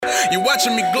You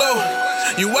watching me glow,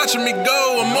 you watching me go.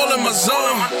 I'm all in my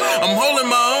zone, I'm holding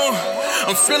my own.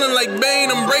 I'm feeling like Bane,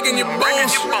 I'm breaking your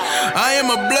bones. I am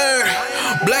a blur,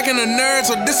 black and a nerd,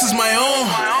 so this is my own.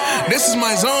 This is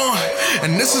my zone,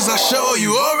 and this is our show.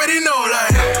 You already know,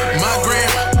 like my gram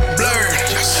blurred,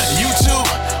 YouTube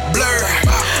blurred.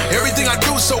 Everything I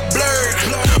do so blurred.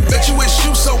 Bet you wish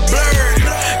you so blurred.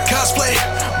 Cosplay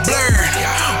blurred,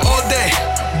 all day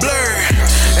blurred.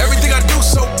 Everything I do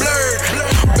so blurred.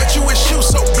 Bet you wish you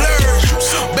so blurred.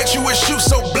 Bet you wish you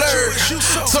so blurred.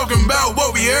 Talking about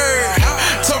what we heard,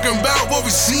 talking about what we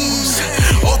seen.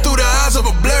 All through the eyes of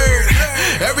a blurred.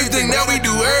 Everything that we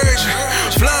do urge,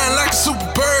 flying like a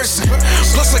super person.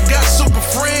 Plus I got super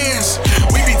friends.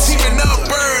 We be teaming up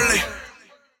early.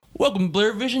 Welcome to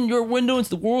Blurred Vision, your window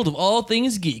into the world of all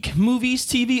things geek. Movies,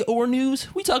 TV, or news,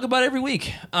 we talk about every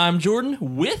week. I'm Jordan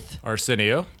with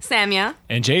Arsenio, Samia,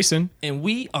 and Jason. and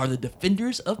we are the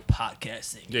defenders of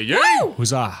podcasting. Yeah.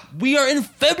 Huzzah. We are in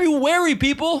February,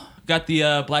 people. Got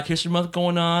the Black History Month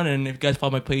going on, and if you guys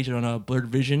follow my page on Blurred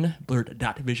Vision,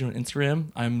 blurred.vision on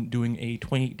Instagram, I'm doing a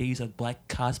 28 Days of Black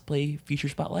Cosplay feature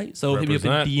spotlight. So hit me up in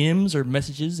Represent. DMs or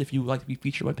messages if you would like to be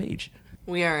featured on my page.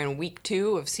 we are in week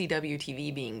 2 of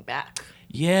CWTV being back.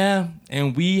 Yeah,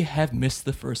 and we have missed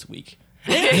the first week.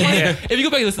 If you go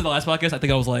back and listen to the last podcast, I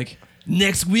think I was like,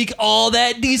 next week, all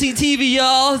that DC TV,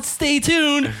 y'all. Stay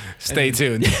tuned. Stay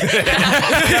tuned.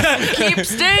 Keep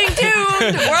staying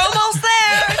tuned. We're almost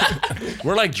there.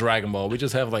 We're like Dragon Ball. We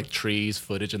just have like trees,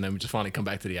 footage, and then we just finally come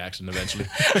back to the action eventually.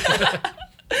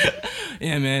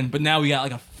 Yeah, man. But now we got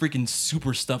like a freaking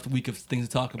super stuffed week of things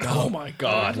to talk about. Oh my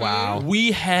God. Wow.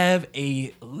 We have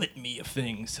a litany of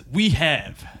things. We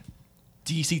have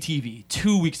DC TV,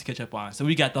 2 weeks to catch up on. So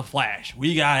we got The Flash,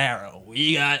 we got Arrow,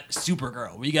 we got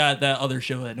Supergirl, we got that other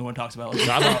show that no one talks about.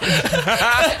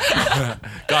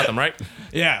 Gotham, right?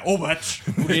 Yeah, we'll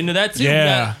get into that too. Yeah. We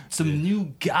got some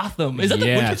new Gotham. Is that the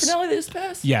winter Yes. finale this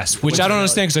past? Yes, which Winter I don't finale.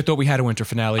 understand because I thought we had a winter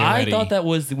finale I already. thought that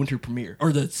was the winter premiere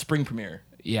or the spring premiere.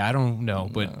 Yeah, I don't know,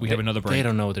 but we have another break. They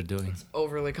don't know what they're doing.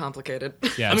 Overly complicated.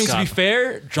 Yeah, I mean, to be Gotham.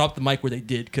 fair, drop the mic where they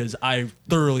did because I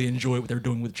thoroughly enjoyed what they're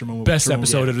doing with Jerome. Best Jerome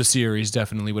episode Robbins. of the series,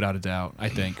 definitely, without a doubt, I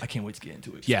think. I can't wait to get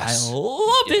into it. Yes. I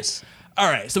loved Yes. it. All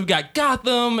right, so we got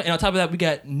Gotham, and on top of that, we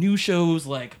got new shows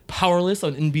like Powerless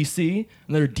on NBC,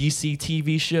 another DC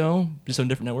TV show, just on a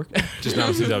different network. Just not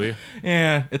on CW.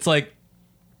 Yeah, it's like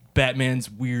Batman's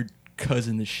weird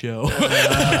cousin, the show.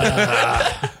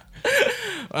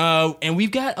 And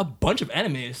we've got a bunch of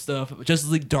animated stuff. Justice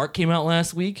League Dark came out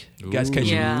last week. You guys catch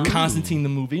Yeah. Constantine the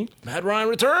movie? Matt Ryan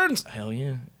returns. Hell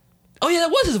yeah. Oh yeah, that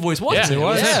was his voice, wasn't Yeah, it? it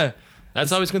was. Yeah.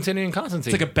 That's how he's continuing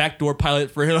Constantine. It's like a backdoor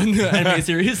pilot for an animated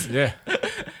series. yeah.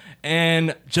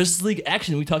 And Justice League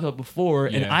Action we talked about before,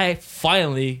 and Yeah. I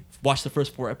finally watched the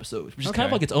first 4 episodes, which is kind of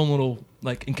Okay. like its own little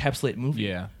like encapsulated movie.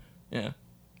 Yeah. Yeah.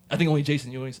 I think only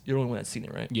Jason, you're the only one that's seen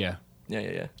it, right? Yeah.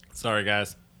 Yeah. Sorry,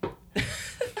 guys.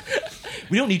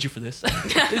 We don't need you for this.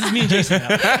 This is me and Jason now.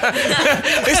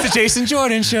 It's the Jason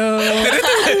Jordan Show.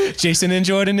 Jason and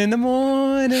Jordan in the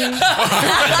morning.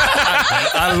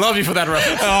 I love you for that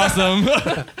reference. Awesome.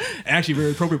 Actually,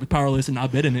 very appropriate with Powerless and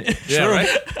Abed in it. Yeah, right?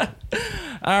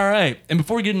 All right. And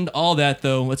before we get into all that,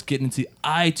 though, let's get into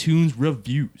iTunes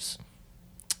reviews.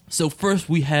 So first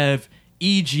we have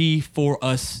EG for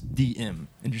Us DM.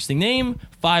 Interesting name,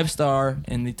 5-star,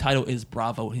 and the title is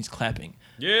Bravo, and he's clapping.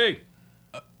 Yay.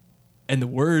 And the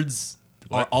words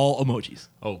are all emojis.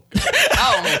 Oh.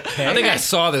 Oh, I think I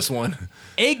saw this one.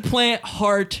 Eggplant,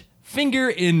 heart, finger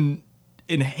in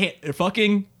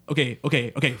fucking. Okay,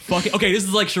 fucking. Okay, this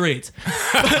is like charades.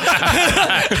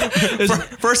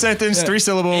 First sentence, 3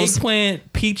 syllables.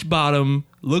 Eggplant, peach bottom,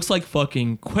 looks like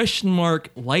fucking, question mark,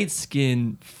 light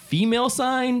skin, female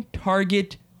sign,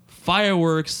 target,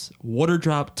 fireworks, water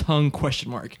drop, tongue,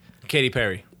 question mark. Katy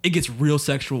Perry. It gets real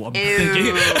sexual, I'm ew.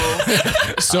 thinking.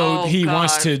 So Oh, he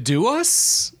wants God. to do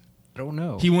us? I don't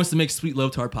know. He wants to make sweet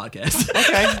love to our podcast.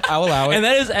 Okay, I'll allow it. And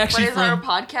that is But actually is our from...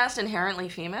 podcast inherently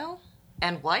female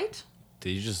and white?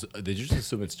 Did you just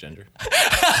assume it's gender?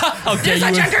 There's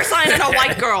a gender sign in a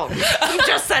white girl. He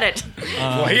just said it.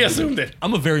 Well, he assumed it.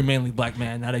 I'm a very manly black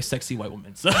man, not a sexy white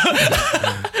woman. So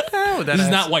Oh, this is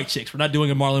not white chicks. We're not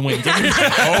doing a Marlon Wayans.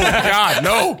 Oh God,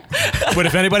 no. But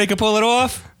if anybody can pull it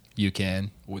off, you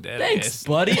can. Thanks,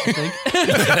 buddy.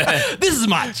 This is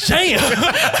my jam.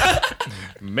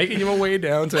 Making your way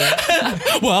downtown.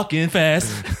 Walking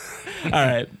fast. All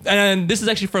right. And this is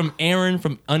actually from Aaron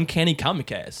from Uncanny Comic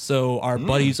Cast. So our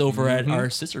buddies over at our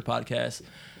sister podcast.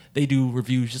 They do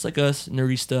reviews just like us,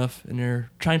 nerdy stuff, and they're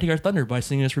trying to take our thunder by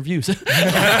sending us reviews.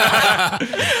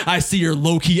 I see your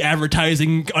low-key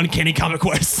advertising Uncanny Comic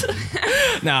Quest.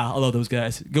 Nah, I love those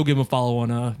guys. Go give them a follow on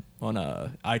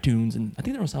iTunes, and I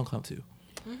think they're on SoundCloud too.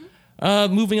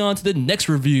 Moving on to the next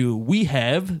review, we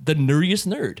have The Nerdiest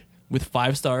Nerd with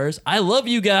 5 stars. I love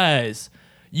you guys.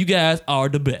 You guys are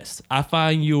the best. I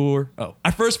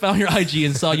first found your IG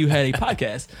and saw you had a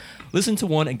podcast. Listened to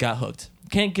one and got hooked.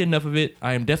 Can't get enough of it.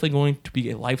 I am definitely going to be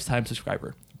a lifetime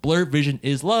subscriber. Blurred vision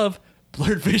is love.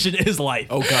 Blurred vision is life.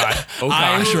 Oh God.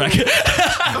 I am Shrek.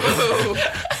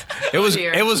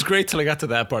 It was great till I got to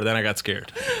that part. Then I got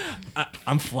scared.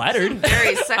 I'm flattered.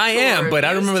 Very sexual. I am, but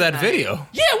I reviews remember that tonight. video.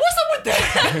 Yeah, what's up with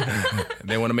that?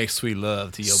 They want to make sweet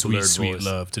love to your blurred Sweet voice.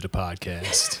 love to the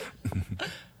podcast.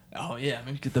 Oh yeah,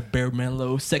 maybe get the Bear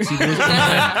Manilow sexy voice.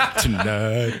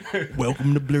 Tonight.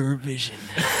 Welcome to Blurred Vision.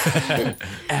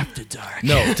 After dark.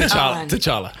 No,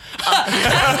 T'Challa.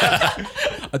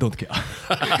 I don't care.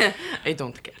 I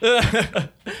don't care.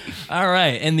 All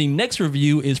right, and the next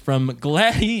review is from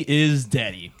Gladdy is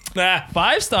Daddy.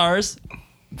 5 stars.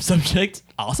 Subject: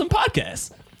 awesome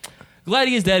podcast.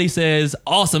 Gladdy is Daddy says,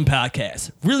 awesome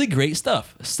podcast. Really great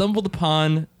stuff. Stumbled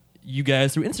upon you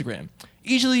guys through Instagram.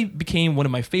 Easily became one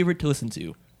of my favorite to listen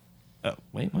to. Oh,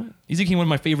 wait, what? Easily became one of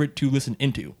my favorite to listen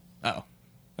into. Oh,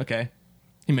 okay.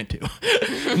 He meant to.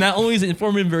 Not only is it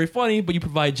informative and very funny, but you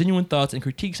provide genuine thoughts and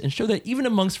critiques and show that even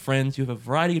amongst friends, you have a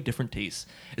variety of different tastes.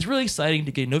 It's really exciting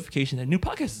to get a notification that a new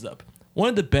podcast is up. One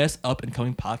of the best up and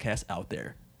coming podcasts out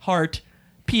there. Heart.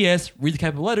 P.S. Read the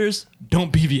capital letters.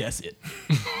 Don't BVS it.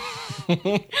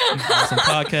 Awesome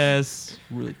podcast.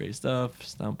 Really great stuff.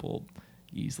 Stumbled.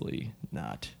 Easily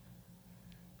not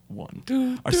one.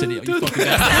 Arsenio, you fucking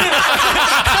bastard.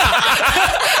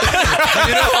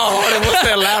 You know how hard it was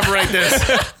to elaborate this.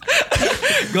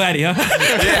 Gladdy, huh?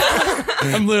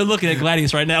 Yeah. I'm literally looking at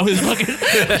Gladius right now. He's looking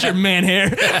at your man hair.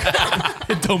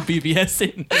 Don't BBS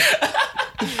it.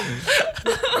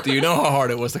 Do you know how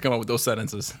hard it was to come up with those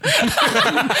sentences?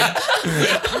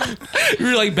 You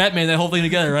were like Batman, that whole thing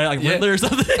together, right? Like Riddler or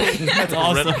something. That's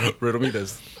awesome. Riddle me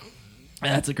this.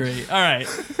 That's a great. All right.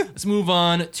 Let's move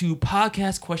on to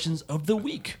podcast questions of the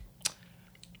week.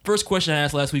 First question I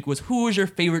asked last week was, who is your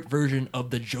favorite version of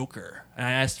the Joker? And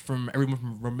I asked from everyone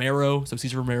from Romero, so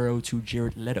Cesar Romero, to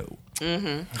Jared Leto.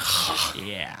 Mm-hmm.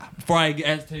 Yeah. Before I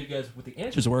tell you guys what the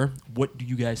answers were, what do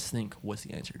you guys think was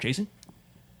the answer? Jason?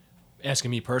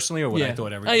 Asking me personally or what I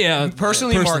thought everybody? Yeah.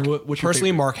 Personally, Personally, Mark. what's your Personally,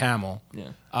 favorite? Mark Hamill.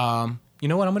 Yeah. You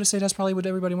know what? I'm going to say that's probably what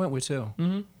everybody went with too.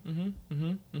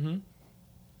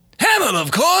 Hamill,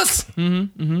 of course.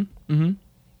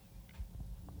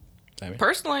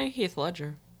 Personally, Heath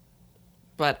Ledger.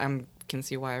 But I can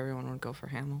see why everyone would go for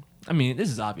Hamill. I mean, this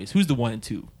is obvious. Who's the 1 and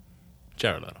 2?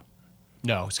 Jared Leto.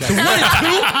 No, it's got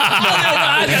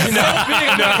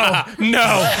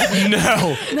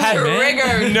no.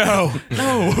 Triggered. No.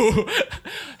 No.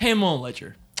 Hamill and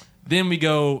Ledger. Then we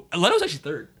go. Leto's actually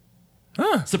third.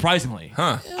 Huh. Surprisingly.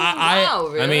 Huh. Wow,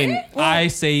 really? I mean, I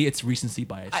say it's recency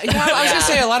bias. I was going to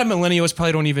say a lot of millennials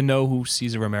probably don't even know who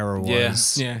Cesar Romero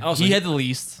was. Yeah. Yeah. Also, he had the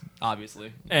least,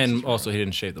 obviously. and also he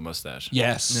didn't shave the mustache.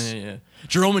 Yes. Yeah.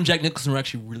 Jerome and Jack Nicholson were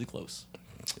actually really close.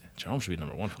 Jerome should be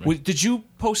number 1 for me. Wait, did you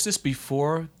post this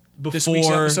before this week's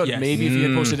Before, episode? yes. Maybe if you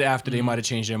had posted it after, they might have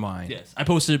changed their mind. Yes. I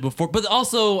posted it before. But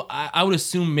also, I would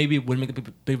assume maybe it wouldn't make a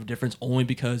big of a difference only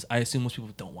because I assume most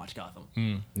people don't watch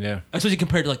Gotham. Yeah. Especially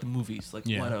compared to like the movies, like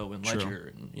Yeah, Leto and true.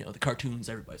 Ledger and the cartoons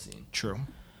everybody's seen. True.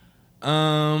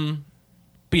 But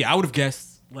yeah, I would have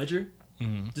guessed Ledger.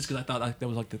 Just because I thought like, that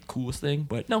was like the coolest thing.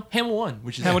 But no, Hamill won,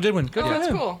 which is Hamill did win. Good Oh, for that's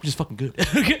him. cool. which is fucking good.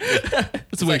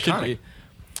 That's the way it should iconic. be.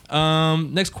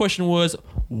 Next question was,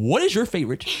 what is your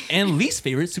favorite and least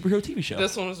favorite superhero TV show?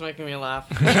 This one was making me laugh.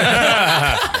 This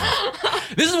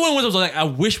is one of the ones I was like, I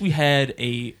wish we had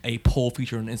a poll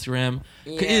feature on Instagram. 'Cause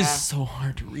It Yeah. is so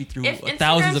hard to read through If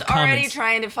thousands Instagram's of already comments.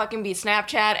 trying to fucking be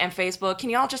Snapchat and Facebook, can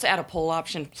y'all just add a poll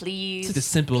option, please? It's the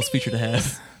simplest feature to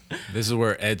have. This is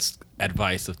where Ed's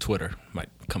advice of Twitter might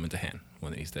come into hand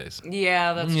one of these days.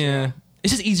 Yeah, that's Yeah. true.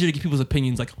 It's just easier to get people's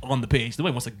opinions like on the page.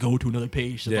 Nobody wants to go to another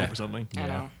page to Yeah. vote for something. I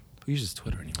know. Who uses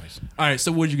Twitter anyways? All right,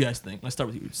 so what did you guys think? Let's start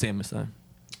with you, Sam, this time.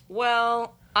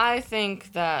 Well, I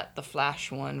think that the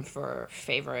Flash one for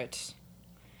favorite.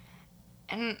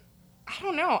 And I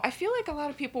don't know. I feel like a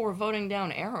lot of people were voting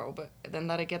down Arrow, but then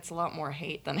that it gets a lot more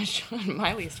hate than it should.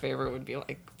 My least favorite would be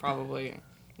like probably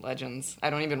Legends. I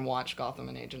don't even watch Gotham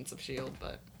and Agents of S.H.I.E.L.D.,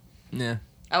 but Yeah.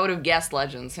 I would have guessed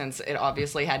Legends since it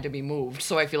obviously had to be moved.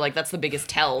 So I feel like that's the biggest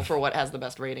tell for what has the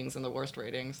best ratings and the worst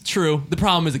ratings. True. The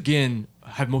problem is, again,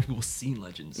 have most people seen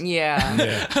Legends? Yeah.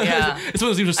 Yeah. It's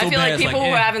one of those things that are so I feel bad. like it's people who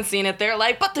eh. haven't seen it, they're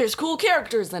like, but there's cool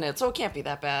characters in it, so it can't be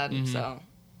that bad. So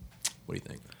What do you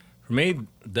think? For me,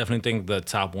 definitely think the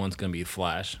top one's gonna be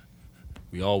Flash.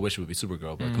 We all wish it would be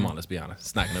Supergirl, but come on, let's be honest,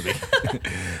 it's not gonna be.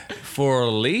 For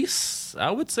least, I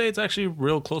would say it's actually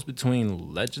real close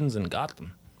between Legends and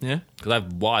Gotham. Yeah. Because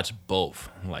I've watched both.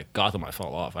 Like Gotham, I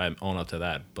fall off. I own up to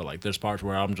that. But like, there's parts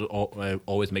where it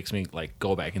always makes me like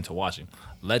go back into watching.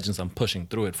 Legends, I'm pushing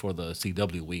through it for the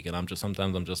CW week, and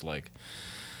sometimes I'm just like,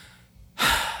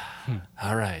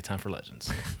 all right, time for Legends.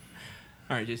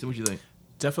 All right, Jason, what do you think?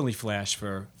 Definitely Flash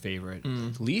for favorite.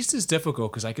 Least is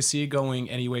difficult because I could see it going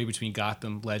any way between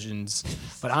Gotham, Legends.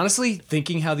 But honestly,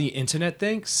 thinking how the internet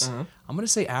thinks, I'm going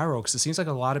to say Arrow because it seems like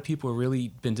a lot of people have really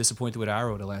been disappointed with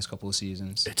Arrow the last couple of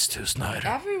seasons. It's too Snyder.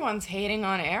 everyone's hating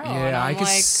on Arrow. and Yeah, I I'm could like,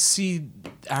 see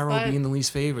Arrow but- being the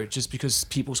least favorite just because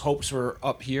people's hopes were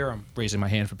up here. I'm raising my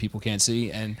hand for people who can't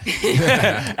see. And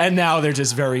and now they're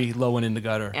just very low and in the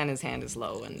gutter. and his hand is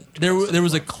low. And There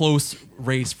was a close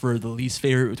race for the least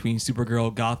favorite between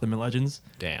Supergirl, Gotham, and Legends.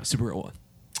 Damn. Supergirl won.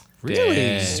 Really?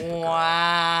 Damn.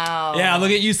 Wow. Yeah,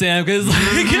 look at you, Sam, because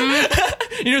like,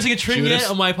 you know, it's like a trend Judas.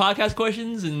 yet on my podcast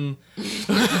questions, and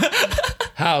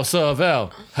House of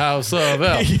L. House of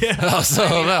L. House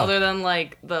of L. Other than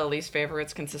like the least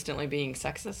favorites consistently being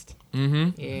sexist.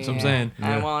 Mm-hmm. Yeah. that's what I'm saying.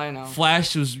 Well, I know.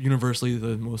 Flash was universally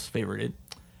the most favorited.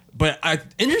 But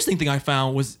interesting thing I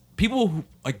found was people who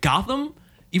like Gotham,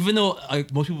 even though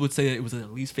like most people would say that it was the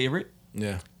least favorite,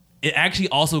 Yeah. it actually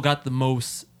also got the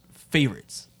most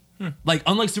favorites. Like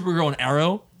unlike Supergirl and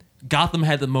Arrow, Gotham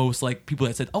had the most like people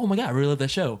that said, "Oh my god, I really love that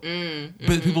show."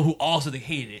 But people who also they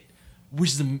hated it,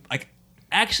 which is like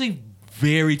actually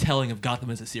very telling of Gotham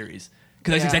as a series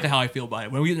because that's Yeah. exactly how I feel about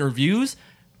it. When we get in reviews,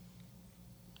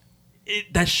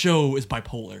 that show is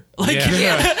bipolar. Like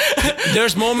Yeah.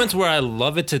 There's moments where I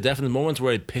love it to death, and moments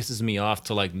where it pisses me off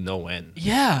to like no end.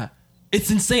 yeah,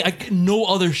 it's insane. No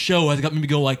other show has got me to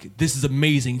go like, "This is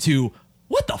amazing." To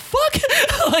what the fuck?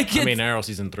 Like I it's, mean, Arrow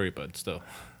season 3, but still,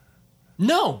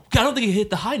 no, I don't think it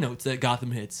hit the high notes that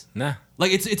Gotham hits. nah.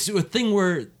 Like it's a thing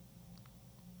where,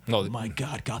 No, my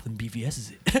God, Gotham BVS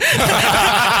is it?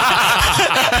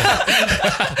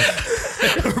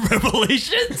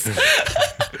 Revelations.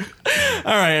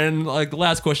 All right, and like the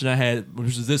last question I had,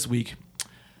 which was this week,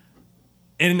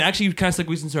 and actually kind of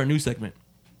segues into our new segment.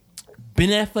 Ben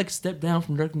Affleck stepped down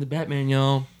from directing the Batman,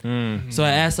 y'all. So I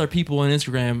asked our people on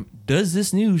Instagram, does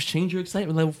this news change your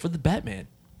excitement level for the Batman?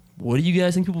 What do you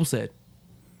guys think people said?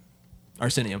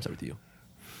 Arsenio, I'm sorry with you.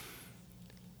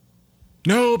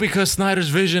 no, because Snyder's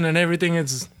vision and everything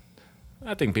is.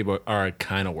 I think people are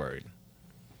kind of worried.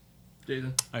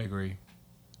 Jason? I agree.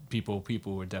 People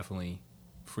were definitely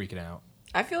freaking out.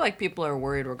 I feel like people are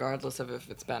worried regardless of if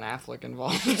it's Ben Affleck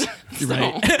involved. You're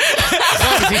right. As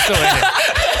long as he's still in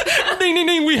it. Ding, ding,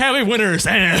 ding, we have a winner,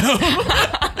 Sam.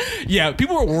 Yeah,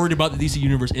 people were worried about the DC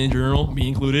Universe in general, me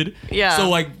included. Yeah. So,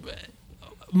 like,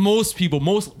 most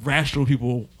rational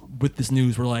people with this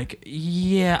news were like,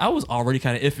 yeah, I was already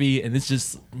kind of iffy, and this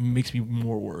just makes me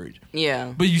more worried.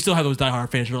 Yeah. But you still have those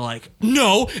diehard fans who are like,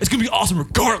 no, it's going to be awesome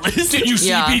regardless. Did you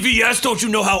Yeah. BVS? Don't you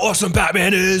know how awesome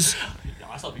Batman is? No,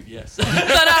 I saw BVS. Ben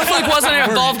Affleck wasn't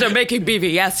involved in making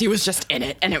BVS. He was just in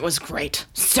it, and it was great.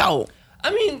 So,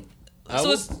 I mean, so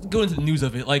let's go into the news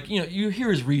of it. Like, you know, you hear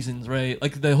his reasons, right?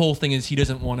 Like, the whole thing is he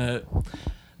doesn't want to.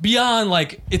 Beyond,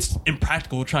 like, it's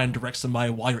impractical to try and direct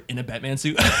somebody while you're in a Batman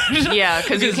suit. yeah,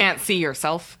 because you can't see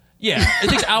yourself. Yeah, it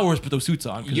takes hours to put those suits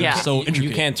on because Yeah. they're so intricate.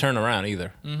 You can't turn around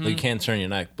either. Like, you can't turn your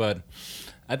neck. But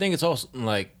I think it's also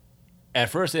like, at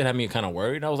first it had me kind of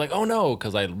worried. I was like, oh no,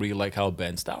 because I really like how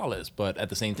Ben's style is. But at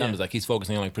the same time, Yeah. it's like he's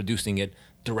focusing on like producing it,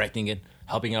 directing it,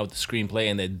 helping out with the screenplay,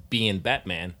 and then being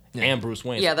Batman and Bruce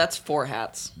Wayne. Yeah, that's 4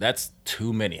 hats. That's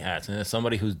too many hats. And as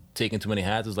somebody who's taking too many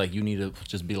hats, is like, you need to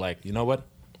just be like, you know what?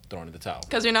 Throwing in the towel.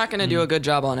 Because you're not going to do a good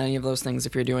job on any of those things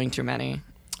if you're doing too many.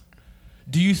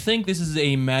 Do you think this is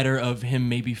a matter of him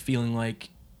maybe feeling like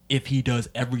if he does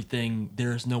everything,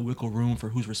 there's no wiggle room for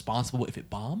who's responsible if it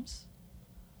bombs?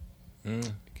 You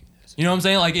know what I'm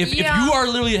saying? Like, if Yeah. you are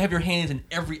literally have your hands in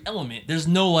every element, there's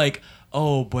no like,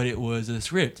 oh, but it was a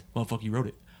script. Motherfucker, you wrote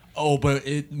it. Oh, but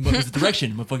it was the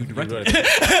direction. Motherfucker, you directed it.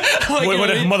 Like, you know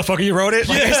what I mean? motherfucker, you wrote it?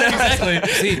 Like I said.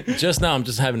 Exactly. See, just now I'm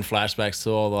just having flashbacks to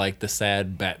all like the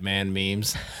sad Batman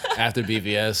memes after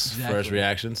BVS first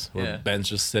reactions, where Yeah. Ben's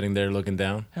just sitting there looking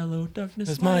down. Hello, darkness,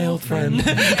 It's my old friend.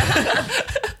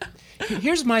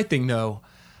 Here's my thing, though.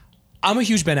 I'm a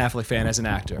huge Ben Affleck fan as an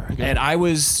actor, and I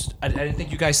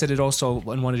think you guys said it also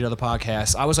in one of the other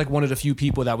podcasts. I was like one of the few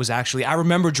people that was actually. I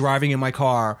remember driving in my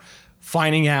car,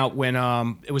 finding out when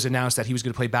it was announced that he was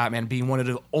going to play Batman, being one of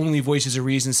the only voices of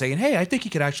reason, saying, "Hey, I think he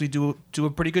could actually do a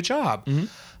pretty good job."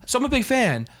 So I'm a big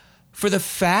fan. For the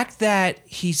fact that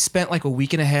he spent like a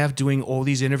week and a half doing all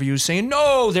these interviews saying,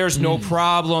 no, there's no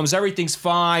problems, everything's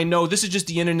fine, no, this is just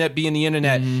the internet being the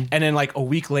internet, and then like a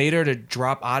week later to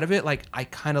drop out of it, like I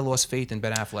kind of lost faith in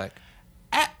Ben Affleck.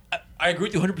 I agree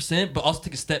with you 100%, but also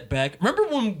take a step back. Remember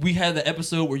when we had the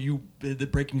episode where you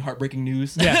the heartbreaking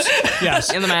news?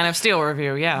 Yes. In the Man of Steel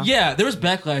review, yeah. Yeah, there was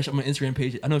backlash on my Instagram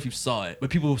page. I don't know if you saw it,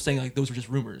 but people were saying like those were just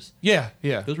rumors. Yeah.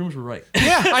 Those rumors were right.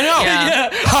 Yeah, I know. Yeah.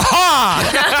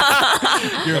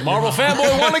 Ha You're a Marvel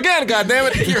fanboy won again,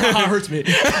 goddammit. Your heart hurts me.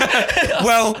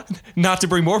 Well, not to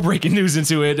bring more breaking news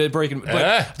into it, Yeah.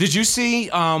 but did you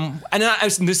see?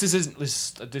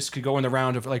 This could go in the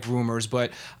round of like rumors,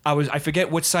 but I forget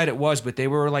what site it was, but they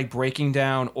were like breaking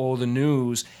down all the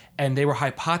news, and they were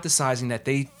hypothesizing that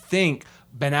they think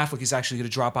Ben Affleck is actually going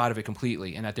to drop out of it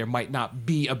completely, and that there might not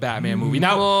be a Batman movie.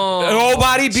 Now,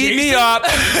 nobody beat me up.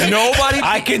 Nobody.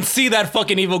 I can see that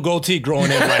fucking evil goatee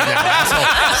growing in right now. So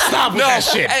stop with that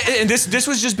shit. And this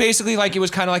was just basically like, it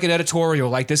was kind of like an editorial,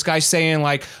 like this guy saying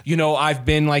like, I've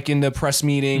been like in the press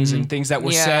meetings and things that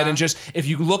were said, and just if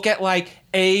you look at like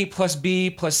A plus B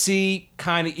plus C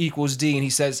kind of equals D, and he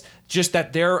says just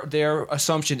that their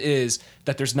assumption is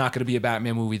that there's not going to be a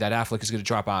Batman movie, that Affleck is going to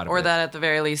drop out of it. Or that at the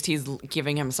very least he's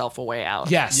giving himself a way out.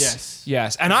 Yes.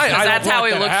 And I That's don't how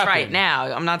want he that to looks happen. right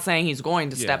now. I'm not saying he's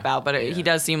going to step out, but he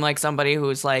does seem like somebody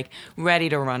who's like ready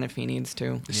to run if he needs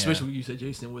to. Especially what you said,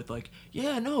 Jason, with like,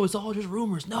 yeah, no, it's all just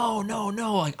rumors. No.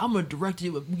 Like, I'm going to direct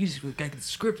you. We just got to get the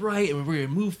script right, and we're going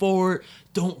to move forward.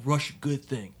 Don't rush a good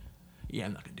thing. Yeah,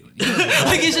 I'm not going to do it.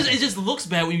 Like, it just looks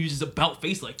bad when you just about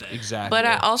face like that. Exactly. But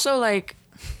I also like,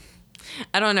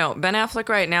 I don't know. Ben Affleck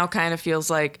right now kind of feels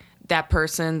like that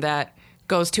person that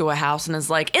goes to a house and is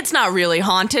like, it's not really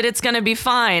haunted, it's gonna be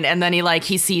fine, and then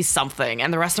he sees something,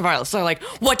 and the rest of our lists are like,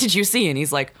 what did you see? And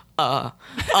he's like, well,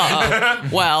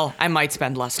 I might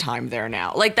spend less time there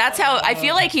now. Like, that's how I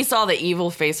feel like he saw the evil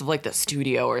face of like the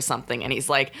studio or something, and he's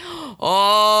like,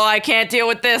 oh, I can't deal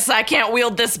with this, I can't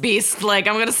wield this beast, like,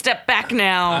 I'm gonna step back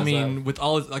now. I mean, with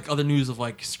all like other news of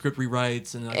like script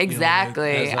rewrites and like,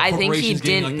 exactly, I think he corporations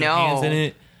getting, didn't their hands in know.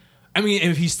 it. I mean,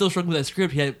 if he's still struggling with that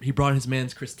script, he brought his man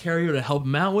Chris Terrio to help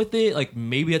him out with it. Like,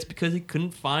 maybe that's because he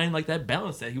couldn't find like that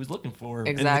balance that he was looking for.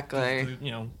 Exactly.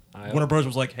 And Warner Bros.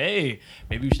 Was like, hey,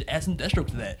 maybe we should add some Deathstroke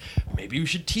to that. Maybe we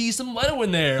should tease some Leto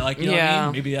in there. Like, you know what I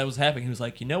mean? Maybe that was happening. He was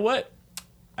like, you know what?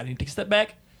 I need to take a step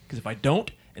back, because if I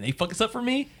don't and they fuck this up for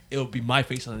me, it'll be my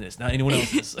face on this, not anyone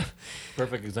else's.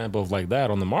 Perfect example of like that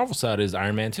on the Marvel side is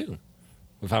Iron Man 2.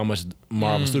 With how much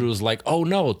Marvel Studios like, oh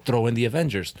no, throw in the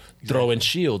Avengers, throw in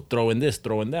S.H.I.E.L.D., throw in this,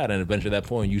 throw in that. And eventually at that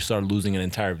point, you start losing an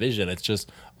entire vision. It's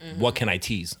just, what can I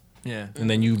tease? Yeah.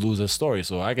 And then you lose a story.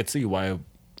 So I could see why,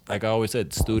 like I always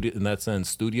said, in that sense,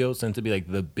 studios tend to be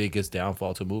like the biggest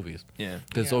downfall to movies. Yeah.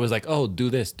 Because it's always like, oh,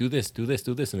 do this, do this, do this,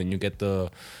 do this. And then you get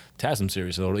the TASM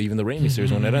series or even the Raimi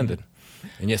series when it ended.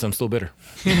 And yes, I'm still bitter.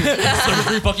 Spider-Man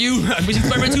 3, fuck you. Amazing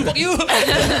Spider-Man 2, fuck you.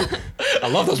 I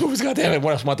love those movies, goddammit.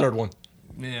 What's my third one?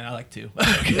 Yeah, I like to.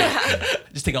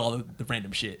 Just take all the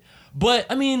random shit. But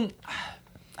I mean,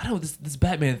 I don't know, this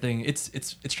Batman thing. It's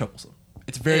troublesome.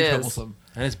 It's very troublesome.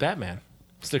 And it's Batman.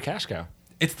 It's their cash cow.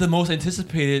 It's the most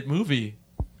anticipated movie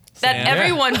That Sam.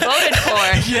 everyone voted for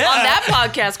on that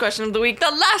podcast question of the week the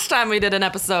last time we did an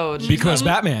episode. because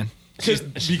Batman.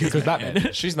 because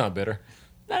Batman. She's not bitter.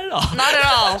 Not at all. Not at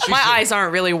all. My eyes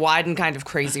aren't really wide and kind of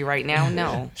crazy right now.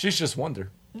 No. She's just wonder.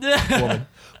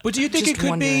 But do you think Just it could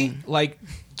wondering. be like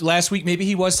last week? Maybe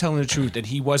he was telling the truth, and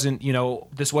he wasn't.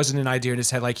 This wasn't an idea in his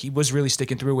head. Like, he was really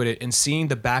sticking through with it. And seeing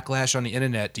the backlash on the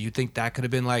internet, do you think that could have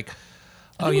been like?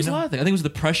 I think it was a lot of things. I think it was the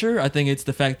pressure. I think it's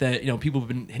the fact that people have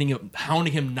been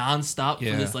hounding him nonstop for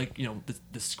this, like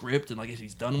the script, and like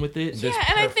he's done with it. Yeah,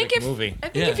 and I think movie.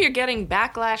 if you're getting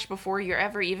backlash before you're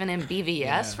ever even in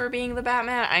BVS for being the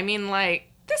Batman, I mean, like,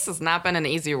 this has not been an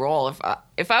easy role.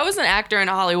 If I was an actor in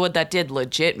Hollywood that did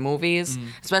legit movies,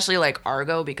 especially like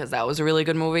Argo, because that was a really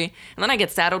good movie, and then I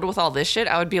get saddled with all this shit,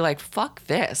 I would be like, fuck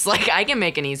this. Like, I can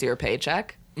make an easier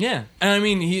paycheck. Yeah, and I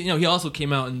mean, he also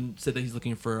came out and said that he's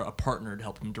looking for a partner to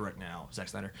help him direct now, Zack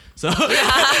Snyder. So No.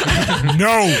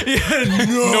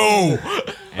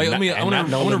 I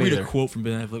want to read a quote from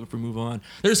Ben Affleck before we move on.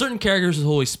 There are certain characters who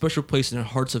hold a special place in the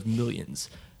hearts of millions.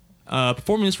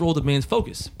 Performing this role demands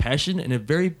focus, passion, and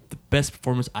the best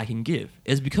performance I can give.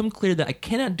 It has become clear that I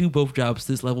cannot do both jobs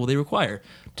to this level they require.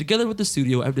 Together with the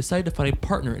studio, I've decided to find a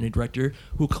partner and a director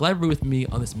who will collaborate with me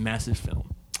on this massive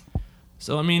film.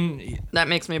 So, I mean... That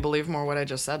makes me believe more what I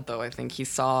just said, though. I think he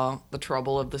saw the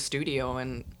trouble of the studio,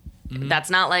 and that's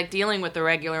not like dealing with the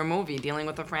regular movie. Dealing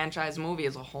with a franchise movie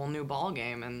is a whole new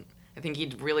ballgame, and I think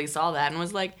he really saw that and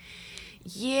was like,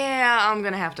 yeah, I'm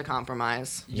going to have to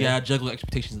compromise. Yeah, juggle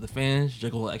expectations of the fans,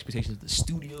 juggle expectations of the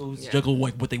studios, Yeah. juggle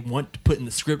what they want to put in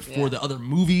the script for the other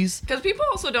movies. Because people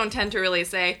also don't tend to really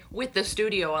say with the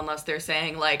studio unless they're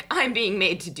saying like I'm being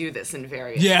made to do this in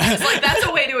various. Yeah. It's like that's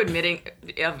a way to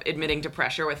admitting to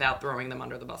pressure without throwing them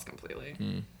under the bus completely.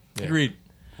 Yeah. Agreed.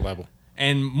 Level.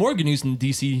 And more good news in the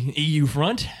DC EU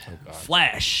front.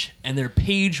 Flash and their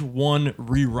page 1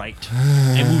 rewrite.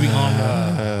 And moving on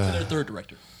to their third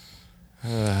director.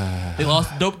 They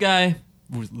lost the dope guy,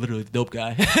 who was literally the dope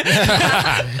guy,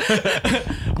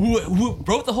 who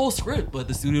wrote the whole script, but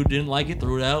the studio didn't like it,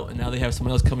 threw it out, and now they have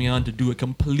someone else coming on to do a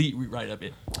complete rewrite of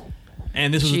it.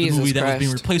 And this was the Jesus movie that was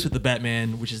being Christ. replaced with the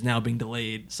Batman, which is now being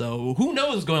delayed. So who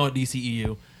knows what's going on with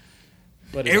DCEU?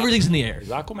 But Everything's in the air. Is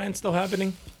Aquaman still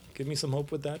happening? Give me some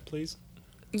hope with that, please.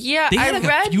 Yeah, They I had like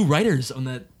read a few writers on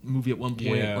that movie at one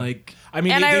point. Yeah. Like, I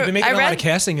mean, And they've been making I a lot read- of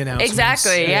casting announcements.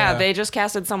 exactly. Yeah, they just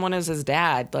casted someone as his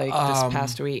dad like this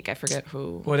past week. I forget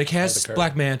who. Well, they cast Curve.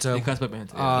 Black Manta. they cast Batman.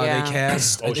 Yeah. They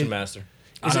cast Ocean Master.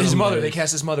 his know mother. who that They is.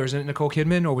 cast his mother. Isn't it Nicole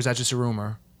Kidman, or was that just a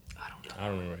rumor? I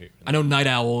don't remember. I know Night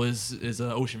Owl is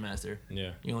Ocean Master.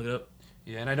 Yeah. You can look it up.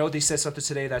 Yeah, and I know they said something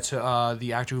today that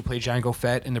the actor who played Jango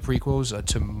Fett in the prequels,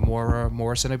 Tamora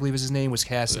Morrison, I believe is his name, was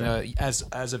cast in a,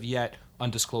 as of yet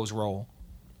undisclosed role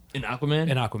In Aquaman?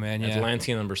 in Aquaman. Yeah,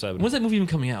 Atlantean number 7. When's that movie even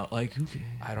coming out? Like, who cares?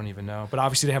 I don't even know, but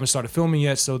obviously they haven't started filming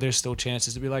yet, so there's still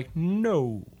chances to be like,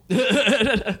 no,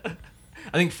 I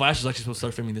think Flash is actually supposed to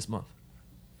start filming this month.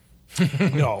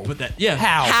 no. But that, yeah.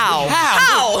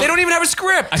 How? They don't even have a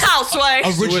script. How, Sway?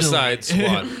 Suicide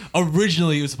Squad.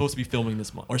 Originally, it was supposed to be filming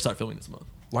this month, or start filming this month.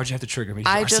 Why'd you have to trigger me?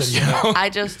 I said, just, yo. I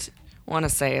just want to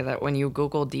say that when you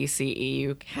Google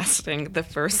DCEU casting, the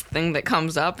first thing that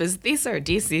comes up is these are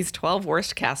DC's 12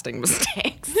 worst casting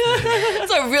mistakes.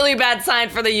 It's a really bad sign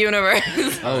for the universe.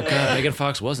 Oh, God. Megan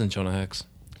Fox wasn't Jonah Hex.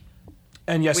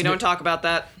 And yes, We don't talk about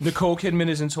that. Nicole Kidman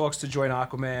is in talks to join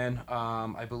Aquaman.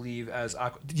 I believe as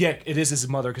yeah, it is his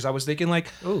mother because I was thinking like,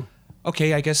 oh,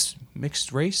 okay, I guess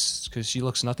mixed race because she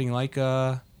looks nothing like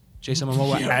Jason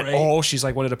Momoa Yeah, at right. all. She's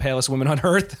like one of the palest women on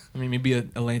earth. I mean, maybe a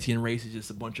Atlantean race is just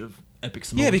a bunch of epic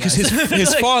Samoan Yeah, because guys.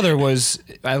 his father was,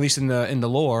 at least in the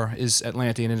lore, is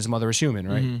Atlantean and his mother is human,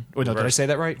 right? Wait, no, did I say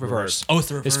that right? Reverse. Oh, it's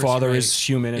the His reverse, father right. is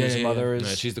human and Yeah, his yeah, mother yeah. is. No,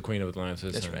 she's the queen of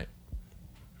Atlantis. That's right.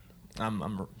 I'm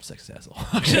a sexist asshole.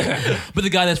 But the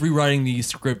guy that's rewriting the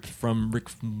script from Rick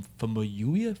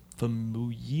Famuyiwa's?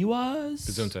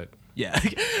 Gesundheit. Yeah.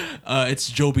 It's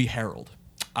Joby Harold.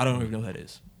 I don't even know who that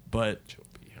is. But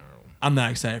I'm not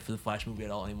excited for the Flash movie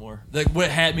at all anymore. Like, what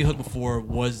had me hooked before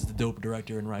was the dope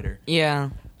director and writer. Yeah.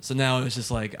 So now it's just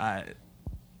like,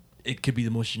 it could be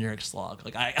the most generic slog.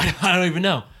 Like, I don't even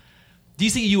know.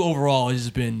 DCEU overall has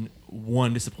just been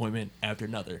one disappointment after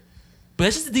another. But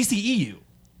that's just the DCEU.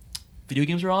 Video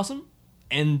games are awesome,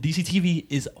 and DC TV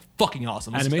is fucking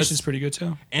awesome. Animation's pretty good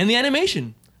too. And the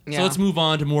animation. So Yeah. let's move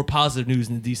on to more positive news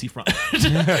in the DC front.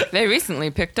 They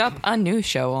recently picked up a new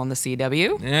show on the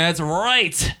CW. That's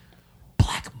right.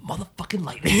 Black motherfucking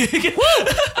Lightning.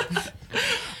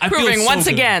 I feel Proving so once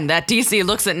good. again that DC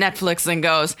looks at Netflix and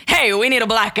goes, hey, we need a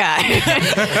black guy.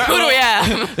 Who do we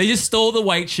have? They just stole the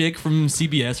white chick from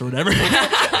CBS or whatever.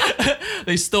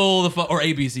 They stole or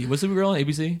ABC. What's Supergirl on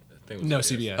ABC? No,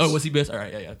 CBS. Oh, what's CBS? All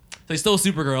right, yeah. So they stole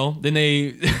Supergirl. Then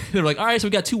they were like, all right, so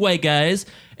we got two white guys,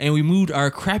 and we moved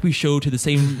our crappy show to the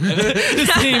same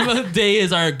day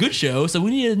as our good show. So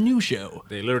we need a new show.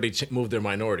 They literally moved their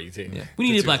minority team.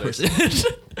 We need to a black Tuesdays.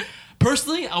 person.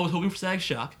 Personally, I was hoping for Sag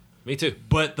Shock, Me too.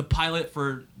 but the pilot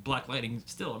for Black Lightning,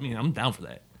 still, I mean, I'm down for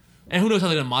that. And who knows how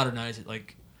they're gonna modernize it?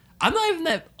 Like, I'm not even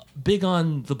that big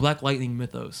on the Black Lightning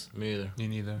mythos. Me either. Me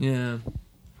neither. Yeah.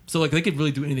 So like they could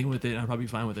really do anything with it, and I'd probably be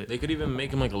fine with it. They could even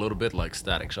make him like a little bit like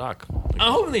Static Shock.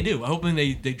 I'm hoping they do. I'm hoping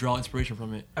they draw inspiration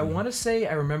from it. I want to say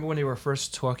I remember when they were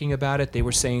first talking about it, they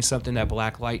were saying something that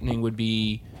Black Lightning would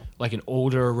be like an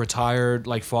older retired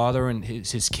like father, and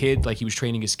his kid, like he was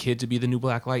training his kid to be the new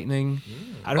Black Lightning.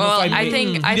 I don't Well, know if I he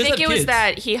think does have it was kids.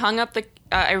 that he hung up the.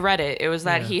 I read it. It was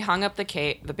that Yeah. he hung up the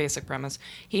cape. The basic premise.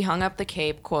 He hung up the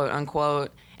cape, quote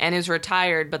unquote, and is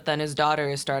retired. But then his daughter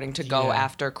is starting to go Yeah.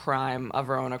 after crime of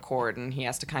her own accord, and he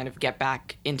has to kind of get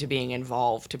back into being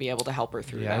involved to be able to help her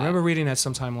through Yeah, that. I remember reading that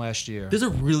sometime last year. There's a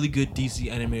really good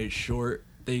DC animated short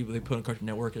they put on Cartoon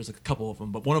Network. There's like a couple of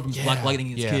them, but one of them is Yeah, Black Lightning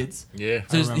and his yeah. kids. Yeah.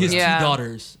 So he has that. 2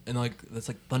 daughters, and like that's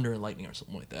like Thunder and Lightning or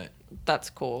something like that. That's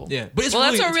cool. Yeah, but it's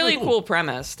that's really- a it's really really cool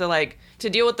premise to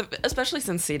deal with especially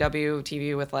since CW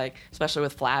TV with especially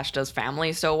with Flash does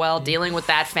family so well, dealing with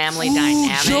that family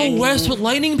dynamic. Joe West with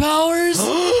lightning powers.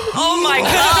 Oh my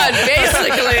God!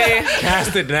 Basically,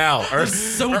 Cast it now. Earth,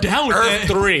 So down with Earth that.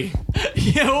 3.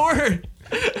 Yeah, word.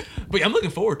 But yeah, I'm looking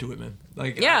forward to it, man.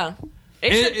 Like, yeah,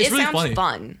 And it's it really sounds funny.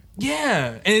 fun.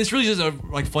 yeah, and it's really just a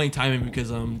funny timing because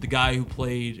the guy who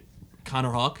played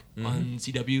Connor Hawk on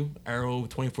CW Arrow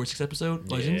 24/6 episode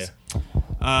Legends.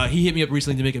 He hit me up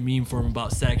recently to make a meme for him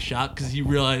about Static Shock because he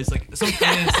realized some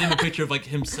fan sent him a picture of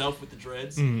himself with the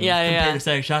dreads. Yeah, compared yeah. to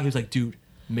Static Shock. He was like, "Dude,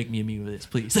 make me a meme of this,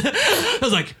 please." I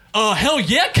was like, hell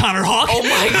yeah, Connor Hawk." Oh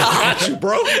my God! Got you,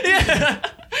 bro.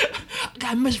 I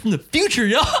got a message from the future,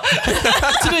 y'all,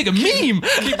 to make a meme.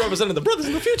 Keep representing the brothers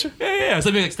in the future. Yeah. So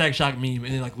I made Static Shock meme,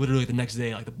 and then literally the next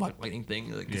day, the Black Lightning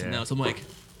thing gets announced. I'm like,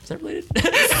 is that related?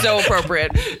 So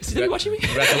appropriate. Is that watching me?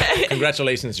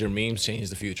 Congratulations, your memes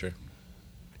changed the future.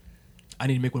 I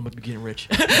need to make one about getting rich.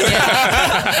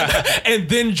 And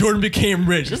then Jordan became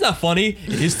rich. That's not funny.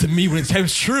 It is to me when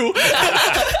it's true.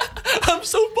 I'm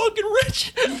so fucking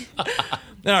rich.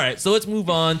 All right, so let's move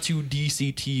on to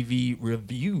DC TV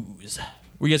reviews.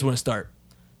 Where you guys want to start?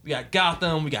 We got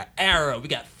Gotham, we got Arrow, we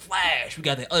got Flash, we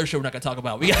got the other show we're not gonna talk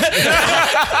about. We got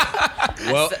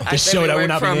Well, I say show we that we're went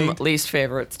not from being- least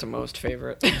favorites to most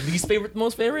favorite. least favorite,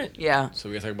 most favorite. Yeah. so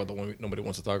we gotta talk about the one nobody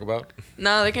wants to talk about.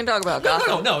 No, they can talk about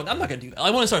Gotham. No, I'm not gonna do that.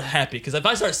 I want to start happy because if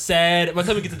I start sad, by the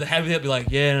time we get to the happy, I'll be like,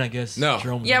 yeah, and I guess No.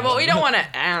 Jerome. Yeah, but we don't want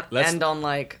to Let's- end on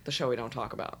the show we don't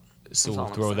talk about. So That's all we'll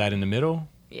I'm throw saying. that in the middle.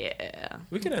 Yeah.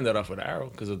 We can end that off with Arrow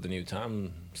because of the new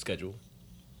time schedule.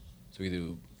 So we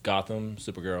do Gotham,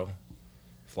 Supergirl,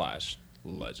 Flash,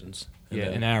 Legends, Yeah,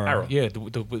 then an Arrow. Yeah,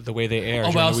 the way they air. Oh, but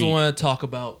I during the also week. want to talk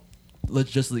about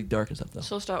Justice League Dark and stuff, though.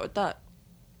 So start with that.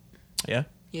 Yeah.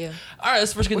 Yeah. All right,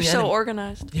 let's first get We're into so anime.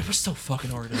 organized. Yeah, we're so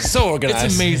fucking organized. So organized.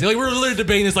 It's amazing. We're literally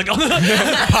debating this on the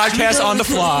podcast on the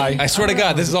fly. I swear to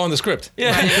God, this is all in the script.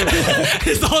 yeah,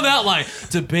 it's on that line.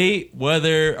 Debate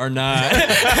whether or not.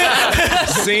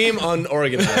 Same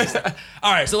unorganized.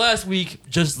 All right, so last week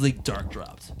Justice League Dark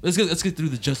dropped. Let's get through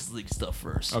the Justice League stuff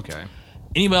first. Okay.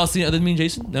 Anybody else seen it other than me and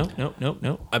Jason?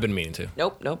 No. I've been meaning to.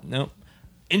 Nope.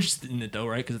 Interested in it though,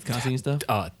 right? Because it's Constantine stuff.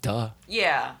 Duh.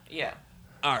 Yeah. Yeah.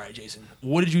 All right, Jason.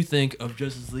 What did you think of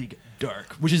Justice League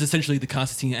Dark, which is essentially the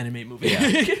Constantine anime movie?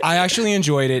 I actually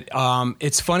enjoyed it.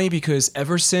 It's funny because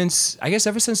ever since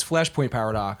Flashpoint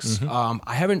Paradox,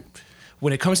 I haven't.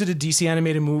 When it comes to the DC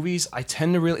animated movies, they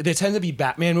tend to be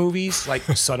Batman movies, like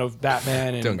Son of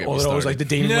Batman Don't and get all me those, started. like the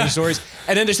Damian Wayne stories.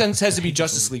 And then there tends to be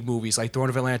Justice League movies, like Throne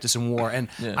of Atlantis and War. And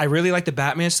Yeah. I really like the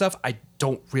Batman stuff. I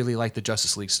don't really like the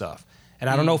Justice League stuff. And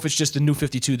I don't know if it's just the New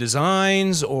 52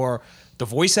 designs or the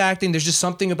voice acting. There's just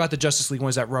something about the Justice League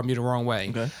ones that rub me the wrong way.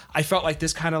 Okay. I felt like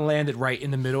this kind of landed right in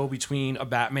the middle between a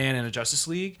Batman and a Justice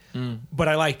League, but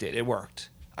I liked it. It worked.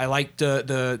 I liked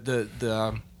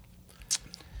the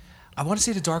I want to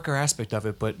say the darker aspect of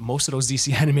it, but most of those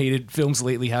DC animated films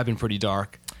lately have been pretty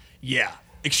dark. Yeah.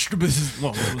 This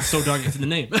is so dark it's in the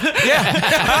name.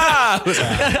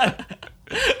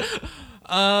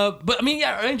 But I mean,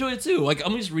 yeah, I enjoyed it too. Like, I'm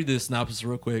gonna just read the synopsis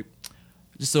real quick,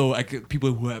 just so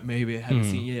people who maybe haven't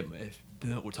seen it if they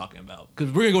know what we're talking about.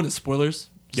 Because we're gonna go into spoilers.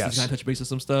 Just Yes. to kind of touch base on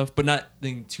some stuff, but not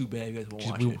anything too bad. You guys won't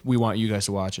watch it. We want you guys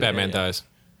to watch it. Batman yeah. dies.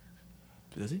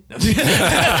 Does he?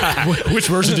 Which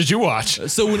version did you watch?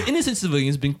 So when innocent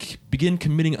civilians begin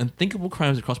committing unthinkable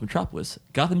crimes across Metropolis,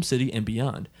 Gotham City, and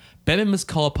beyond, Batman must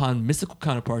call upon mystical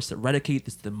counterparts to eradicate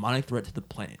this demonic threat to the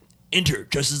planet. Enter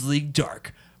Justice League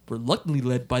Dark, reluctantly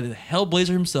led by the Hellblazer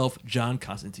himself, John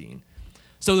Constantine.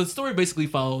 So the story basically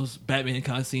follows Batman and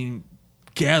Constantine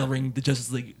gathering the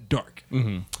Justice League Dark,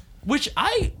 which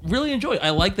I really enjoy.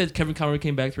 I like that Kevin Conroy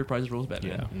came back to reprise his role as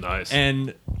Batman. Yeah. Nice.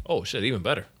 And Oh shit, even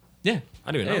better. yeah.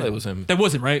 I didn't even know that was him. That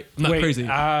wasn't right. I'm not Wait, crazy.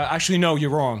 actually, no,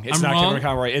 you're wrong. It's I'm not wrong? Kevin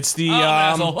Conroy. It's the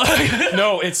Asshole.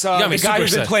 no, it's got me the guy super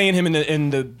who's been upset. playing him in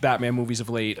the Batman movies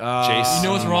of late. Jason. You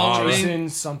know what's wrong with me? Jason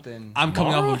something. I'm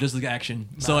coming off of Justice League Action.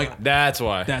 So like That's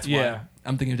why. that's why Yeah.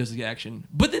 I'm thinking of Justice League Action.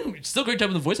 But then still great job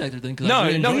with the voice actor thing. 'Cause I No,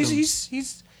 really no, enjoyed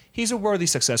him. he's a worthy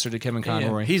successor to Kevin Yeah.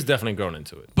 Conroy. He's definitely grown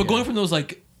into it. But going from those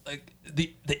like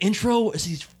the intro is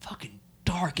these fucking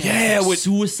dark Yeah, ass with-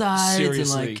 suicides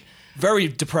seriously. and like very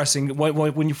depressing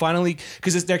when you finally,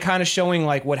 because they're kind of showing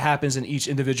like what happens in each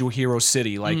individual hero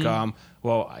city. Like,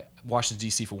 Washington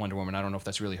D.C. for Wonder Woman. I don't know if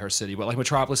that's really her city, but like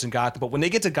Metropolis and Gotham. But when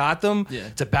they get to Gotham,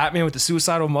 to Batman with the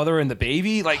suicidal mother and the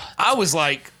baby, like I was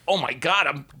like, oh my god,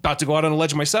 I'm about to go out on a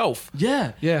ledge myself.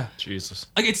 Yeah. Yeah. Jesus.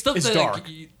 Like it's stuff It's that dark.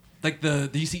 like the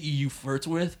DCEU flirts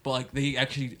with, but like they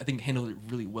actually I think handled it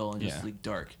really well in Justice Yeah. League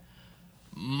Dark.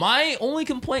 My only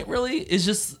complaint really is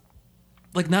just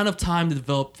like not enough time to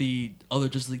develop the other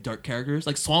Justice League Dark characters.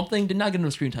 Like Swamp Thing did not get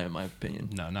enough screen time in my opinion.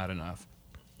 No, not enough.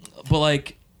 But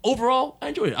like overall, I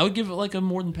enjoyed it. I would give it like a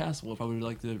more than passable if I would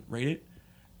like to rate it.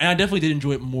 And I definitely did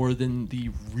enjoy it more than the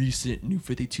recent New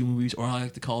 52 movies, or I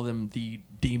like to call them the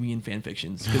Damian fan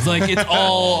fictions, because like it's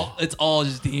all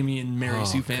just Damian Mary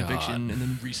Sue fan fiction, and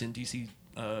then recent DC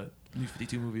New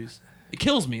 52 movies. It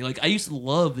kills me. Like I used to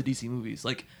love the DC movies,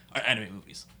 like or anime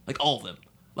movies, like all of them.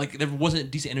 Like there wasn't a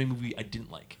DC anime movie I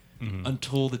didn't like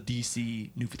until the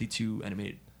DC New 52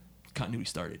 animated continuity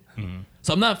started.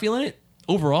 So I'm not feeling it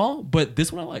overall, but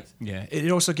this one I liked. Yeah,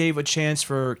 it also gave a chance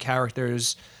for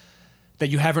characters that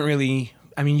you haven't really.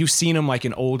 I mean, you've seen them like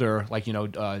in older, like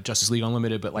Justice League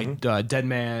Unlimited, but like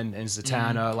Deadman and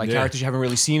Zatanna, like characters you haven't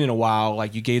really seen in a while.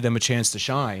 Like you gave them a chance to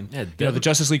shine. Yeah, the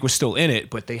Justice League was still in it,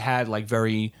 but they had like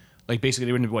very like basically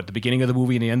they were in the beginning of the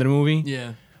movie and the end of the movie.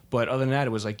 Yeah. But other than that,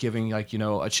 it was like giving like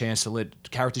a chance to let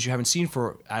characters you haven't seen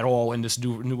for at all in this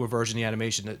newer version of the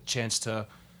animation a chance to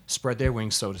spread their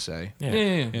wings, so to say.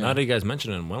 Yeah. Now that you guys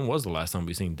mentioned it, when was the last time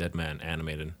we seen Deadman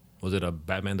animated? Was it a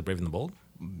Batman: The Brave and the Bold?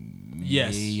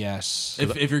 Yes. Yes.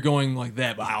 If you're going like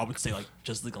that, but I would say like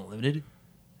Justice League Unlimited,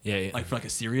 Yeah. like for like a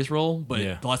serious role. But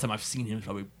Yeah. the last time I've seen him is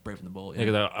probably Brave and the Bold. Yeah,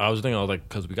 'cause I was thinking, I was like,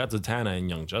 because we got Zatanna and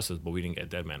Young Justice, but we didn't get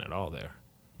Deadman at all there.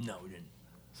 No, we didn't.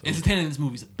 And Zatanna in this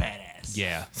movie's a badass.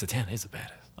 Yeah. Zatanna is a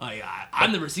badass.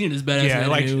 I've never seen it as badass. Yeah, in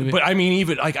like, any movie. but I mean,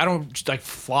 even like I don't like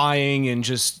flying and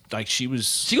just like she was.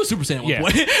 she goes Super Saiyan at one Yeah.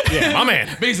 point. Yeah, My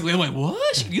man. Basically, I'm like,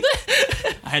 what? She can do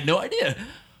that? I had no idea.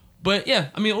 But yeah,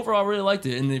 I mean, overall, I really liked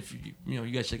it. And if you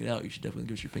guys check it out, you should definitely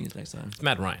give us your opinions next time. It's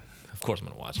Matt Ryan. Of course I'm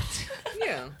going to watch it.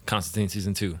 Yeah. Constantine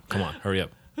Season 2. Come on, hurry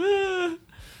up.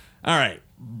 All right,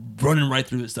 running right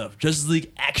through this stuff. Justice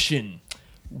League Action.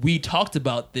 We talked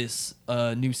about this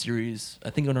new series, I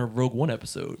think, on our Rogue One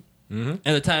episode. Mm-hmm.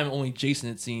 At the time, only Jason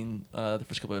had seen the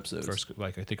first couple episodes.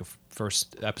 I think a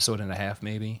first episode and a half,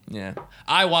 maybe. Yeah.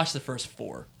 I watched the first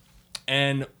 4.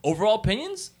 And overall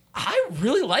opinions, I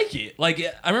really like it. Like,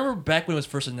 I remember back when it was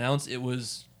first announced, it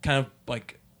was kind of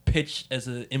like pitched as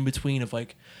an in-between of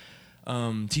like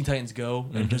Teen Titans Go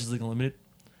and Justice League Unlimited.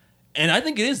 And I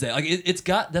think it is that. Like, it's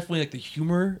got definitely like the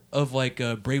humor of like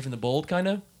Brave and the Bold, kind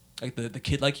of. Like the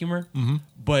kid-like humor. Mm-hmm.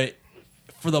 But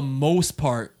for the most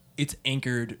part, it's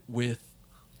anchored with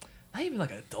not even like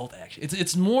adult action.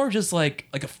 It's more just like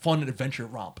a fun adventure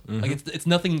romp. Like it's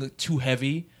nothing too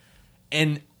heavy.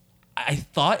 And I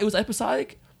thought it was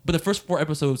episodic, but the first 4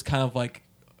 episodes kind of like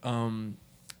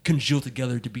congealed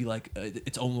together to be like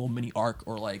its own little mini arc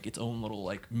or like its own little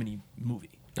like mini movie,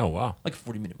 Oh, wow. like a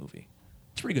 40-minute movie.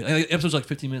 It's pretty good. And, like, episodes are like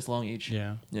 15 minutes long each.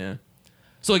 Yeah. Yeah.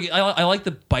 So like I like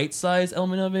the bite-size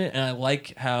element of it, and I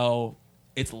like how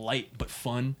it's light but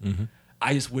fun. Mm-hmm.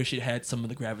 I just wish it had some of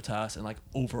the gravitas and like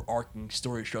overarching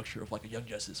story structure of like a Young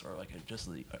Justice or like a Justice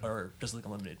League or Justice League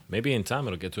Unlimited. Maybe in time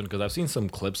it'll get to it, because I've seen some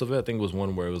clips of it. I think it was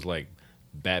one where it was like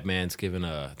Batman's giving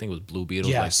I think it was Blue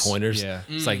Beetle Yes. like pointers. Yeah.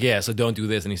 It's like, yeah, so don't do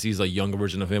this. And he sees a younger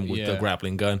version of him with the Yeah.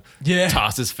 grappling gun. Yeah.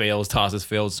 Tosses, fails,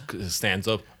 stands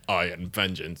up. I am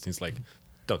vengeance. He's like,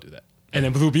 don't do that. And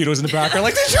then Blue Beetle's in the background,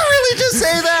 like, did you really just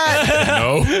say that?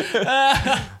 No.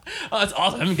 Oh, that's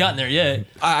awesome! I haven't gotten there yet.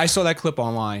 I saw that clip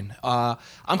online.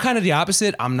 I'm kind of the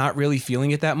opposite. I'm not really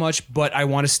feeling it that much, but I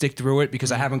want to stick through it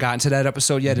because I haven't gotten to that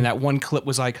episode yet. And that one clip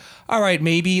was like, all right,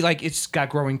 maybe like it's got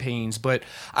growing pains, but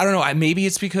I don't know. Maybe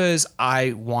it's because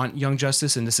I want Young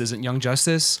Justice and this isn't Young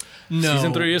Justice. No,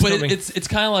 Season 3 is but coming. it's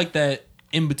kind of like that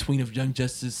in between of Young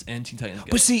Justice and Teen Titans Go.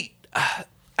 But see,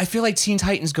 I feel like Teen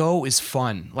Titans Go is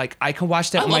fun. Like I can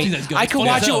watch that. I love Teen Titans Go. I It's can funny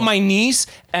watch as it with hell. my niece,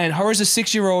 and her as a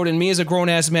 6-year-old, and me as a grown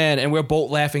ass man, and we're both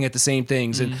laughing at the same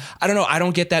things. And I don't know. I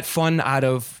don't get that fun out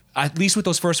of, at least with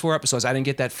those first 4 episodes. I didn't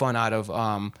get that fun out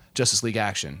of Justice League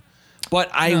Action. But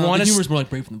I No, want the to. humor's more like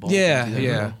Brave from the Bold.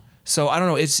 Yeah. So I don't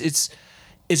know. It's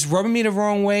rubbing me the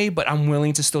wrong way, but I'm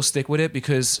willing to still stick with it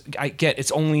because I get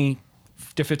it's only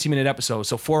the 15-minute episodes.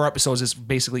 So 4 episodes is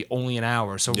basically only an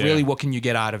hour. So Yeah. really, what can you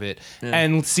get out of it?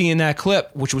 And seeing that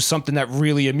clip, which was something that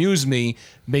really amused me,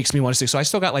 makes me want to stick. So I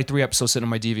still got like 3 episodes sitting on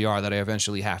my DVR that I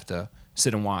eventually have to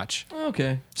sit and watch.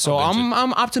 Okay. So I'll binge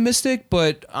I'm optimistic,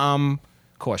 but I'm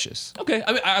cautious. Okay.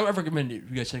 I mean, I recommend it.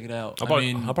 You guys check it out. I'll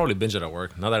probably binge it at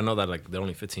work. Now that I know that like they're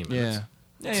only 15 minutes.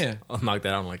 Yeah. Yeah. I'll knock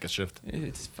that out in like a shift.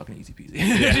 It's fucking easy peasy.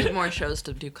 Need more shows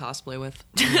to do cosplay with.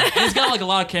 And it's got like a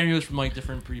lot of cameos from like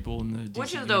different people in the DC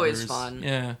Which is always universe. fun.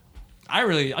 Yeah. I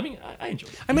enjoy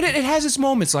it. I mean, it has its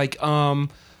moments. Like,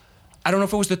 I don't know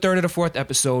if it was the third or the fourth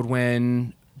episode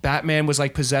when Batman was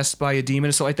like possessed by a demon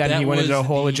or something like that, and he went into the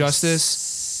Hall of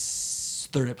Justice.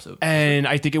 Third episode. And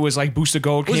I think it was like Booster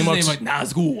Gold What's came his up. name? Like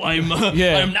Nazgul. I'm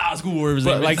Yeah. Nazgul. Or his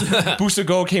But name like is. Booster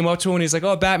Gold came up to him and he's like,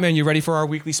 "Oh, Batman, you ready for our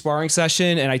weekly sparring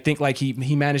session?" And I think like he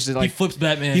managed to he like flips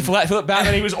Batman. he flipped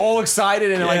Batman. He was all excited,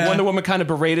 and like Yeah. Wonder Woman kind of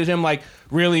berated him, like,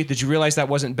 "Really? Did you realize that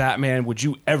wasn't Batman? Would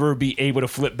you ever be able to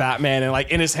flip Batman?" And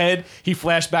like in his head, he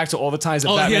flashed back to all the times that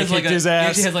he Batman has kicked like his he ass.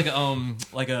 actually has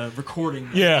like a recording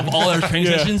Yeah. of all their training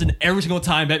Yeah. sessions, and every single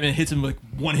time Batman hits him like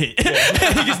one hit, he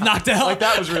gets knocked out. Like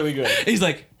that was really good. He's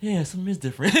like, yeah, something is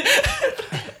different.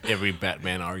 Every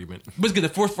Batman argument. But it's good. The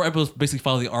four episodes basically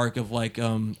follow the arc of like a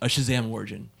Shazam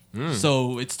origin.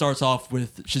 So it starts off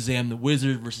with Shazam the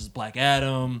Wizard versus Black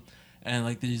Adam, and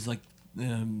like these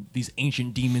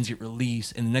ancient demons get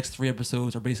released, and the next 3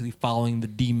 episodes are basically following the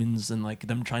demons and like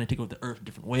them trying to take over the Earth in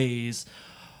different ways.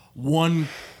 One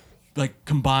like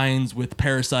combines with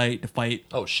Parasite to fight.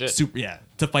 Oh, shit.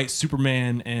 To fight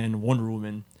Superman and Wonder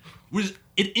Woman, which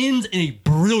it ends in a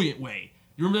brilliant way.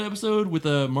 You remember that episode with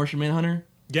the Martian Manhunter?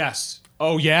 Yes.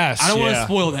 Oh yes. I don't want to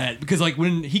spoil that because like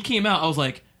when he came out, I was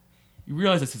like, you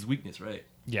realize that's his weakness, right?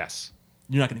 Yes.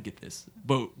 You're not gonna get this,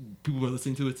 but people who are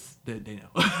listening to it, they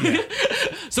know.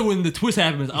 So when the twist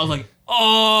happens, I was like,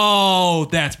 oh,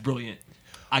 that's brilliant.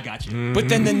 I got you. But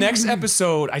then the next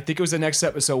episode, I think it was the next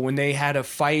episode when they had a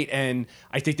fight and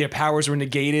I think their powers were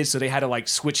negated, so they had to like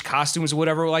switch costumes or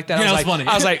whatever like that. Yeah, I was it was like, funny.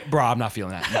 I was like, bro, I'm not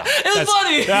feeling that. Nah, It was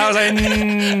funny. I was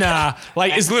like, nah.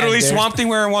 Like it's literally and there's- Swamp Thing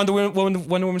wearing Wonder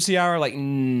Woman's tiara. Like,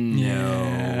 no.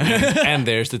 And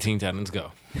there's the Teen Titans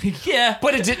Go. Yeah,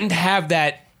 But it didn't have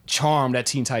that charm that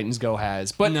Teen Titans Go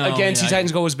has. But No, again, yeah, Teen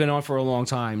Titans Go has been on for a long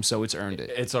time, so it's earned it.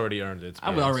 It's already earned its I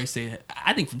would place. already say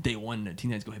I think from day one, Teen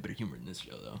Titans Go had better humor than this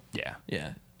show, though. Yeah.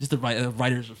 Yeah, just the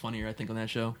writers are funnier, I think, on that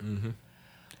show.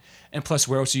 And plus,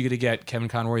 where else are you going to get Kevin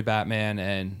Conroy Batman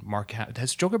and Mark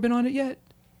has Joker been on it yet?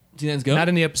 Teen Titans Go. Not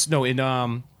in the episode. No,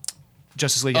 in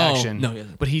Justice League Oh, Action. no, he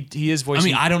hasn't. But he is I voicing.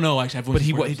 mean, I don't know actually. I've but watched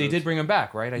he four they episodes. did bring him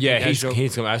back, right? I Yeah, think, as he's Joker.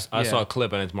 coming. I saw Yeah. a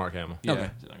clip and it's Mark Hamill. Yeah. Okay,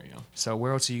 so there you go. So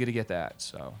where else are you going to get that?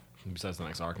 So Besides the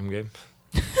next Arkham game.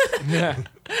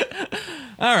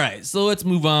 All right, so let's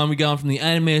move on. We got on from the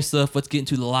anime stuff. Let's get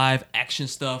into the live action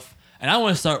stuff. And I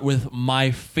want to start with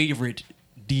my favorite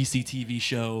DC TV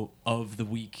show of the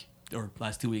week, or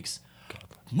last 2 weeks.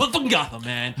 Motherfucking Gotham,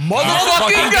 man.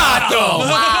 motherfucking Gotham.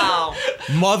 Wow.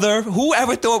 Mother,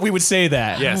 whoever thought we would say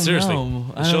that? Yeah, seriously.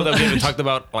 know. The show that we haven't talked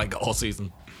about like all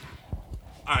season.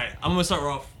 All right, I'm gonna start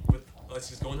off with let's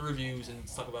just go into reviews and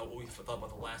talk about what we thought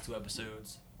about the last 2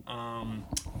 episodes.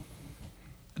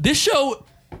 This show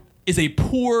is a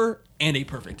poor and a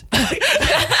perfect.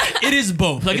 It is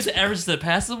both. Like it's average to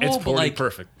passable, It's but poorly like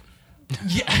perfect.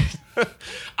 yeah,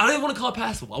 I don't even want to call it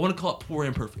passable. I want to call it poor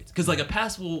and perfect because like a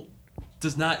passable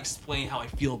does not explain how I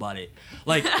feel about it.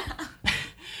 Like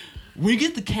when you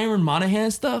get the Cameron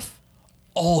Monaghan stuff.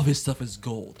 All of his stuff is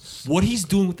gold. What he's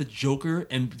doing with the Joker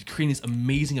and creating this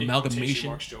amazing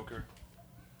amalgamation. Joker.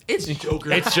 It's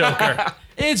Joker. It's Joker.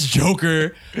 It's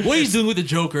Joker. What he's doing with the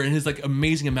Joker and his like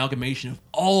amazing amalgamation of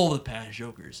all the past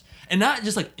Jokers, and not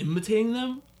just like imitating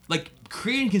them, like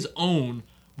creating his own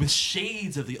with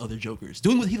shades of the other Jokers.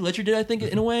 Doing what Heath Ledger did, I think,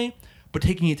 in a way, but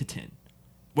taking it to 10.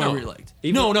 What I No. really liked.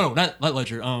 Even- No, not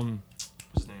Ledger. What's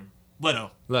his name?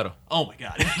 Leto. Leto. Oh my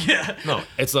god. Yeah. No,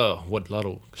 it's what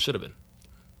Leto should have been.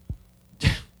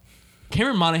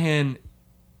 Cameron Monaghan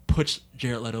puts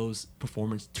Jared Leto's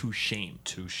performance to shame.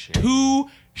 To shame. To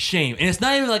shame. And it's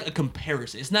not even like a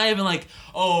comparison. It's not even like,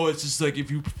 oh, it's just like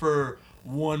if you prefer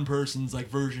one person's like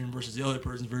version versus the other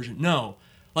person's version. No.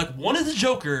 Like one is the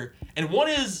Joker and one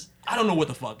is I don't know what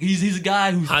the fuck. He's a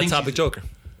guy who Hot thinks topic he's- Joker.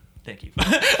 Thank you.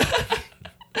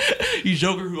 He's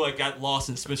Joker who like got lost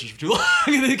in Spencer's for too long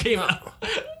and then it came out.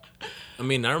 I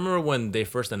mean, I remember when they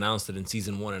first announced it in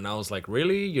season 1, and I was like,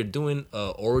 "Really? You're doing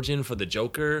origin for the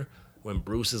Joker when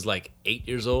Bruce is like 8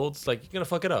 years old? It's like you're gonna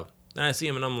fuck it up." And I see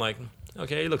him, and I'm like,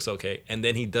 "Okay, he looks okay." And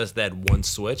then he does that one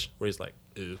switch where he's like,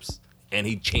 "Oops," and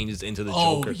he changes into the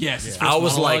Oh, Joker. yes, his I first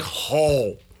was like,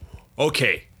 monologue. "Oh,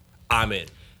 okay, I'm in."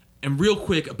 And real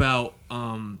quick about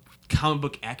comic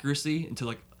book accuracy until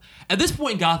like at this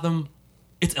point in Gotham,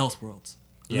 it's Elseworlds.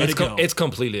 Let it's it go. it's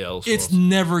completely else. It's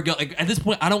never go like at this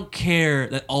point. I don't care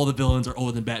that all the villains are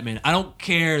older than Batman. I don't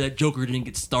care that Joker didn't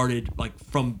get started like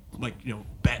from like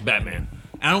Batman.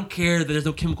 I don't care that there's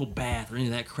no chemical bath or any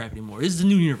of that crap anymore. This is a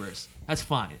new universe. That's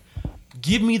fine.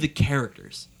 Give me the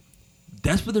characters.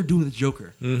 That's what they're doing with the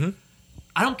Joker. Mm-hmm.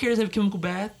 I don't care if they have a chemical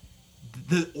bath.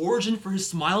 The origin for his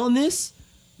smile in this,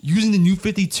 using the New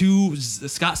 52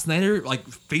 Scott Snyder like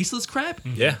faceless crap,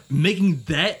 Yeah. making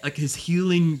that like his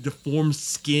healing deformed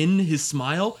skin, his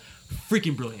smile,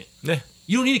 freaking brilliant. Yeah.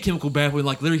 You don't need a chemical bath when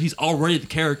like literally he's already the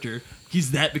character.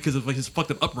 He's that because of like his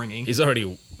fucked up upbringing. He's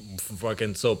already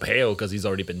fucking so pale because he's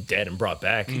already been dead and brought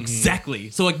back. Exactly.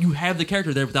 So like you have the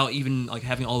character there without even like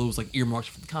having all those like earmarks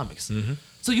for the comics.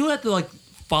 So you don't have to like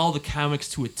follow the comics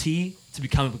to a T to be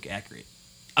comic book accurate.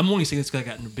 I'm only saying this because I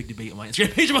got in a big debate on my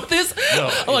Instagram page about this. No,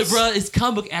 I'm like, bro, it's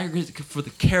comic book accurate for the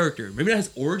character. Maybe not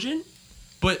his origin,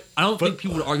 but I don't think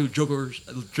people would argue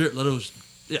Jared Leto's.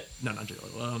 Yeah, no, not Jared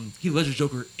Leto. Heath Ledger's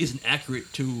Joker isn't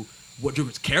accurate to what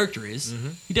Joker's character is.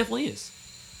 He definitely is,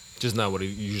 Just not what he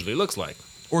usually looks like.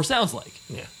 or sounds like.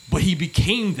 Yeah. But he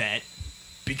became that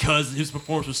because his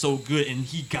performance was so good, and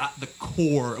he got the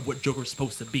core of what Joker's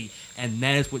supposed to be, and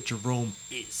that is what Jerome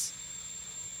is.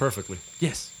 Perfectly.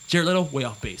 Yes, Jared Leto, way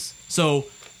off base. So,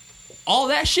 all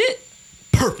that shit,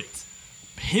 perfect.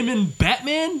 Him and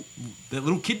Batman, that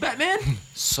little kid Batman,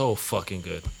 So fucking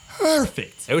good.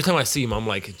 perfect. Every time I see him, I'm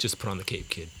like, just put on the cape,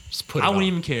 kid. Just put it I on. wouldn't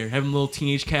even care. Having a little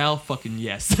teenage Cal, fucking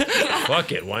yes.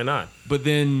 Fuck it. Why not? But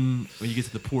then, when you get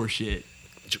to the poor shit,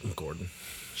 Gordon.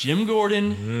 Jim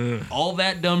Gordon, all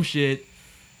that dumb shit,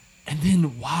 and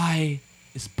then why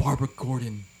is Barbara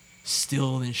Gordon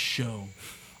still in this show?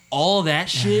 All that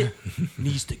shit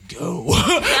needs to go.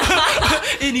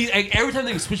 And like, every time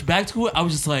they switch back to it, I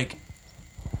was just like,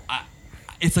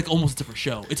 it's like almost a different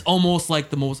show. It's almost like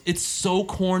it's so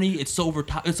corny, it's so over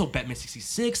top, it's so Batman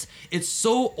 66, it's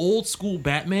so old school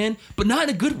Batman, but not in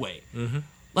a good way.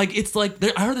 Like, it's like,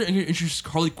 I heard they're introduced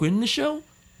Harley Quinn in the show.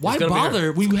 Why gonna be her.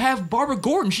 bother when you have Barbara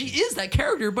Gordon? She is that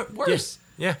character, but worse.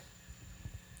 Yeah.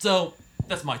 So,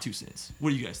 that's my 2 cents.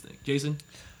 What do you guys think? Jason?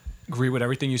 Agree with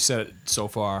everything you said so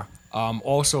far.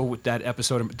 Also, with that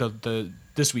episode,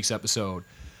 this week's episode,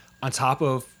 on top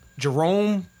of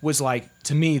Jerome was like,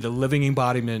 to me, the living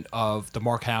embodiment of the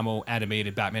Mark Hamill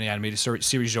animated Batman animated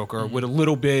series Joker, with a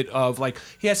little bit of like,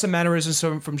 he had some mannerisms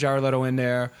from Jared Leto in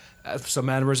there, some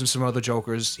mannerisms from other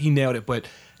Jokers. He nailed it, but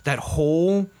that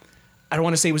whole, I don't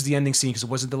want to say it was the ending scene because it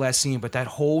wasn't the last scene, but that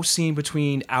whole scene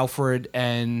between Alfred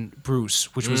and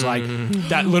Bruce, which was like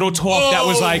that little talk that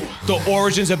was like the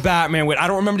origins of Batman. With I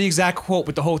don't remember the exact quote,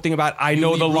 but the whole thing about I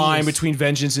know the line between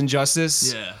vengeance and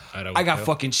justice. Yeah. I got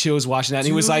fucking chills watching that. And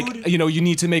he was like, you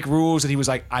need to make rules, and he was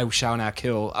like, I shall not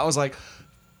kill. I was like,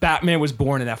 Batman was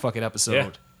born in that fucking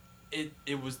episode. Yeah.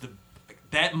 It was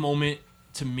that moment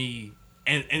to me.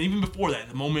 And even before that,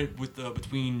 the moment with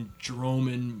between Jerome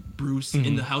and Bruce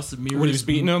in the House of Mirrors. When he was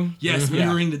beating him? Yes, Yeah.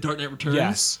 mirroring the Dark Knight Returns.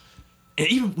 Yes. And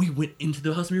even we went into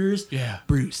the House of Mirrors. Yeah.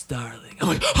 Bruce, darling. I'm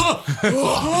like, oh,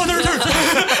 the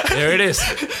returns. There it is.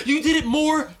 You did it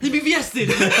more than BVS did.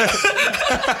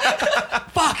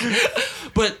 Fuck.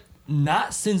 But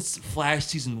not since Flash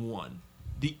Season 1,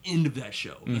 the end of that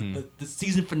show, the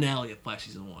season finale of Flash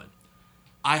Season 1,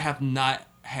 I have not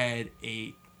had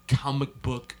a comic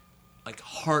book like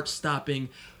heart-stopping,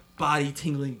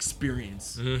 body-tingling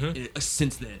experience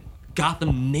since then.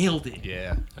 Gotham nailed it.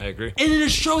 Yeah, I agree. And in a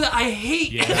show that I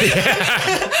hate,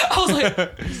 I was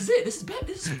like, "This is it. This is Batman.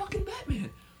 This is fucking Batman."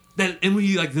 And when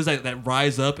he like does that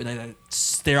rise up and I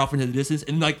stare off into the distance,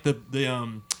 and like the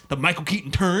Michael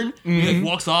Keaton turn, he like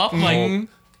walks off. I'm like,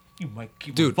 "You Mike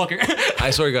Keaton, Dude. fucker."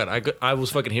 I swear to God, I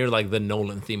was fucking hearing like the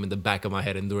Nolan theme in the back of my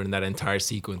head and during that entire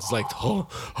sequence. It's like, oh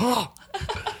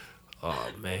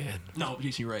man. No,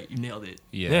 Jason, you're right. You nailed it.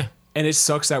 Yeah. And it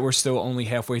sucks that we're still only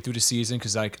halfway through the season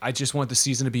because, like, I just want the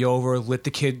season to be over. Let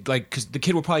the kid, like, because the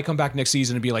kid will probably come back next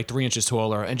season and be like 3 inches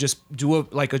taller, and just do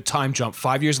a time jump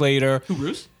 5 years later. Who,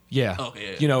 Bruce? Yeah. Oh,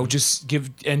 yeah.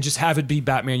 Just have it be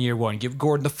Batman year 1. Give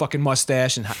Gordon the fucking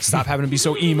mustache and stop having him be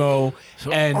so emo.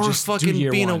 And or just fucking do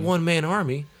year being 1. a one-man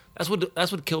army. That's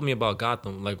what killed me about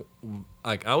Gotham.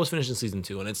 Like I was finishing season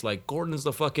 2, and it's like Gordon is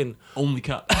the fucking Only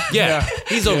cop. yeah.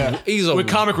 He's a with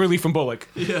comic relief from Bullock.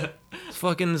 Yeah.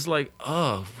 fucking is like,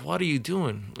 oh, what are you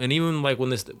doing? And even like when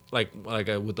this like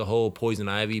with the whole Poison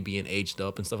Ivy being aged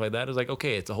up and stuff like that, it's like,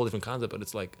 okay, it's a whole different concept, but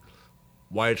it's like,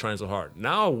 why are you trying so hard?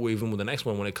 Now, even with the next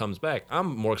one, when it comes back,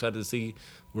 I'm more excited to see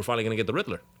we're finally gonna get the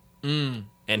Riddler, and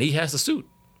he has the suit.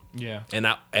 Yeah. And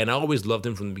I always loved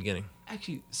him from the beginning.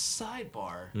 Actually,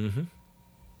 sidebar.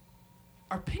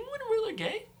 Are Penguin and Riddler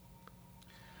gay?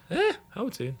 I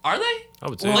would say. Are they? I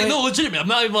would say. Like, no, legitimate. I'm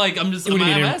not even like, I'm just, What do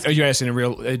you I'm mean, asking. are you asking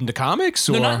in the comics?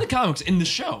 Or? No, not in the comics, in the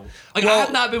show. Like, I Well-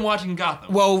 have not been watching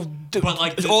Gotham. Well, But,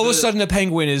 like, all of a the- sudden the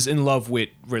Penguin is in love with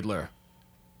Riddler.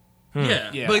 Yeah.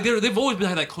 Yeah. But like, they've always been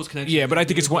had that close connection. Yeah, but I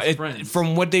think it's They're one. close friends.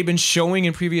 From what they've been showing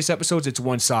in previous episodes, it's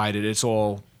one-sided. It's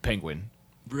all Penguin.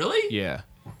 Really? Yeah.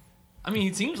 I mean,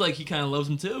 it seems like he kind of loves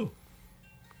him too.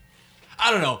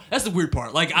 I don't know. That's the weird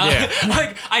part. Like, Yeah.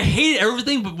 I hated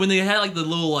everything, but when they had like the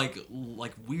little like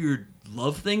weird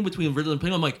love thing between Riddler and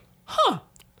Penguin, I'm like, huh,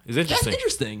 It's that's interesting.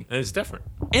 interesting. And it's different.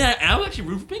 And I was actually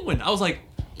rooting for Penguin. I was like,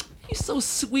 he's so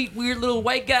sweet, weird little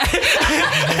white guy.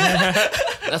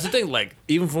 That's the thing. Like,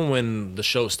 even from when the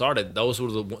show started, those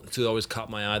were the two that always caught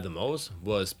my eye the most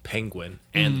was Penguin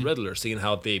and Riddler, seeing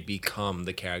how they become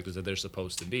the characters that they're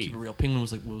supposed to be. For real, Penguin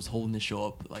was like what was holding this show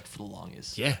up like for the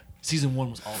longest. Yeah. Season 1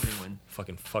 was all Penguin.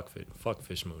 Fucking fuck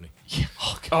Fish Mooney. Yeah.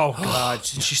 Oh, God. Oh God,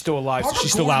 she's still alive. So Barbara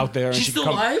she's still Gordon. out there. and She's she still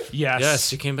can come- alive? Yes. Yes,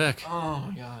 she came back. Oh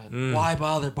my God. Why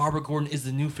bother? Barbara Gordon is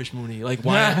the new Fish Mooney. Like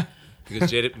why?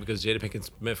 Because Jada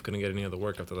Pinkett Smith couldn't get any other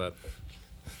work after that.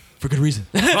 For good reason.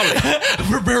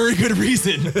 For very good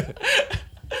reason. All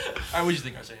right, what do you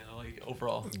think, Arsenio? Like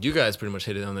overall, You guys pretty much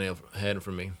hit it on the head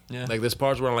for me. Yeah. Like this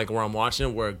part's where I'm watching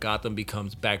it where Gotham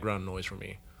becomes background noise for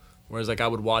me. Whereas like I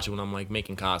would watch it when I'm like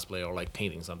making cosplay or like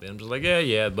painting something. I'm just like,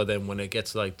 yeah. But then when it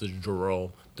gets to like the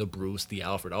Jor-El, the Bruce, the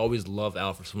Alfred, I always love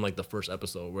Alfred from like the first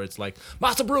episode where it's like,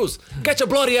 Master Bruce, get your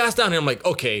bloody ass down here. I'm like,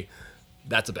 okay,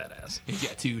 that's a badass.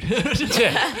 yeah, dude.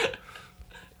 Yeah.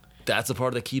 That's the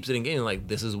part that keeps it engaging. Like,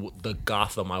 this is the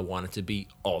Gotham I want it to be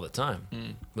all the time.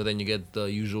 But then you get the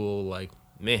usual, like,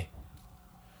 meh.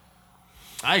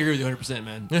 I agree with you 100%,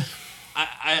 man.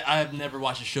 I have never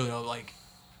watched a show though. Like,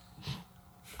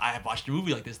 I have watched a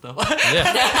movie like this though.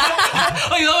 Yeah.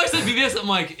 Like, you always said BVS. I'm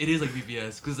like, it is like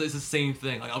BVS because it's the same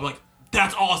thing. Like, I'm like,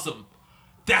 that's awesome.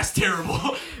 That's terrible.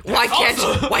 Why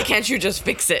can't you just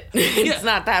fix it? It's Yeah.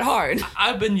 not that hard.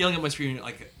 I've been yelling at my screen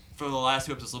like for the last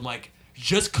 2 episodes. I'm like,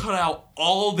 just cut out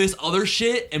all this other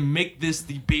shit and make this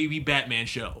the baby Batman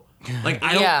show. Like,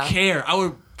 I don't Yeah. care. I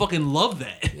would fucking love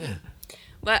that.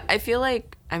 But I feel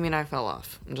like, I mean, I fell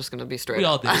off. I'm just gonna be straight We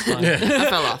all up. did. It's fine. I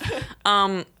fell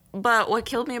off. But what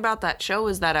killed me about that show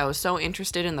is that I was so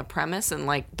interested in the premise and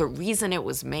like the reason it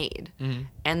was made.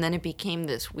 And then it became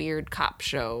this weird cop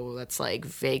show that's like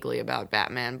vaguely about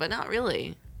Batman, but not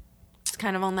really. It's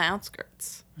kind of on the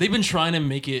outskirts. They've been trying to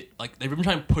make it like they've been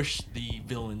trying to push the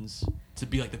villains to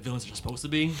be like the villains they're supposed to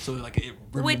be. So like it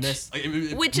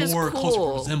Which is more closer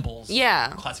cool. resembles Yeah.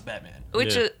 classic Batman.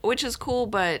 Which is cool,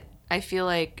 but I feel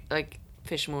like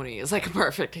Fish Mooney is like a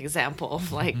perfect example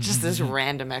of like just this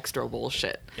random extra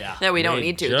bullshit Yeah. that we don't Made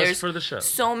need to. just There's for the show.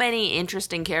 so many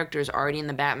interesting characters already in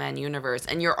the Batman universe,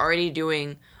 and you're already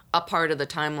doing a part of the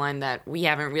timeline that we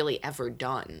haven't really ever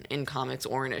done in comics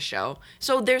or in a show.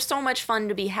 So there's so much fun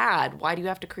to be had. Why do you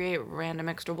have to create random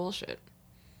extra bullshit?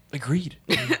 Agreed.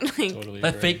 Like,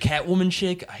 That fake Catwoman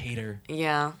chick, I hate her.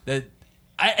 yeah. And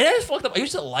I just fucked up. I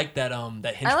used to like that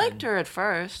that henchman. I liked her at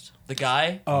first. The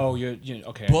guy, Oh, you're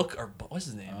okay. Book or what's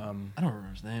his name? I don't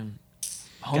remember his name.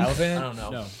 Galavan? I don't know.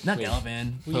 No. Not Wait.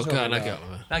 Galavan. Who you Oh, talking God, not about?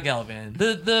 Galavan. Not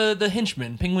Galavan. The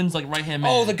henchman. Penguin's like right hand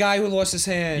man. Oh, the guy who lost his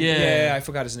hand. Yeah. Yeah, I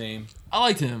forgot his name. I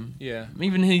liked him. Yeah.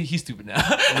 Even he's stupid now.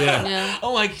 Yeah. Yeah.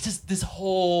 I'm like, just this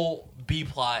whole B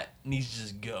plot needs to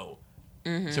just go.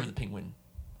 Except for the Penguin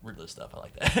Riddler stuff. I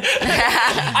like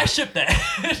that. I ship that.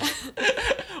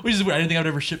 Which is weird. I didn't think I would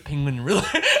ever ship Penguin and Riddler.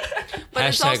 But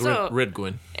it's Hashtag also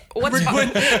Ridgwin.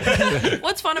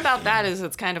 What's fun about that is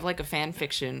it's kind of like a fan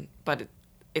fiction, but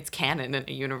it's canon in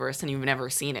a universe and you've never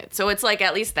seen it. So it's like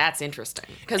at least that's interesting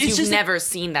because It's you've just never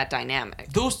seen that dynamic.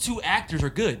 Those two actors are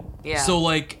good. Yeah. So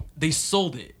like they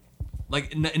sold it,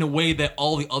 like in a way that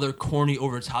all the other corny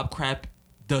over the top crap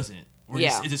doesn't. Where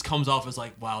Yeah. it just comes off as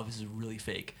like, wow, this is really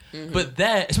fake. But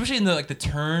that, especially in the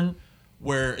turn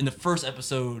where in the first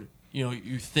episode, you know,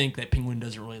 you think that Penguin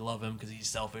doesn't really love him because he's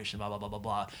selfish and blah blah blah blah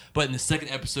blah. But in the second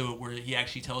episode where he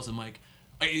actually tells him like,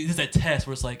 there's that test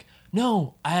where it's like,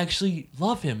 no, I actually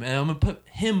love him and I'm gonna put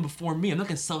him before me. I'm not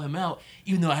gonna sell him out,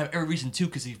 even though I have every reason to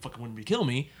because he fucking wanted to kill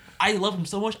me. I love him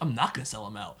so much, I'm not gonna sell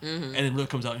him out. And then Riddler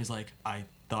comes out and he's like, I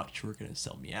thought you were gonna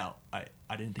sell me out. I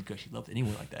didn't think you actually loved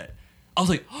anyone like that. I was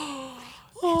like,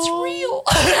 it's real.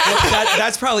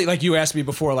 That's probably like you asked me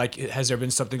before, like, has there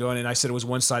been something going? And I said it was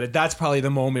one-sided. That's probably the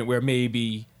moment where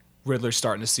maybe Riddler's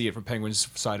starting to see it from Penguin's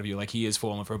side of view, like he is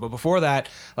falling for it. But before that,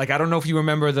 like, I don't know if you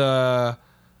remember the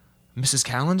Mrs.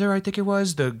 Calendar, I think it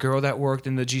was, the girl that worked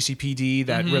in the GCPD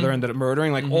that Riddler ended up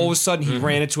murdering. Like, all of a sudden, he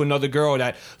ran into another girl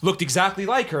that looked exactly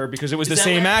like her because it was Is the that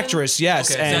same what happened? actress.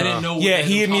 Yes, Okay, so I didn't know what yeah, they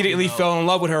he were talking immediately about. fell in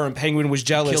love with her, and Penguin was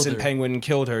jealous, Killed and her. Penguin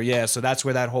killed her. Yeah, so that's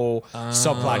where that whole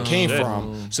subplot came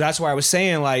from. So that's why I was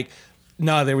saying, like,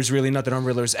 no, there was really nothing on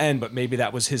Riddler's end, but maybe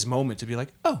that was his moment to be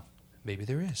like, oh, maybe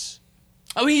there is.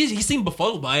 I mean, he seemed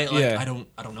befuddled by it. Like, Yeah. I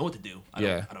don't know what to do. I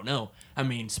don't know. I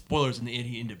mean, spoilers in the end,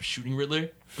 he ended up shooting Riddler.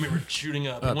 I mean, we're shooting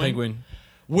a Penguin.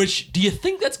 Which, do you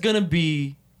think that's gonna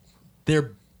be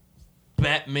their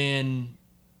Batman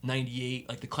 98,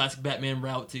 like the classic Batman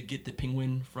route to get the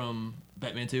Penguin from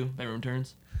Batman 2, Batman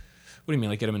Returns? What do you mean,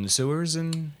 like get him in the sewers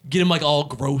and? Get him like all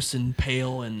gross and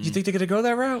pale and. You think they're gonna go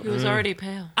that route? He was already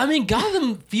pale. I mean,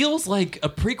 Gotham feels like a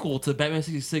prequel to Batman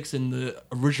 66 and the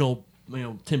original,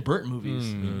 Tim Burton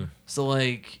movies. So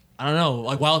like, I don't know.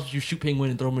 Like, why else would you shoot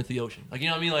Penguin and throw him into the ocean? Like, you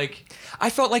know what I mean? Like,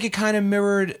 I felt like it kind of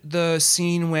mirrored the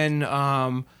scene when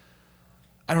I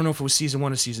don't know if it was season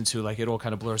 1 or season 2. Like it all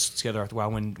kind of blurs together after a while.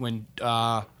 When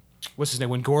what's his name?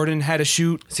 When Gordon had to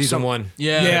shoot Season 1.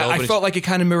 Yeah. Yeah, the I opening- felt like it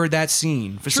kind of mirrored that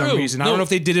scene for some True. reason. I No. don't know if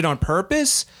they did it on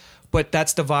purpose, but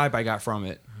that's the vibe I got from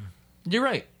it. you're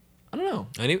right. I don't know.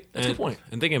 And That's a good point.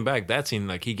 And thinking back, that scene,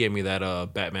 like, he gave me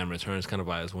that Batman Returns kind of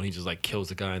vibes when he just, like, kills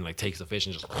the guy and, like, takes the fish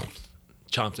and just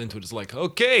chomps into it. It's like,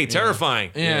 okay,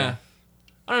 terrifying. Yeah.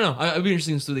 I don't know. I'd be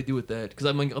interested to see what they do with that because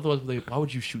I'm like, otherwise, why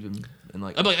would you shoot him? And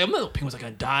like, I'm not Penguin's like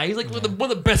gonna die. He's like one of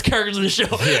the best characters in the show.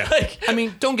 Yeah. Like, I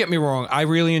mean, don't get me wrong. I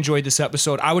really enjoyed this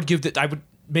episode. I would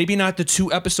maybe not the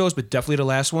 2 episodes, but definitely the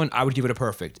last one. I would give it a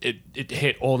perfect. It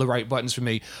hit all the right buttons for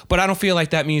me. But I don't feel like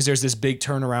that means there's this big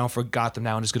turnaround for Gotham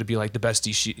now and it's going to be like the best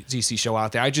DC show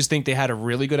out there. I just think they had a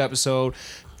really good episode.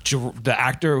 The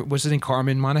actor, what's his name,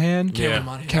 Cameron Monaghan? Yeah.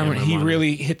 Cameron, he Monaghan.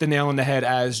 really hit the nail on the head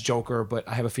as Joker, but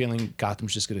I have a feeling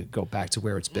Gotham's just going to go back to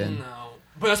where it's been. no.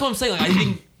 But that's what I'm saying. Like, I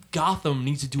think Gotham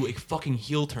needs to do a fucking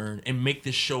heel turn and make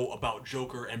this show about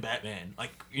Joker and Batman.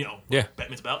 Like, Yeah. what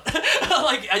Batman's about.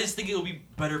 Like, I just think it'll be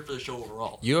better for the show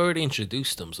overall. You already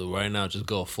introduced them, so right now just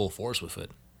go full force with it.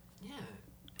 Yeah.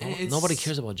 And it's- Nobody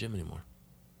cares about Jim anymore.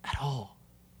 at all.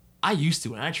 I used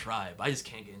to, and I tried, but I just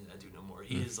can't get into that dude no more.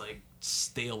 He is like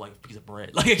stale like a piece of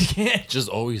bread. Like I can't. Just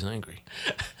always angry.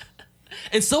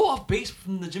 And so off base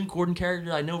from the Jim Gordon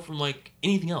character I know from like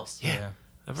anything else. Yeah.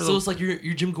 So it's like you're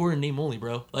Jim Gordon name only,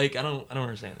 bro. Like I don't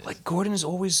understand it. Like Gordon has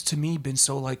always to me been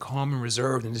so like calm and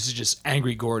reserved, and this is just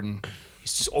angry Gordon.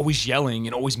 He's just always yelling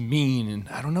and always mean, and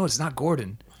I don't know. It's not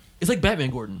Gordon. It's like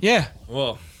Batman Gordon. Yeah.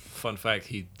 Well, fun fact,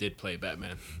 he did play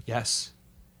Batman. Yes.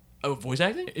 Oh, voice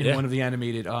acting? In Yeah. one of the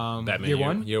animated Batman year Year-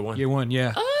 one. Year One. Year one.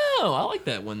 Yeah. Oh, I like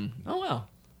that one. Oh wow.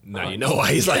 Now you know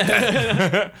why he's like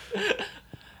that.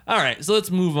 All right, so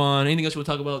let's move on. Anything else you want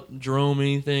to talk about, Jerome?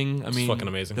 Anything? I mean, fucking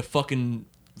amazing.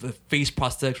 The face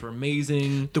prosthetics were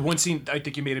amazing. The one scene I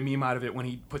think you made a meme out of it when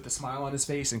he put the smile on his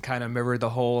face and kind of mirrored the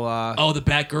whole. Oh, the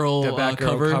Batgirl, the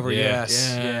Batgirl cover. Yeah.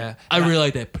 Yes. Yeah. I really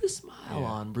like that. Put a smile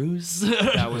on, Bruce.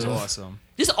 That was awesome.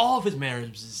 Just all of his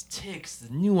mannerisms, his ticks,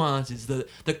 the nuances, the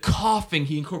coughing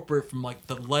he incorporated from like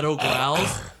the Leto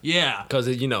growls. Yeah, Because,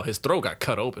 his throat got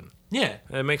cut open. yeah,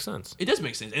 It makes sense. it does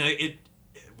make sense, and it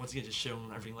once again just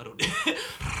showing everything Leto did.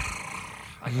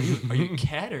 Like, are you a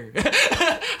cat or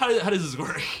how does this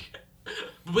work?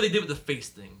 But what they did with the face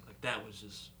thing, like that was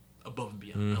just above and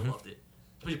beyond. I loved it,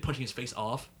 especially punching his face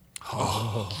off.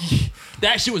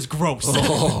 That shit was gross.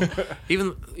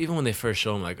 Even when they first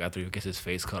show him, like, after he gets his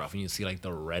face cut off and you see, like,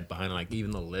 the red behind, like, even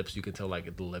the lips, you could tell,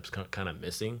 like, the lips kind of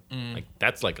missing. Like,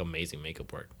 that's, like, amazing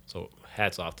makeup work. So,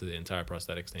 hats off to the entire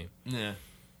prosthetics team. Yeah,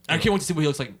 I can't wait to see what he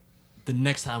looks like the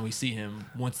next time we see him.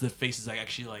 Once the face is like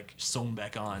actually like sewn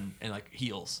back on and like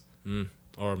heals,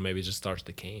 Or maybe just starts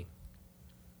decaying.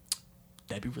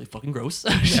 that'd be really fucking gross.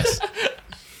 Yes.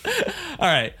 All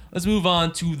right, let's move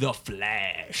on to the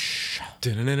Flash.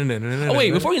 Oh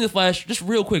wait, before we get into the Flash, just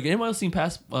real quick, anyone else seen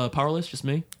past Powerless? Just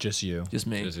me. Just you. Just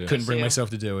me. Just you. Couldn't bring you. myself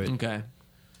to do it. Okay.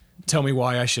 Tell me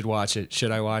why I should watch it.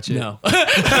 Should I watch it? No.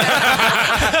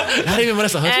 Not even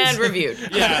Vanessa Hudgens. And reviewed.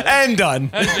 And done.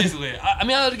 That's basically it. I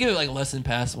mean, I would give it like less than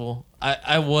passable.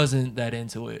 I wasn't that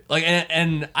into it. Like,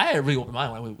 and I had a really open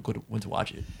mind when I went to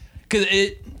watch it, because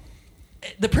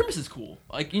the premise is cool.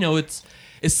 Like,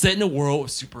 it's set in a world of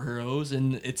superheroes,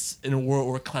 and it's in a world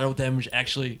where collateral damage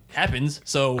actually happens.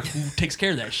 So who takes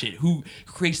care of that shit? Who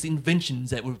creates the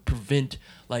inventions that would prevent,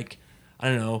 like, I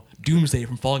don't know, doomsday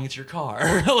from falling into your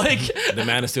car? Like, The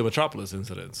Man of Steel Metropolis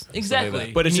incidents. exactly. Stuff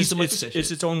like But it's You need just, someone to it's, fix that it's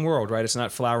shit. its own world, right? It's not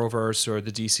Flowerverse or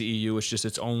the DCEU. It's just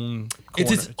its own corner.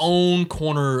 It's its own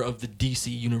corner of the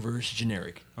DC universe,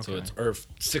 generic. that. So it's Earth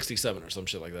 67 or some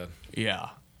shit like that. Yeah.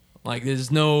 Like, there's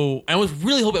no... I was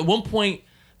really hoping at one point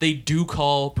they do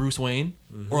call Bruce Wayne,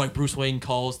 or like Bruce Wayne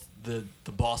calls the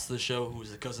boss of the show,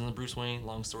 who's the cousin of Bruce Wayne.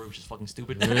 Long story, which is fucking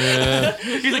stupid.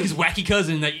 He's like his wacky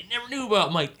cousin that you never knew about.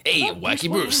 I'm like, Hey, "Oh, wacky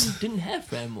Wayne Bruce." didn't have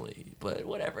family, but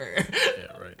whatever.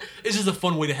 Yeah, right. It's just a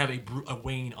fun way to have a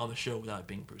Wayne on the show without it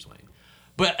being Bruce Wayne.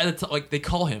 But at the like they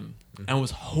call him, and I was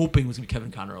hoping it was gonna be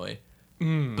Kevin Conroy,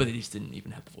 but they just didn't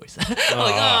even have the voice. I'm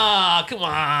like, come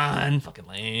on, fucking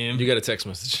lame. You got a text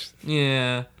message.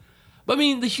 Yeah, but I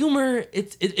mean, the humor,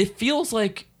 it feels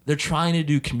like they're trying to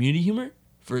do Community humor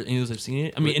for any of those I've seen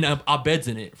it. I mean, and Abed's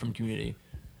in it from Community.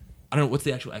 I don't know what's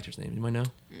the actual actor's name. You might know.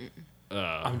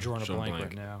 I'm drawing a blank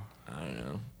right now. I don't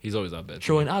know. He's always out bed.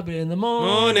 Troy and Abed in the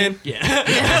morning.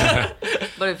 Yeah,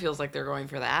 But it feels like they're going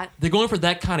for that. they're going for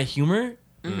that kind of humor,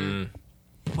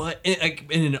 but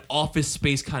in an office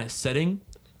space kind of setting.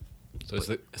 So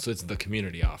it's the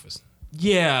community office.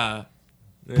 Yeah,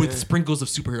 with sprinkles of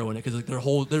superhero in it, because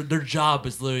like their job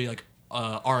is literally like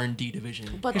R&D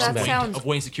division. But of that Wayne- sounds- of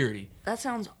Wayne Security. That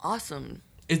sounds awesome.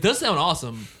 It does sound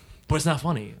awesome, but it's not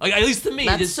funny. Like at least to me,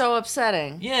 That's it's, so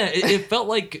upsetting. yeah, it felt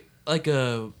like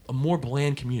a more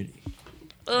bland Community.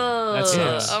 Ugh. That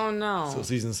sucks. Oh no. So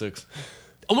season 6.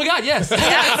 Oh my God, yes, Oh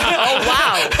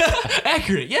wow.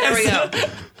 accurate. There we Yes,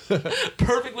 go.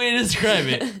 perfect way to describe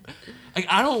it. Like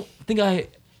I don't think I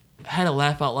had a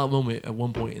laugh out loud moment at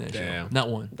one point in that show. Damn. Not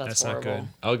one. That's That's not horrible. good.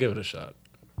 I'll give it a shot.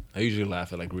 I usually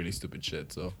laugh at like really stupid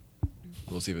shit, so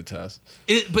we'll see if it tests.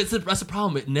 But that's the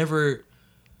problem. It never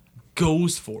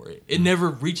goes for it. It never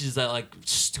reaches that like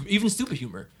even stupid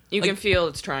humor. You Like, can feel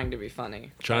it's trying to be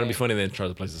funny. Trying to be right? funny, then try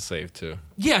to play it safe too.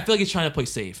 yeah, I feel like it's trying to play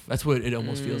safe. That's what it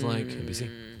almost feels like.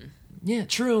 Yeah,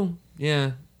 true.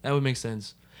 Yeah, that would make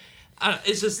sense.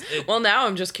 It's just Well, now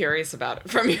I'm just curious about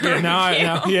it from your Yeah, now,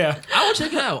 review. yeah. I would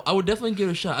check it out. I would definitely give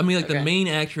it a shot. I mean, like the Okay. main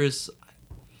actress,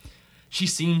 she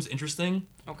seems interesting,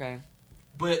 Okay.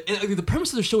 but like, the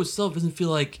premise of the show itself doesn't feel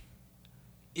like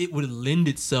it would lend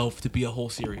itself to be a whole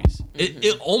series.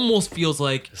 It almost feels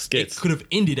like Skits. it could have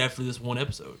ended after this one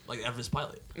episode, like after this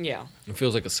pilot. Yeah. It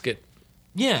feels like a skit.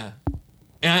 Yeah,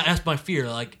 and that's my fear.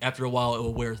 Like after a while, it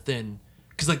will wear thin,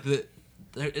 because like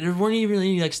there weren't even really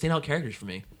any like standout characters for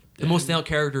me. The most standout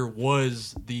character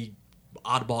was the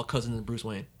oddball cousin of Bruce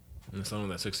Wayne. And it's someone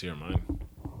that sticks to your mind.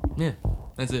 Yeah,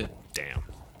 that's it. Damn.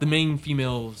 The main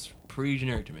female's pretty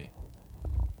generic to me.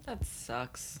 That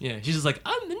sucks. Yeah, she's just like,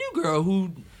 I'm the new girl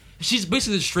who. She's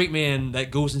basically the straight man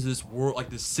that goes into this world, like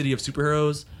this city of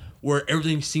superheroes, where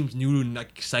everything seems new and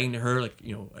like exciting to her, like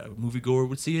a moviegoer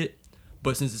would see it.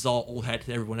 But since it's all old hat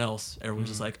to everyone else, everyone's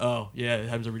just like, oh yeah, it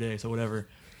happens every day, so whatever.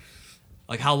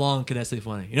 Like, how long can that stay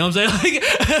funny? You know what I'm saying?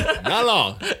 Like, Not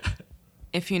long.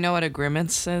 If you know what a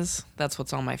grimace is, that's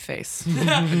what's on my face.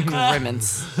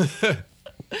 Grimace.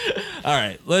 all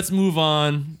right, let's move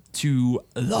on to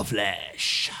The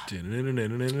Flash. This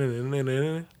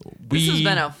has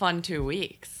been a fun 2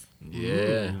 weeks.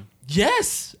 Yeah.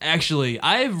 Yes, actually,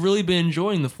 I've really been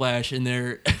enjoying The Flash and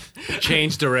their.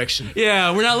 Change direction.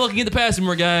 Yeah, we're not looking at the past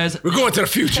anymore, guys. We're going to the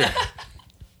future.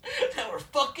 Now we're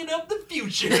fucking up the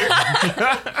future.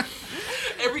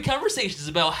 Every conversation is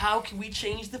about how can we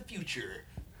change the future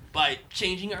by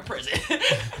changing our present.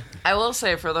 I will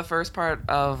say for the first part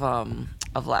of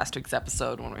last week's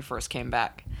episode when we first came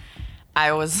back,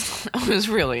 I was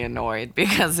really annoyed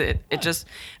because it just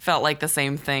felt like the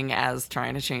same thing as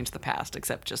trying to change the past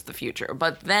except just the future.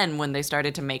 But then when they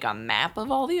started to make a map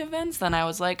of all the events, then I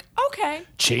was like, okay,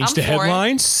 Change I'm the for it.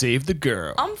 headline, save the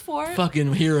girl. I'm for it.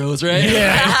 Fucking heroes, right?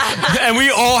 Yeah. And we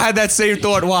all had that same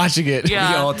thought watching it. We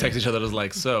Yeah. all text each other. Was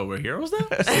like, so we're heroes now?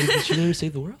 Should they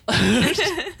save the world?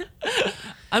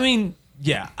 I mean,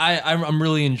 yeah, I'm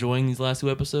really enjoying these last 2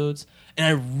 episodes, and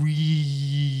I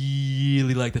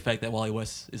really like the fact that Wally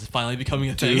West is finally becoming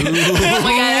a thing. Like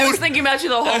I was thinking about you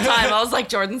the whole time. I was like,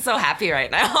 Jordan's so happy right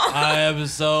now. I am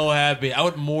so happy. I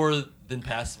would more than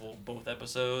passable both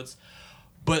episodes,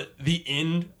 but the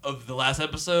end of the last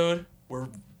episode where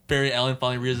Barry Allen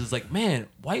finally realizes, like, man,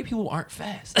 white people aren't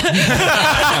fast.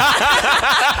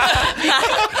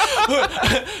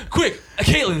 Quick,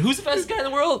 Caitlin, who's the fastest guy in the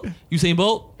world? Usain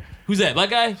Bolt. Who's that? Black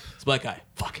guy? It's a black guy.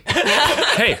 Fuck.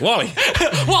 Hey, Wally.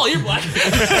 Wall, you're black.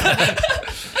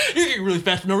 You're getting really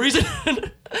fast for no reason.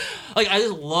 Like, I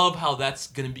just love how that's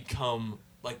gonna become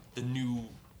like the new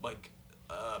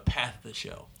path of the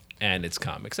show. And it's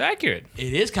comics accurate.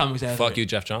 It is comics accurate. Fuck you,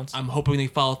 Jeff Johns. I'm hoping they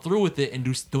follow through with it and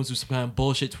don't do some kind of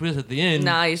bullshit twist at the end.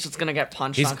 Nah, he's just gonna get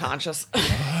punched He's- unconscious.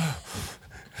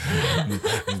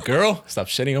 Girl, stop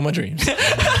shitting on my dreams.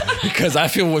 Because I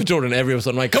feel with Jordan every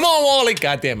episode. I'm like, come on, Wally.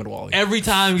 God damn it, Wally. Every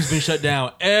time he's been shut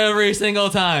down. Every single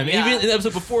time. Yeah. Even in the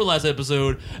episode before last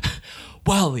episode,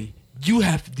 Wally, you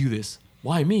have to do this.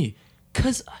 Why me?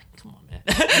 Cause come on, man.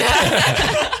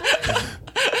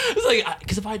 It's like,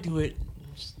 because if I do it,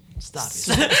 stop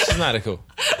it. It's not a cool.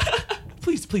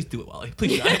 Please do it, Wally.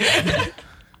 Please try.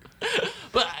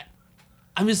 But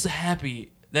I'm just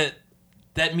happy that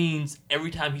means every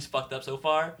time he's fucked up so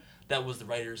far, that was the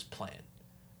writer's plan.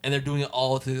 and they're doing it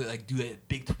all to like do that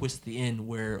big twist at the end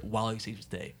where Wally saves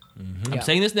the day. I'm Yeah.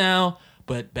 saying this now,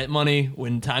 but bet money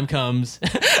when time comes,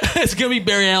 it's gonna be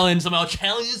Barry Allen somehow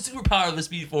channeling the superpower of the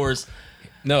Speed Force.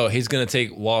 No, he's gonna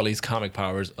take Wally's comic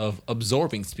powers of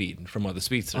absorbing speed from other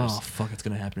speedsters, Oh fuck, it's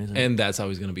gonna happen, isn't it? and that's how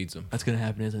he's gonna beat them. That's gonna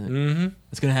happen, isn't it? Mm-hmm.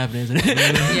 It's gonna happen, isn't it?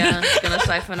 Yeah, it's gonna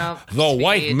siphon up. The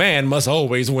white speed. man must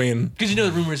always win. Because you know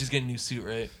the rumor is he's getting a new suit,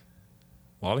 right?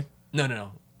 Wally,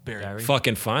 No. Barry. Barry?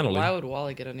 fucking finally, Why would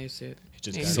Wally get a new suit? He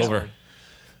just He's got silver.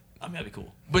 I mean, that'd be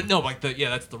cool. But no, like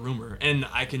that's the rumor, and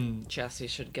I can. Jesse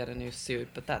should get a new suit,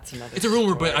 but that's another. It's a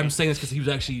rumor, but story. I'm saying this because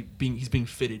he's being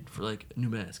fitted for like a new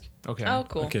mask. Okay. Oh,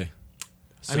 cool. Okay,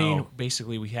 I mean,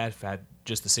 basically, we had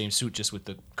just the same suit, just with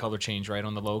the color change right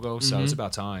on the logo. So it's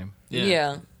about time.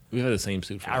 Yeah. we've had the same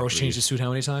suit. For Arrow's like changed his suit how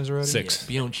many times already? 6.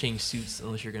 But you don't change suits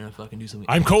unless you're gonna fucking do something.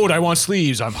 I'm cold. I want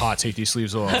sleeves. I'm hot. Take these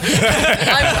sleeves off.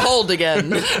 I'm cold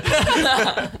again.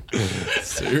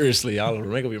 Seriously, I'll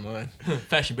make up your mind.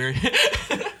 Fashion Barry.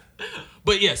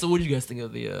 But yeah, so what did you guys think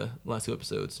of the last 2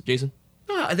 episodes, Jason?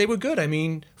 They were good. I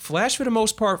mean, Flash for the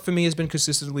most part for me has been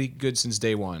consistently good since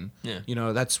day one. Yeah. You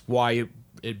know, that's why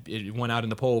it went out in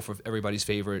the poll for everybody's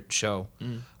favorite show.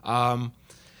 One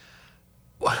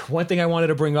thing I wanted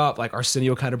to bring up, like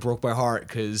Arsenio kind of broke my heart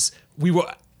because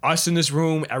us in this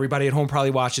room, everybody at home probably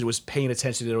watched it, was paying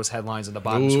attention to those headlines on the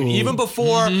bottom screen. Ooh. Even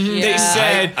before they Yeah.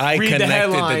 said, I read the connected the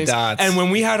headlines. dots. And when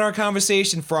we had our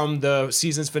conversation from the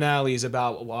season's finales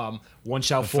about One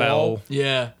Shall Fall,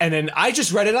 Yeah. and then I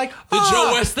just read it like The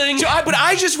Joe West thing? but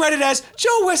I just read it as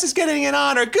Joe West is getting an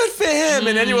honor. Good for him.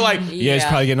 And then you were like, yeah, he's Yeah.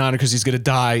 probably getting an honor because he's gonna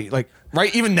die. Like,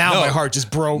 right? Even now, No. my heart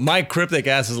just broke. My cryptic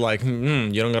ass is like,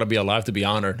 you don't gotta be alive to be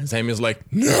honored. Sammy's like,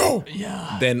 no.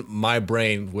 Yeah. Then my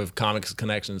brain with comics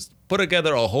connections put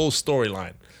together a whole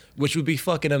storyline, which would be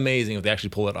fucking amazing if they actually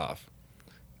pull it off.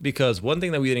 Because one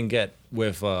thing that we didn't get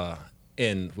with Hunter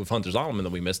Zolomon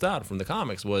that we missed out from the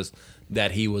comics was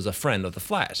that he was a friend of the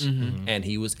Flash, and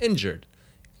he was injured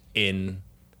in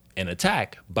an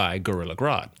attack by Gorilla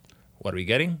Grodd. What are we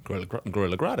getting?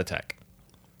 Gorilla Grodd attack.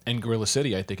 And Gorilla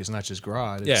City, I think, is not just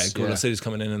Grodd. Yeah, It's- Gorilla City's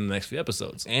coming in the next few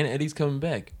episodes. And Eddie's coming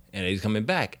back. And he's coming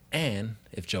back. And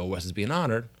if Joe West is being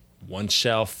honored, one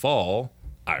shall fall,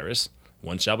 Iris.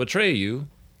 One shall betray you,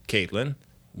 Caitlin.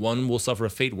 One will suffer a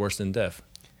fate worse than death.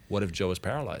 What if Joe is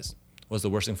paralyzed? What's the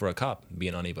worst thing for a cop?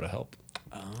 Being unable to help.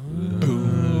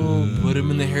 Put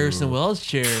him in the Harrison Wells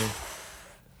chair.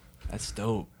 That's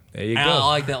dope. There you And go. I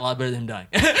like that a lot better than him dying.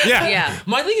 Yeah.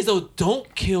 My thing is though,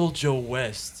 don't kill Joe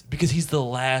West because he's the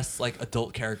last like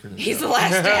adult character in the He's show. the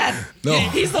last dad. No.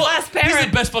 He's the last He's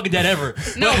parent. the best fucking dad ever.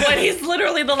 No, but he's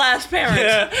literally the last parent.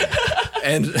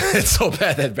 And it's so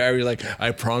bad that Barry like,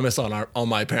 I promise on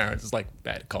my parents. It's like,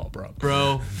 bad call, bro.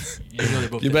 Bro, you know they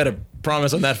both. You better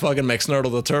promise on that fucking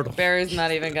McSnurtle the turtle. Barry's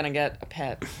not even gonna get a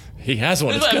pet. He has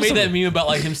one. That's It's why I made that custom. meme about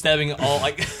like him stabbing all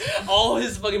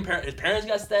his fucking parents. His parents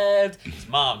got stabbed. His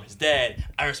mom, his dad.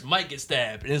 Iris might get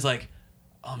stabbed, and it's like,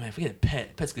 oh man, if we get a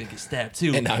pet, pet's gonna get stabbed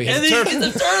too. And now he has a then turtle. he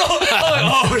gets a turtle. I'm like,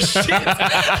 oh shit,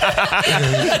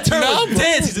 that turtle's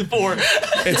dead. Season 4.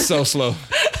 It's so slow.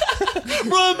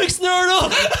 Run,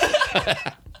 McSnurtle.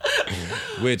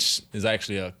 Which is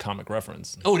actually a comic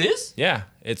reference. Oh, it is. Yeah,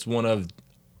 it's one of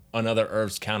another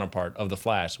Earth's counterpart of the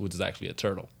Flash, which is actually a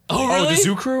turtle. Oh Oh, really? the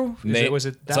Zoo Crew? Was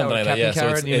it that something or like that? Captain Yeah, so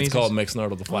Carrot it's, and the it's Amazing- called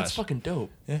McSnurtle the Oh, that's Flash. fucking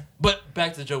dope. Yeah. But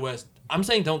back to Joe West. I'm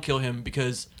saying don't kill him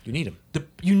because You need him.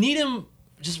 you need him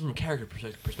just from a character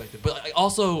perspective. But like,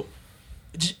 also,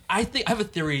 I have a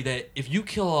theory that if you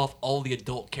kill off all the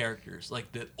adult characters,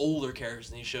 like the older characters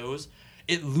in these shows,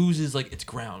 it loses like its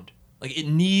ground. Like it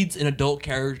needs an adult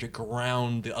character to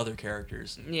ground the other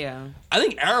characters. Yeah. I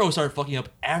think Arrow started fucking up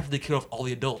after they killed off all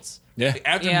the adults. Yeah. Like,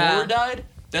 after Yeah. Moore died,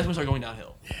 that's when it started going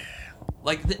downhill. Yeah.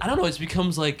 Like I don't know, it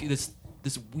becomes like this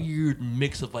weird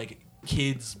mix of like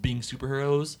kids being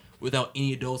superheroes without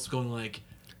any adults going like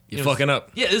You're fucking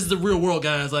up. yeah, this is the real world,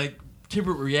 guys. Like,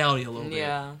 temper reality a little bit.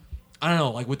 Yeah. I don't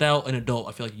know. Like, without an adult,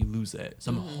 I feel like you lose that.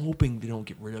 So I'm hoping they don't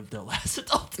get rid of the last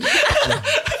adult.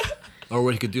 Or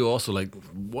what you could do also, like,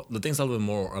 what the thing's a little bit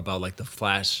more about like the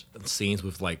Flash scenes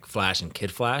with like Flash and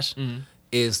Kid Flash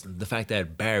is the fact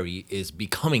that Barry is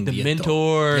becoming The the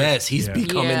mentor. adult. Yes, he's Yeah.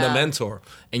 becoming the Yeah. mentor,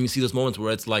 and you see those moments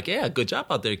where it's like, yeah, good job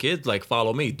out there, kids. Like,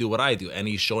 follow me, do what I do, and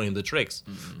he's showing him the tricks.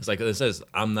 It's like it says,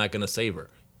 I'm not gonna save her.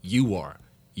 You are.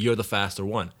 You're the faster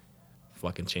one.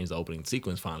 Fucking change the opening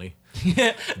sequence finally.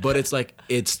 Yeah. But it's like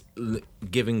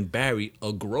giving Barry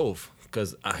a growth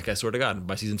because I swear to God,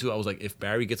 by season 2, I was like, if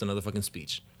Barry gets another fucking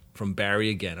speech from Barry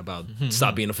again about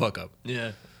stop being a fuck up,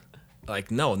 Yeah.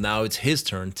 like no, now it's his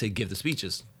turn to give the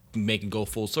speeches make it go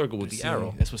full circle with the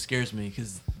arrow. That's what scares me,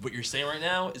 because what you're saying right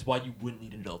now is why you wouldn't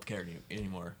need an adult character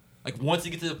anymore. Like, once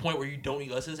you get to the point where you don't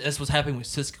need lessons, and that's what's happening with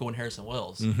Cisco and Harrison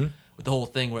Wells. With the whole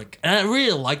thing, where, and I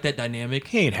really like that dynamic.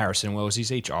 He ain't Harrison Wells. He's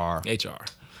HR. HR.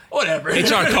 Whatever.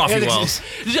 HR Coffee Wells.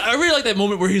 I really like that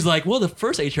moment where he's like, well, the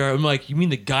first HR, I'm like, you mean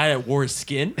the guy that wore his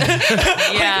skin?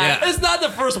 Yeah. It's not the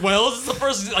first Wells, it's the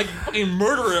first, like, fucking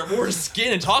murderer that wore his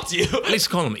skin and talked to you. At least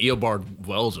call him Eobard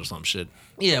Wells or some shit.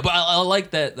 Yeah, but I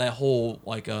like that whole,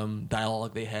 like,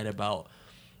 dialogue they had about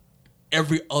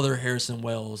every other Harrison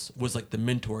Wells was, like, the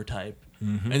mentor type.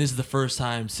 And this is the first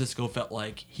time Cisco felt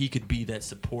like he could be that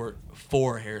support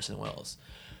for Harrison Wells.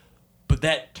 But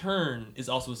that turn is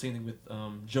also the same thing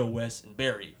with Joe West and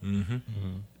Barry.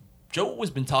 Joe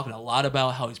has been talking a lot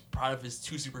about how he's proud of his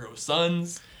 2 superhero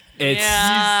sons. It's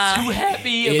Yeah. He's too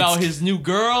happy about his new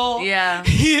girl. Yeah.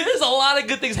 There's a lot of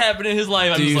good things happening in his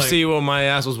life. Do you see what my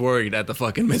ass was worried at the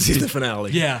fucking mid-season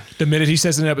finale? Yeah. The minute he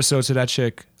says in an episode to that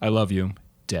chick, "I love you,"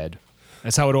 dead.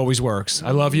 That's how it always works.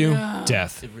 I love you,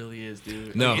 death. It really is,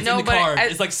 dude. No. Like, it's No, in the but card. I-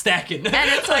 It's like stacking. And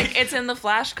it's like, it's in the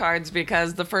flashcards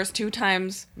because the first 2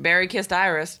 times Barry kissed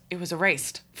Iris, it was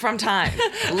erased from time.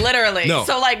 Literally. No.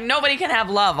 So, like, nobody can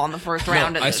have love on the first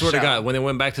round of I this swear to show. God, when they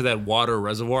went back to that water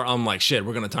reservoir, I'm like, shit,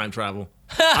 we're gonna time travel.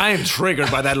 I am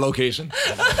triggered by that location.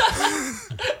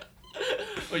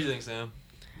 What do you think, Sam?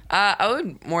 I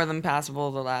would more than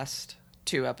passable the last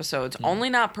 2 episodes.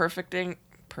 Only not perfecting.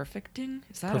 Perfecting?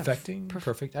 Is that Perfecting?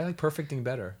 Perfect. I like perfecting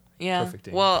better. Yeah.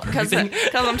 Perfecting. Well, because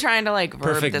I'm trying to like verb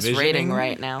Perfect this visioning? rating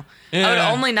right now. I would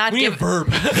only not we need give a verb.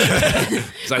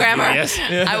 It's like, grammar. yes.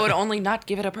 I would only not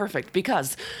give it a perfect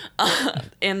because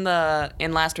in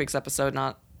last week's episode,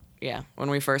 when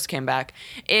we first came back,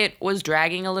 it was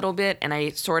dragging a little bit, and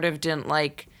I sort of didn't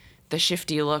like the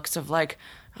shifty looks of like,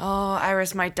 oh,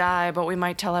 Iris might die, but we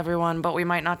might tell everyone, but we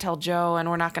might not tell Joe, and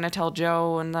we're not going to tell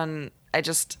Joe, and then I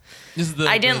just This is the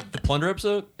the plunder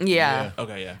episode? yeah.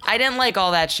 Okay, yeah. I didn't like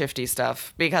all that shifty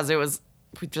stuff because it was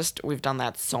we've done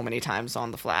that so many times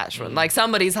on The Flash when like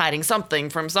somebody's hiding something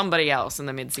from somebody else in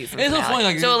the mid-season It's so finale. funny,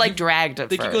 like, so it like you- dragged at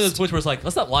They keep going to first. the switch where it's like,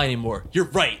 let's not lie anymore. You're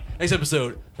right. Next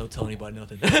episode, don't tell anybody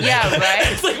nothing. Yeah,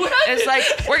 right. It's like, what It's happened?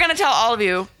 like we're gonna tell all of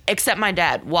you except my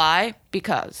dad. Why?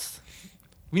 Because.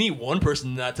 We need one person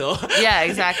to not tell. Yeah,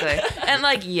 exactly. And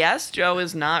like, yes, Joe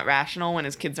is not rational when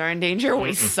his kids are in danger.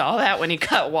 We saw that when he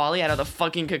cut Wally out of the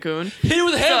fucking cocoon. Hit it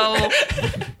with a hammer.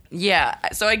 So yeah,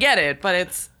 so I get it,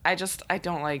 but I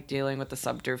don't like dealing with the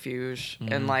subterfuge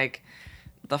and like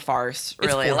the farce.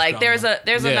 Really, forced like drama.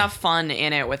 there's Yeah. enough fun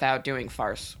in it without doing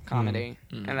farce comedy,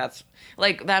 and that's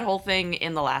like that whole thing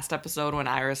in the last episode when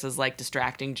Iris is like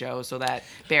distracting Joe so that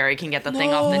Barry can get the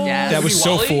thing off the desk. that was You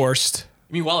so Wally? forced.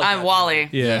 I mean, Wally. I'm got Wally.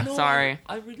 Yeah. No, Sorry.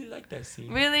 I really like that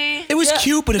scene. Really? It was Yeah.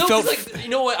 cute, but it No, felt. 'cause, like, you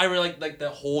know what? I really like the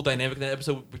whole dynamic in that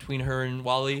episode between her and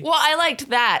Wally. Well, I liked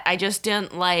that. I just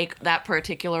didn't like that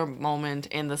particular moment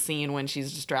in the scene when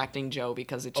she's distracting Joe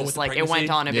because it with just the like it pregnancy?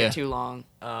 went on a Yeah. bit too long.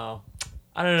 Oh,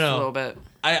 I don't A know. little bit.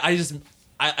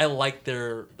 I like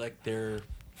their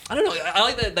I don't know. I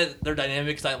like that their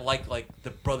dynamics. I like the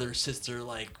brother sister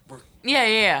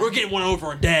Yeah. we're getting one over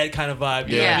our dad kind of vibe.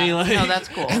 You know what I mean? Like, no, that's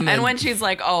cool. And And, then- when she's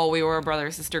like, "Oh, we were a brother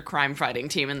sister crime fighting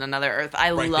team in another Earth," I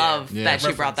Right love there. that Yeah.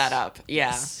 she brought that up.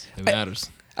 Yeah, It matters.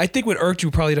 I think what irked you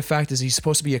probably the fact is he's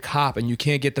supposed to be a cop, and you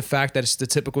can't get the fact that it's the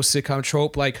typical sitcom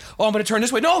trope, like, "Oh, I'm gonna turn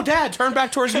this way." No, Dad, turn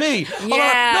back towards me.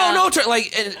 Yeah. No, turn. Like,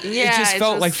 it Yeah, just it's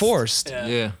felt like just- forced.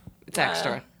 Yeah. it's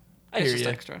extra. I It's hear just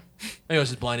you. extra. Maybe I was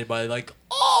just blinded by like,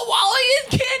 oh, Wally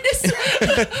and Candace,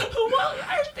 Wally and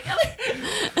Iris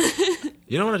together.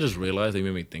 You know what I just realized they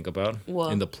made me think about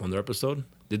What? in the plunder episode?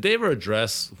 Did they ever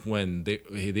address when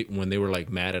they were like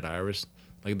mad at Iris?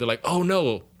 Like they're like, "Oh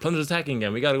no, Plunder's attacking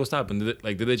again. We gotta go stop." And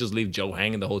did they just leave Joe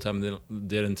hanging the whole time and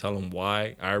didn't tell him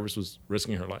why Iris was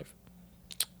risking her life?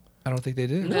 I don't think they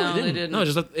did. No, they they didn't. No,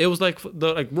 just like, it was like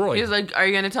Roy. He was like, "Are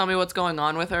you gonna tell me what's going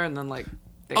on with her?" And then like,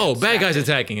 they "Oh, got bad guys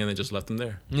distracted. attacking," and they just left him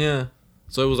there. Yeah.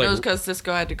 So it was It like was because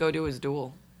Cisco had to go do his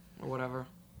duel or whatever.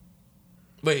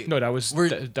 Wait. No, that was We're-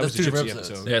 that that's was the two different Gypsy episodes.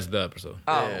 episode. that's the episode.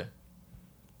 Oh. Yeah.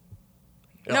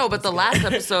 No, but the last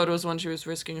episode was when she was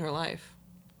risking her life.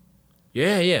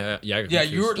 Yeah. I got Yeah,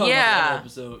 confused. you were talking Yeah. about that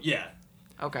episode. Yeah.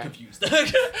 Okay. Confused.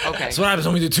 Okay. That's what happens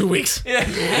when we do 2 weeks. yeah.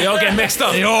 They all get mixed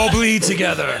up. They all bleed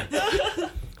together.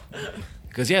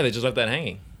 Because they just left that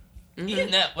hanging.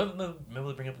 Even that. Maybe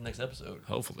they'll bring up the next episode.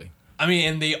 Hopefully. I mean,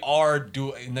 and they are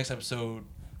doing next episode.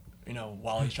 You know,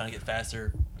 Wally's trying to get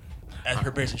faster as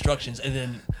her base instructions, and then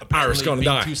Iris apparently gonna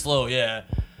being die. too slow. Yeah.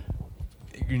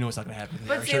 You know it's not gonna happen. They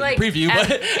But already see, showed you like the preview, and-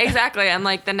 but exactly, and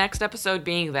like the next episode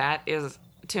being that is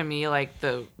to me like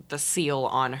the the seal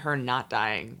on her not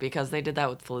dying, because they did that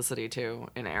with Felicity too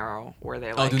in Arrow, where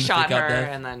they doing the shot fake out her death?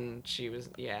 and then she was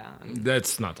and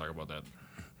Let's not talk about that.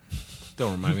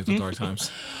 Don't remind me of the dark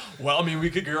times. Well, I mean, we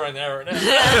could go on that right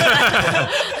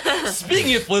now.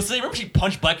 Speaking of Felicity, remember she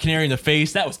punched Black Canary in the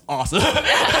face? That was awesome.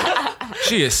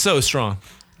 She is so strong.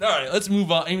 All right, let's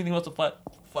move on. Anything else to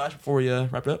Flash before we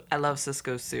wrap it up? I love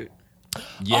Cisco's suit. Oh,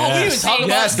 we didn't even talk about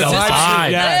Yes, the Cisco.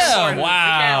 vibe. Yes. Yeah, Important.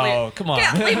 wow. Can't leave- Come on.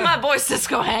 Can't leave my boy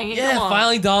Cisco hanging. Yeah, Come on.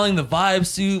 finally donning the vibe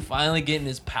suit, finally getting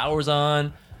his powers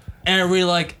on. And I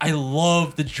really I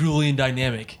love the Julian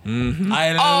dynamic. Mm-hmm.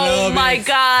 I Oh love my it.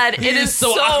 god, He it is is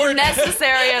so so awkward.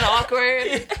 necessary and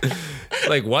awkward.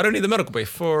 Like, why do I need the medical bay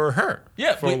for her?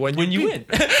 Yeah, for when you win.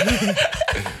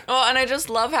 Oh, and I just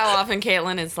love how often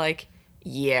Caitlyn is like,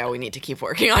 yeah, we need to keep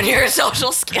working on your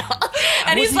social skill.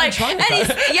 And he's wasn't like, even and trying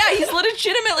to he's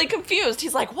legitimately confused.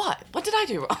 He's like, what? What did I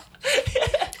do wrong?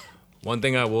 One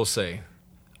thing I will say,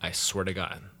 I swear to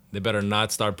God, they better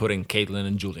not start putting Caitlyn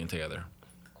and Julian together.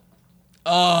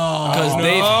 Oh,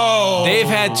 Because they've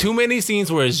had too many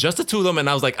scenes where it's just the two of them, and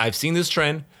I was like, I've seen this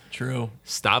trend. true.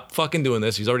 Stop fucking doing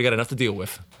this. She's already got enough to deal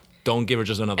with. Don't give her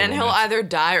just another And he'll romance. either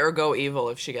die or go evil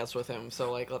if she gets with him.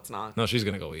 So, like, let's not. No, she's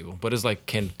gonna go evil. But it's like,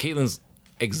 can Caitlyn's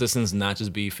existence not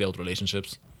just be failed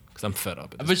relationships? Because I'm fed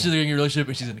up. I bet they're in a relationship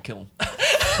and she's gonna kill him.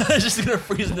 She's gonna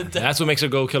freeze him to death. That's what makes her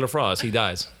go Killer Frost. He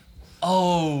dies.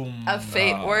 Oh, A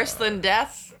fate worse than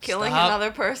death? Killing Stop.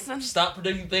 another person? stop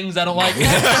predicting things I don't like.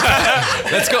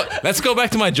 Let's go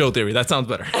back to my Joe theory. That sounds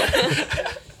better.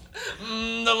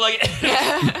 No, like.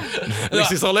 At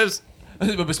least he still lives.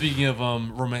 But speaking of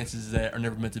romances that are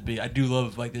never meant to be, I do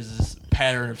love there's this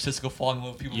pattern of Cisco falling in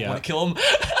love with people who Yeah. want to kill him.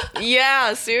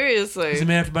 Yeah, seriously. He's a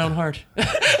man after my own heart.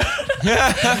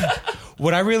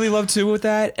 What I really love too with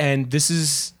that, and this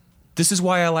is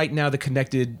why I like now the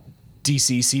connected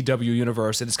DC CW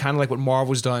universe, and it's kind of like what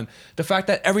Marvel's done. The fact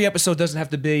that every episode doesn't have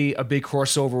to be a big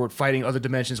crossover with fighting other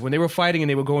dimensions. When they were fighting and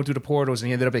they were going through the portals, and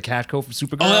he ended up at Catco from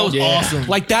Supergirl. Oh, that was awesome.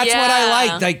 Like that's what I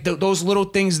Yeah. like. Like those little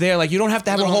things there. Like you don't have to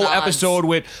have a Little whole nods. episode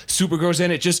with Supergirl's in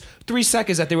it. Just 3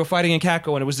 seconds that they were fighting in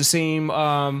Catco, and it was the same.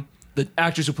 The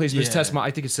actress who plays Miss Yeah. Tessmacher,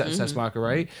 I think it's Tessmacher,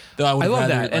 right? Though I I would love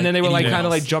rather, that. And then they were like anyone kind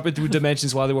of else. like jumping through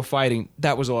dimensions while they were fighting.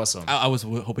 That was awesome. I was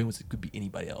hoping it could be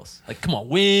anybody else. Like, come on,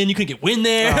 Win. You couldn't get Win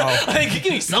there. Oh. Like, you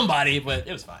give me somebody, but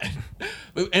it was fine.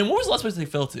 And what was the last place they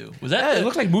fell to? Was that? It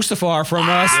looked like Mustafar from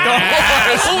Star Wars.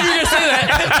 Oh, you were gonna say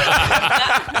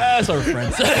that. Sort of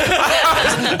friends.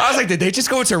 I was like, did they just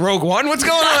go into Rogue One? What's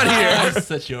going on here? I'll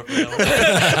set you up for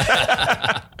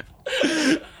that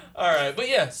one. All right, but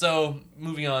yeah. So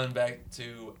moving on back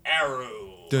to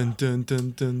Arrow. Dun, dun,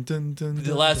 dun, dun, dun, dun,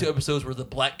 The last 2 episodes were the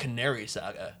Black Canary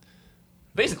saga.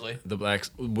 Basically, The Blacks,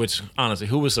 which honestly,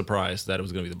 who was surprised that it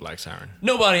was gonna be the Black Siren?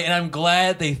 nobody, and I'm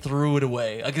glad they threw it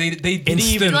away. Like they didn't even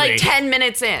Instantly. Like 10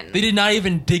 minutes in. they did not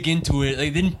even dig into it. They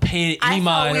didn't pay it any I thought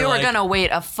mind. we They're were like, gonna wait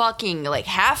a fucking like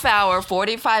half hour,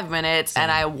 45 minutes, and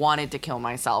I wanted to kill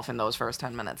myself in those first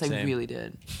 10 minutes. I Same. really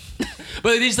did.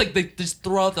 But they just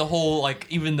throw out the whole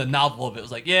even the novel of it. It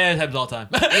was like, yeah, it happens all the time.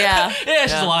 Yeah. yeah,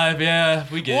 she's Yeah. alive. Yeah,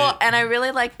 we get Well, it. and I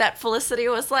really liked that Felicity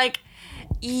was like,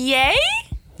 yay?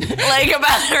 Like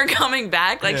about her coming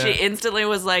back. Like she Yeah. instantly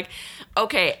was like,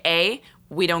 okay,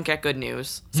 we don't get good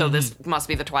news. So this must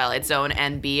be the Twilight Zone,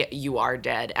 and B, you are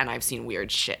dead, and I've seen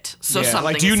weird shit. So something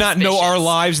like, do you is not know our suspicious.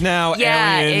 lives now?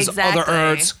 Yeah, Aliens, exactly. other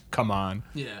Earths. Come on.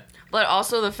 Yeah. But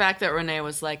also the fact that Renee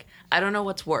was like, I don't know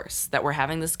what's worse, that we're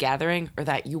having this gathering or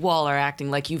that you all are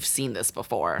acting like you've seen this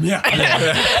before.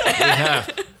 Yeah.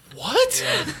 What?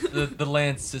 The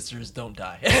Lance sisters don't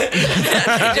die.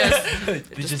 Just,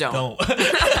 They just don't. don't.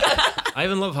 I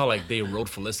even love how like they wrote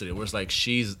Felicity, where it's like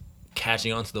she's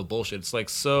catching on to the bullshit. It's like,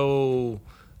 so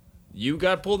you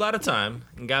got pulled out of time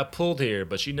and got pulled here,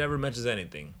 but she never mentions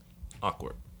anything.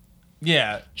 Awkward.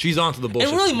 Yeah. She's on to the bullshit.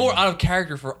 And really more out of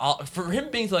character for him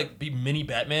being to be mini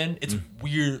Batman. It's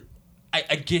weird.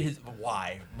 I get his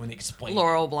why when they explain.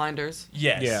 Laurel blinders.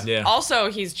 Yes. Yeah. Yeah. Also,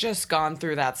 he's just gone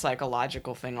through that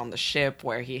psychological thing on the ship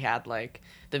where he had like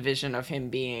the vision of him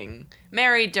being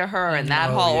married to her and that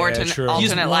Oh, whole yeah, alternate, true. He's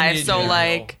alternate life. wanted, So you know,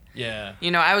 like, yeah.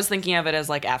 you know, I was thinking of it as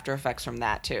like after effects from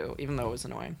that too, even though it was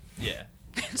annoying. Yeah.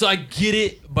 So I get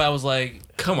it, but I was like,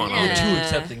 Come on, you're Oliver. too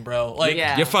accepting, bro. Like,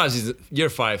 Yeah. You're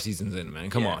 5 seasons in, man.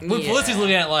 Come on. when Yeah. Felicity's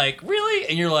looking at it like, really?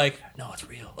 And you're like, no, it's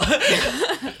real.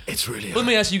 It's really Let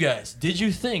me ask you guys, did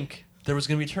you think there was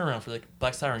going to be a turnaround for the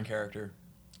Black Siren character?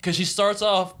 Because she starts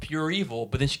off pure evil,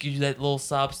 but then she gives you that little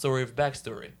sob story of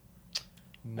backstory.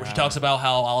 Where she talks about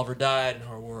how Oliver died in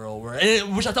her world,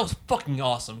 which I thought was fucking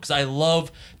awesome, because I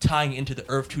love tying into the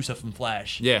Earth 2 stuff from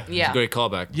Flash. Yeah. It's Yeah. a great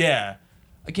callback. Yeah.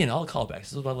 again, all the callbacks.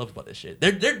 This is what I love about this shit.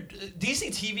 They're DC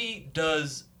TV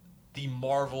does the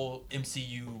Marvel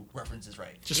MCU references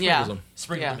right. Just Yeah. sprinkles them.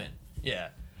 Sprinkle Yeah. them in. Yeah.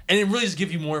 And it really just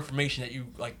gives you more information that you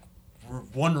like were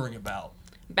wondering about.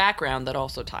 Background that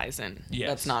also ties in. Yes.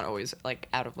 That's not always like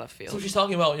out of left So field. she's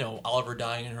talking about, Oliver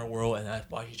dying in her world, and that's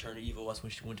why she turned evil. That's when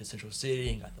she went to Central City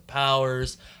and got the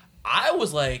powers. I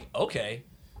was like, okay,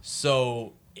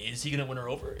 so is he gonna win her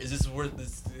over? Is this where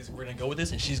we're gonna go with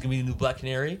this? And she's gonna be the new Black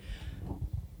Canary?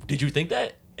 Did you think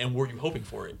that? And were you hoping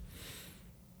for it?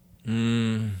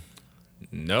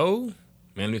 No,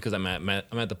 mainly because I'm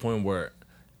at the point where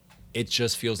it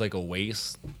just feels like a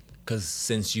waste. Because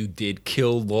since you did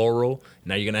kill Laurel,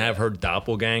 now you're gonna have her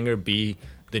doppelganger be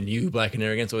the new Black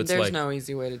Canary again. So it's There's like no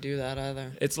easy way to do that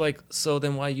either. it's like, so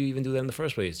then why you even do that in the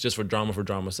first place? Just for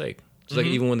drama's sake. It's like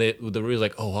even when the real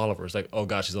like, oh, Oliver, it's like, oh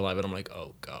god, she's alive, and I'm like,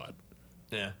 oh god.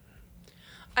 Yeah.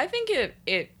 I think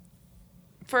it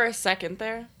for a second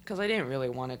there, because I didn't really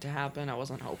want it to happen. I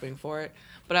wasn't hoping for it.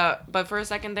 But for a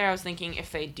second there, I was thinking if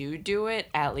they do it,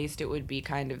 at least it would be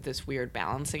kind of this weird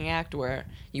balancing act where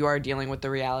you are dealing with the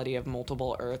reality of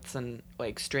multiple Earths and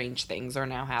like strange things are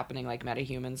now happening, like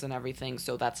metahumans and everything.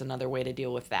 So that's another way to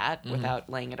deal with that without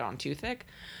laying it on too thick.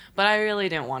 But I really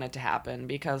didn't want it to happen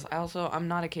because I'm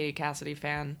not a Katie Cassidy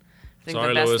fan. I think Sorry,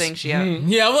 the best Louis. thing she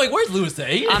Yeah, I'm like, where's Louis at?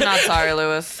 I'm not sorry,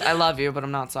 Louis. I love you, but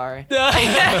I'm not sorry.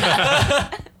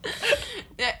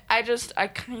 I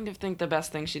kind of think the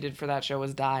best thing she did for that show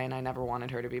was die, and I never wanted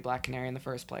her to be Black Canary in the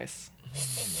first place.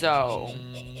 So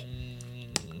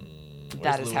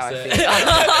that is how I feel.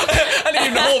 I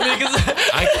didn't even hold me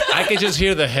because I could just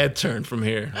hear the head turn from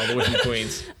here, all the way from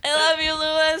Queens. I love you,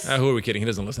 Louis. Who are we kidding? He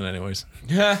doesn't listen anyways.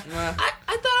 I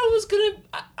thought I was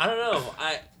gonna. I don't know.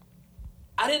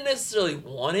 I didn't necessarily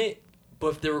want it, but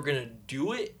if they were gonna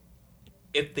do it,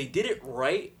 if they did it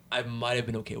right, I might have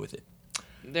been okay with it.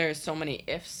 There's so many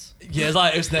ifs. Yeah, it's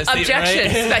like it's that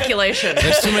Objection, right? speculation.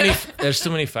 There's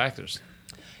too many factors.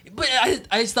 But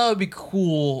I just thought it'd be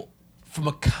cool from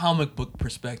a comic book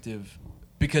perspective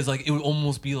because like it would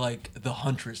almost be like the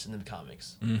Huntress in the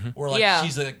comics, or like Yeah.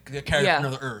 she's a character Yeah. from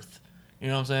another Earth. You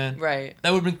know what I'm saying? Right.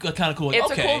 That would have been kind of cool. Like,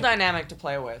 It's okay. a cool dynamic to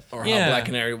play with. Or Yeah. how Black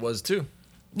Canary was too.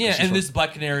 Yeah, she's and from- this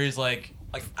Black Canary is like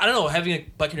I don't know, having a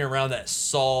Black Canary around that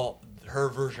saw her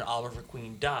version of Oliver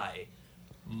Queen die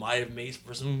might have made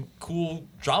for some cool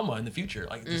drama in the future.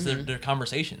 Like just their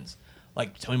conversations.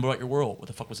 Like, tell me more about your world. What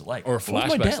the fuck was it like? Or What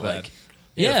was my flashbacks dad to that. like?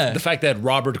 Yeah. The fact that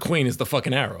Robert Queen is the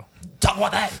fucking Arrow. Talk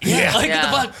about that. Yeah. Like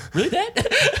Yeah. what the fuck? Really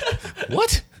that?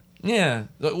 What? Yeah.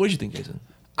 What did you think, Jason?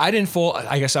 I didn't fall.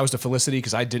 I guess I was the Felicity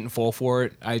because I didn't fall for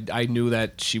it. I knew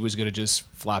that she was gonna just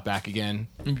flop back again.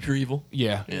 Pure evil.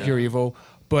 Yeah, pure evil.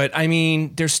 But I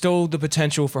mean, there's still the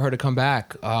potential for her to come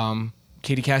back.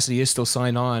 Katie Cassidy is still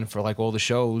signed on for like all the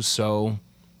shows, so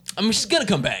I mean, she's gonna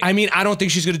come back. I mean, I don't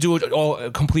think she's gonna do it all a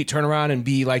complete turnaround and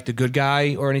be like the good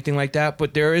guy or anything like that.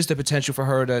 But there is the potential for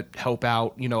her to help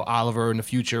out, Oliver in the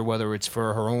future, whether it's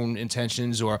for her own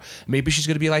intentions or maybe she's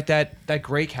gonna be like that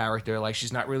Gray character. Like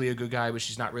she's not really a good guy, but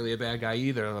she's not really a bad guy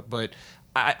either. But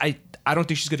I don't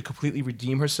think she's gonna completely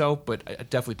redeem herself. But I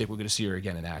definitely think we're gonna see her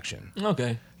again in action.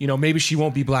 Okay. Maybe she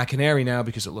won't be Black Canary now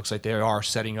because it looks like they are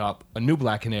setting up a new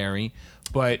Black Canary.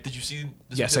 But Did you see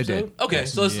this Yes, week's I did. episode? Okay,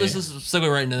 Yes. so let's Yeah. just segue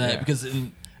right into that Yeah. because they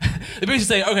basically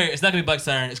say, okay, it's not gonna be Black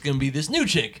Siren, it's gonna be this new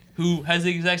chick who has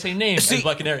the exact same name See- as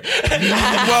Black Canary.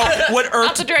 well, what Not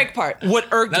irked the Drake part. what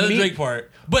irked Not the me, Drake part,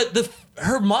 but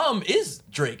her mom is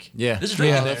Drake. Yeah. This is Drake.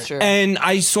 Yeah. in there. That's true. and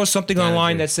I saw something Diana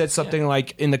online Drake. that said something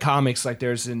like in the comics, like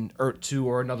there's an Earth 2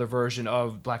 or another version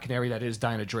of Black Canary that is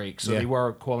Dinah Drake. So Yeah. they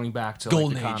were calling back to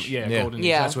Golden like, the Age. Yeah. Golden Age.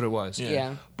 Yeah. That's what it was.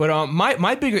 Yeah. But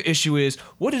my bigger issue is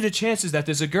what are the chances that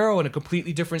there's a girl in a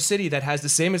completely different city that has the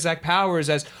same exact powers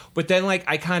as, but then like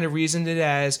I kind of reasoned it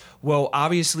as, well,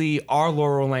 obviously our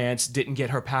Laurel Lance didn't get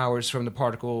her powers from the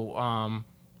particle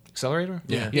accelerator.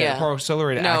 Yeah. Yeah. The particle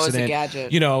accelerator No, it was a accident.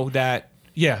 gadget.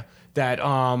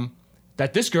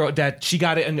 That this girl that she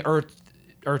got it in Earth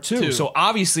 2. Two. So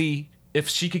obviously if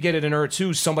she could get it in Earth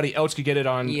 2, somebody else could get it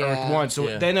on Yeah. Earth 1. So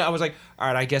Yeah. then I was like, all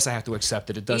right, I guess I have to accept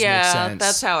it. It does make Yeah, sense.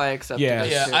 that's how I accepted Yeah.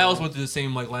 it. Yeah, too. I also went through the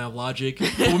same like line of logic. But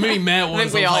what made me mad was I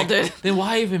think we was all like, did. Then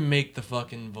why even make the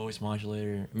fucking voice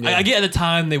modulator? I get at the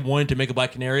time they wanted to make a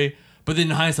Black Canary, but then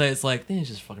in hindsight it's like, then it's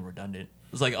just fucking redundant.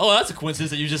 It's like, oh, that's a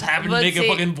coincidence that you just happen to But make a see-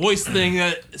 fucking voice thing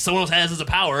that someone else has as a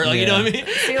power. Like, you know what I mean?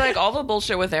 See, like, all the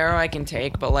bullshit with Arrow I can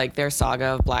take, but, like, their saga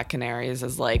of Black Canaries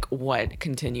is, like, what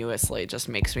continuously just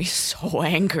makes me so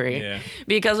angry. Yeah.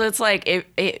 Because it's, like,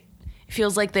 it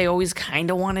feels like they always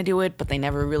kind of want to do it, but they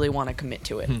never really want to commit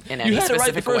to it in any You had it right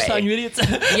specific the first way. time, you idiots.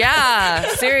 Yeah,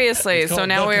 seriously. So called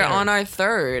now Black we're Canary. on our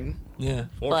third. Yeah.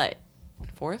 But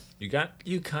Fourth? You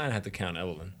kind of have to count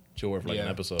Evelyn. She wore for like an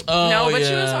Yeah. episode. No, but she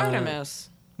yeah. was Artemis.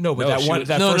 No, but No, that she one, was-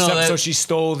 that No, first no, episode, that- she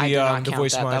stole I the do not the count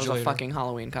voice that. That was modulator. a fucking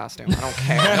Halloween costume. I don't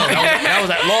care. that was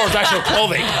Laura's actual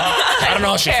clothing. I don't know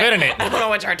how she fit in it. I don't know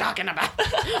what you're talking about.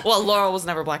 Well, Laurel was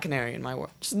never Black Canary in my world.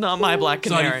 She's not my Black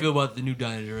So how do Canary. you feel about the new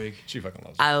Dinah Drake? She fucking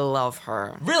loves it. I love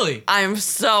her. Really? I'm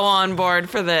so on board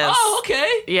for this. Oh,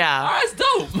 okay. Yeah. All right, it's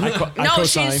dope. I No,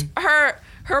 co-sign. she's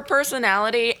her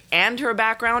personality and her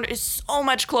background is so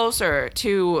much closer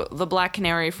to the Black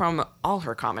Canary from all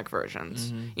her comic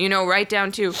versions. You know, right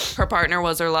down to her partner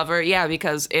was her lover. Yeah,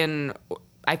 because in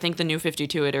I think the New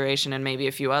 52 iteration and maybe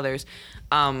a few others,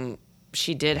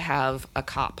 she did have a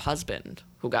cop husband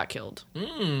who got killed.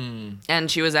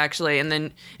 And she was actually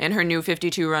in her New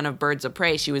 52 run of Birds of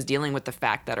Prey, she was dealing with the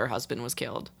fact that her husband was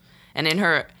killed. And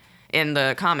in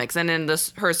the comics and in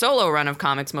her solo run of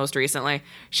comics most recently,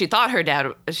 she thought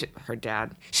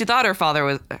she thought her father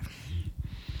was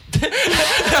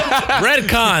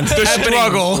Redcons. The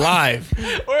struggle. Live.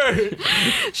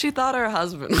 she thought her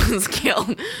husband was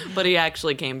killed, but he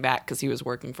actually came back because he was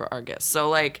working for Argus.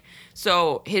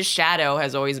 So his shadow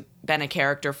has always been a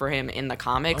character for him in the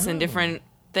comics and different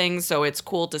things. So it's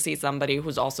cool to see somebody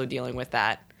who's also dealing with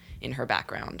that in her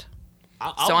background.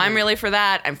 So I'm really for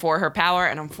that. I'm for her power,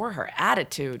 and I'm for her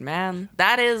attitude, man.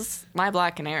 That is my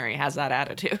Black Canary, has that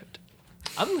attitude.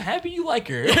 I'm happy you like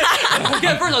her.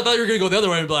 At first, I thought you were gonna go the other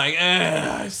way and be like,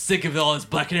 I'm sick of all this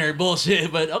Black Canary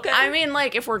bullshit. But okay. I mean,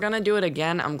 like, if we're gonna do it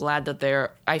again, I'm glad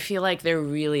that I feel like they're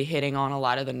really hitting on a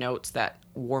lot of the notes that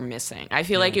were missing. I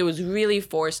feel like it was really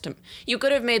forced to. You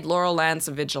could have made Laurel Lance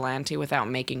a vigilante without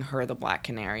making her the Black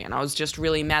Canary, and I was just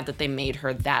really mad that they made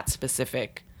her that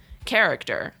specific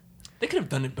character. They could have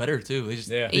done it better too. They just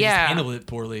Yeah. they just Yeah. handled it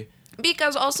poorly.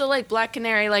 Because also, like, Black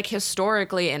Canary, like,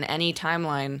 historically in any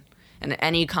timeline and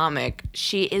any comic,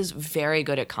 she is very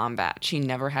good at combat. She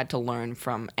never had to learn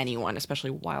from anyone,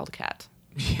 especially Wildcat.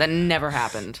 That never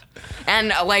happened.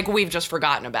 And, like, we've just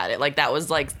forgotten about it. Like, that was,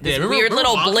 like, this remember- weird remember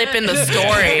little blip in the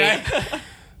story.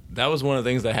 That was one of the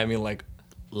things that had me like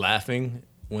laughing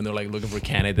when they're like looking for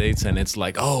candidates and it's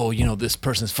like, oh, you know, this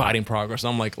person's fighting progress.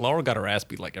 I'm like, Laura got her ass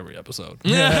beat like every episode.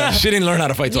 Yeah. She didn't learn how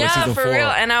to fight till like Yeah, season for 4. real.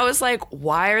 And I was like,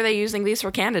 why are they using these for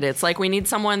candidates? Like, we need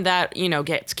someone that, you know,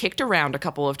 gets kicked around a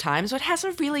couple of times, but has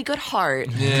a really good heart.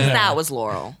 'Cause that was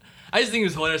Laurel. I just think it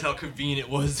was hilarious how convenient it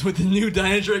was with the new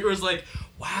Dinah Drake, where it's like,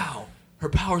 wow, her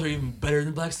powers are even better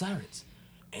than Black Siren's.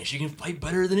 And she can fight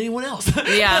better than anyone else.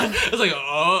 Yeah. It's like,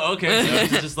 oh, okay. So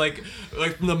it's just like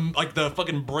from the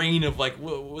fucking brain of like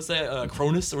what's that,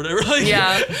 Cronus or whatever. Like,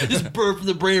 Yeah. Just bird from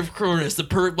the brain of Cronus, the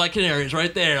perfect Black Canary is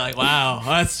right there. Like, wow,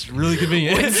 that's really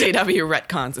convenient. When CW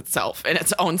retcons itself in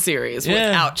its own series Yeah.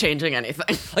 without changing anything.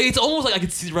 Like, it's almost like I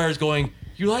could see the writers going,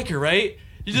 "You like her, right?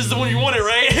 You're just the one you wanted,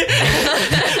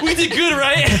 right? We did good,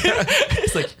 right?"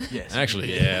 It's like, yes.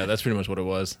 Actually, yeah, that's pretty much what it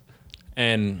was.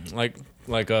 And like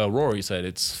Rory said,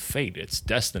 it's fate, it's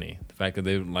destiny. The fact that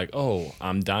they're like, oh,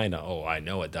 I'm Dinah. Oh, I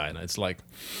know a Dinah. It's like,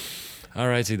 all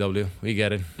right, CW, we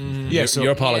get it. Yeah, so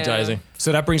You're apologizing.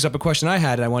 So that brings up a question I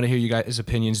had, and I want to hear you guys'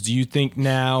 opinions. Do you think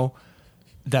now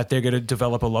that they're going to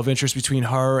develop a love interest between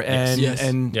her and Yes.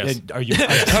 and, Yes. and are you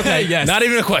okay? Yes. Not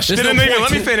even a question.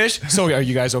 Let me finish. So are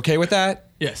you guys okay with that?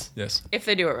 Yes. Yes. If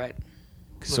they do it right.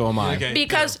 So am I. Okay.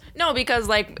 Because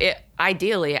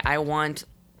ideally, I want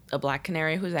a Black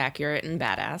Canary who's accurate and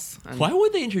badass. And, Why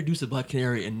would they introduce a Black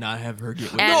Canary and not have her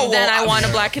get with and then I want a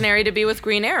Black Canary to be with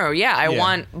Green Arrow. Yeah, I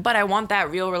Yeah. want that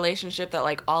real relationship that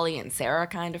like Ollie and Sarah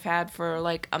kind of had for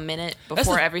like a minute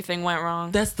before the- everything went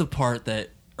wrong. That's the part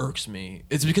that irks me.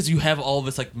 It's because you have all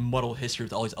this like muddled history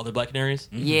with all these other Black Canaries.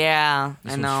 Yeah, I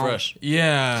This know. was fresh.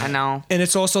 Yeah. I know. And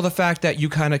it's also the fact that you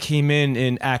kind of came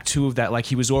in Act 2 of that, like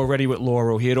he was already with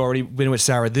Laurel, he had already been with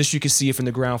Sarah. This you could see it from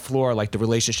the ground floor, like the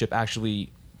relationship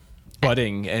actually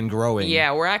budding and growing.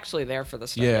 Yeah, we're actually there for the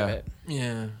start Yeah. of it.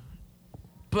 Yeah.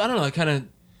 But I don't know, it kind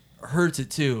of hurts it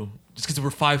too. Just because we're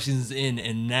 5 seasons in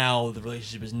and now the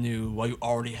relationship is new while you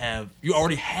already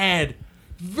had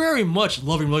very much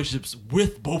loving relationships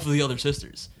with both of the other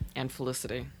sisters. And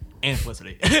Felicity. And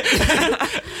Felicity.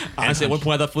 Honestly, at one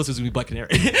point I thought Felicity was going to be Black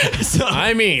Canary. So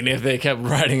I mean, if they kept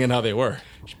writing it how they were.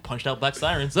 she punched out Black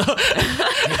Siren, so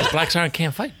Black Siren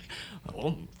can't fight.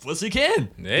 well, Felicity can.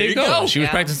 There you go. She was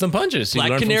Yeah. practicing some punches. She Black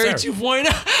learned from Canary Sarah.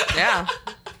 2.0. Yeah.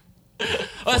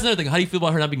 Oh, that's another thing. How do you feel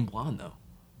about her not being blonde though?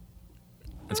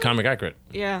 It's comic accurate.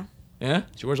 Yeah. Yeah.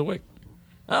 She wears a wig.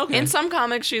 Okay. In some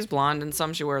comics, she's blonde, and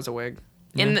some she wears a wig.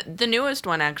 In the newest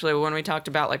one, actually, when we talked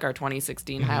about like our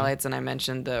 2016 highlights, and I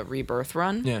mentioned the Rebirth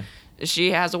run, Yeah.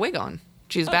 she has a wig on.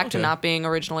 She's back to okay. not being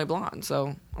originally blonde,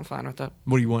 so I'm fine with that.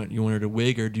 What do you want? You want her to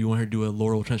wig, or do you want her to do a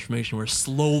Laurel transformation where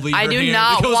slowly I her do hair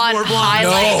not becomes want more blonde?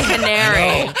 highlight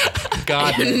canary.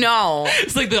 God. No.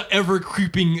 It's like the ever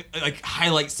creeping like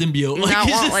highlight symbiote. Like, I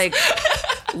it's want just-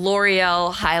 like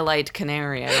L'Oreal highlight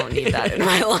canary. I don't need that in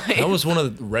my life. That was one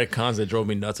of the retcons that drove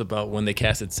me nuts about when they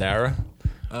casted Sarah.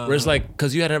 Where it's like,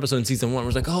 because you had an episode in season 1 where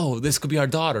it's like, oh, this could be our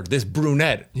daughter, this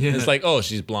brunette. Yeah. It's like, oh,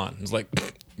 she's blonde. It's like,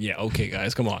 yeah, okay,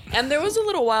 guys, come on. And there was a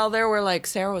little while there where like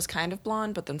Sarah was kind of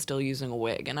blonde, but then still using a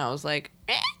wig, and I was like,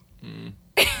 eh.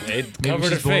 It Maybe covered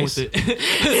her she's born face. with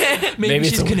it. Maybe, Maybe it's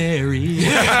she's a- canary.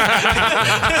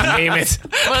 Name it.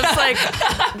 But it's like,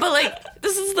 but like,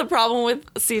 this is the problem with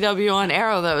CW on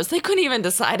Arrow, though, is they couldn't even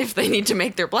decide if they need to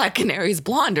make their black canaries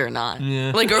blonde or not.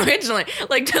 Yeah. Like, originally,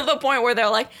 like, to the point where they're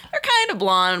like, they're kind of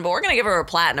blonde, but we're going to give her a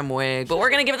platinum wig, but we're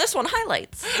going to give this one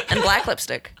highlights and black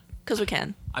lipstick, because we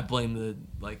can. I blame the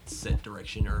like set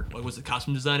direction or what was it,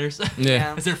 costume designers?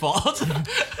 Yeah. It's their fault.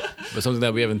 But something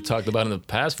that we haven't talked about in the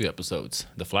past few episodes,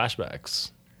 the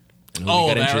flashbacks. And who Oh,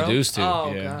 we got Arrow? introduced to.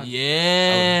 Oh, Yeah. God.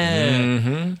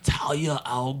 Yeah. Talia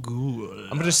al Ghul. I'm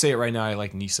gonna just say it right now. I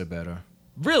like Nisa better.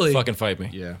 Really? Fucking fight me.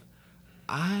 Yeah.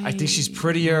 I think she's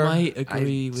prettier. Might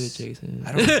agree with Jason.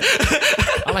 I don't.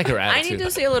 I like her I attitude. need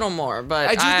to see a little more, but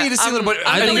I do need to see a little bit.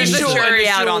 I'm I think leaving the initial- jury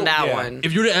out on initial- that yeah. one.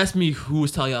 If you were to ask me who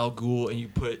was Talia al Ghul and you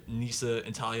put Nisa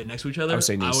and Talia next to each other, I would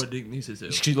say Nisa. I would think Nisa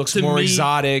too. She looks To more me,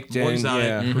 exotic more and- exotic,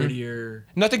 yeah. prettier.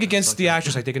 Nothing against the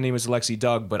actress. I think her name is Alexi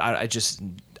Doug, but I just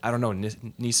I don't know.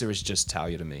 Nisa is just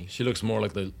Talia to me. She looks more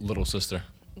like the little sister.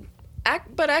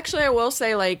 But actually, I will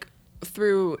say, like,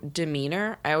 through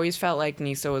demeanor, I always felt like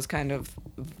Nisa was kind of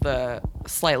the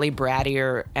slightly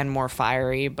brattier and more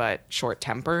fiery, but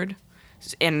short-tempered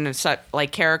in such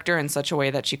like character in such a way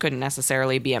that she couldn't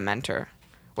necessarily be a mentor.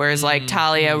 Whereas, like,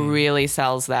 Talia really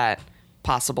sells that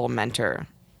possible mentor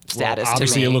status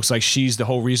Obviously, to me. it looks like she's the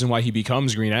whole reason why he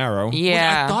becomes Green Arrow.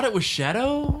 yeah. I thought it was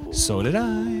Shadow. So did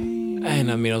I.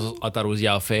 And I mean, I thought it was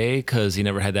Yao Fei because he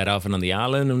never had that outfit on the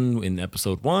island in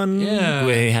episode 1. Yeah.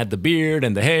 Where he had the beard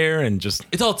and the hair and just.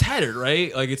 It's all tattered,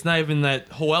 right? Like it's not even that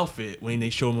whole outfit when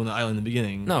they show him on the island in the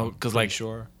beginning. No, because like.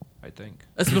 Sure, I think.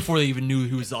 That's before they even knew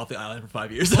he was off the island for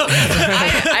 5 years.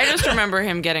 I just remember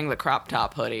him getting the crop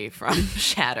top hoodie from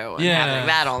Shadow and Yeah. having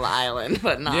that on the island,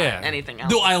 but not Yeah. anything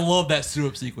else. No, I love that suit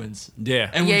up sequence. Yeah.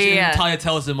 And when Yeah. Talia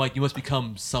tells him like you must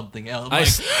become something else. I'm I like,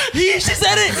 s- she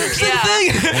said it. She said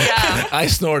the thing. yeah. I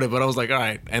snorted, but I was like, all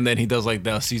right. And then he does like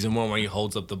the season 1 where he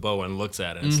holds up the bow and looks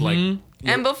at it. It's like.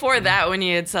 And before that, when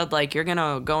you had said like you're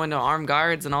gonna go into armed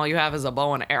guards and all you have is a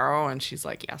bow and arrow, and she's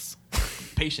like, yes.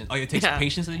 Patience. Like it takes Yeah.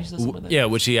 patience that you said something like that. Yeah,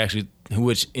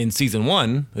 which in season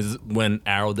 1 is when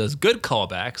Arrow does good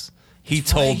callbacks. He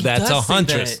told He that does to say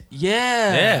Huntress. that.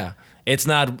 Yeah. Yeah. It's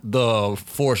not the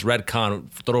forced retcon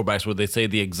throwbacks where they say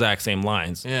the exact same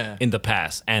lines Yeah. in the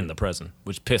past and the present,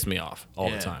 which pissed me off all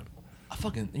Yeah. the time.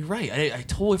 You're right. I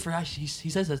totally forgot he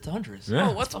says that to Huntress. Yeah.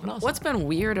 Oh, what's fucking awesome. what's been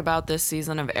weird about this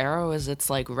season of Arrow is it's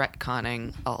like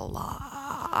retconning a lot.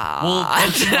 Well,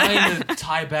 I'm trying to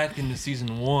tie back into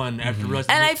season 1 after Russ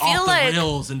And I went feel off like the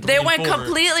rails and they three went and four.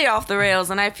 completely off the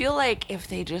rails, and I feel like if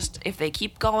they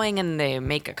keep going and they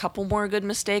make a couple more good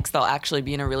mistakes, they'll actually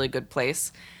be in a really good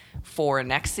place for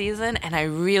next season. And I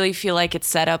really feel like it's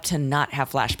set up to not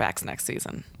have flashbacks next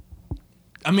season.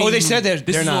 I mean, Oh, they said that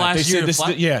this they're is the not. last They year said of this.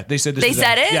 Flash- Yeah, they said this. They is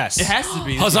said it? Yes. It has to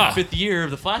be. This is Huzzah. the 5th year of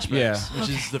the flashbacks, Yeah. which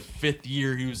is the 5th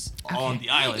year he was on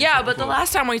the island. Yeah, but the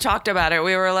last time we talked about it,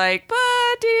 we were like, "But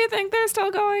do you think they're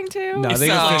still going to?" No, they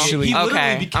So- officially- He literally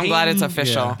Okay, I'm glad it's became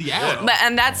official. the Arrow. But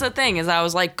and that's the thing is, I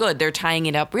was like, good, they're tying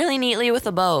it up really neatly with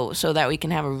a bow so that we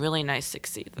can have a really nice 6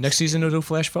 seasons. Next season, it'll do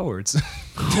flash forwards.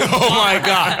 Oh my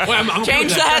God. Wait, I'm okay Change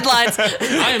with the that. headlines.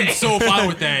 I am so fine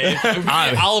with that. If we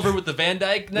get Oliver with the Van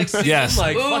Dyke next season, Yes.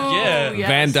 like fuck Ooh, yeah. yeah.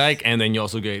 Van Dyke, and then you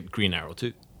also get Green Arrow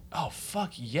too. Oh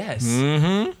fuck yes.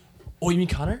 Mm-hmm. Oh, you mean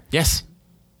Connor? Yes.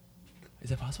 Is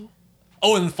that possible?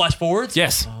 Oh, and the flash forwards?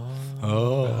 Yes.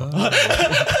 Oh.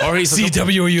 Or he's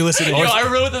CW, are you listening? Yo,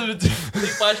 I wrote them to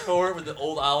flash forward with the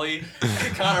old Ollie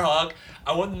and Connor Hawk.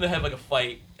 I want them to have like a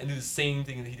fight and do the same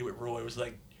thing that he did with Roy. It was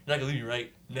like, you're not gonna leave me,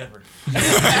 right? Never.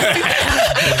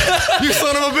 you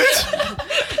son of a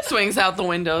bitch. Swings out the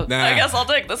window. Nah. I guess I'll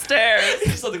take the stairs.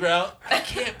 He's on the ground. I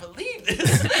can't believe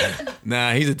this.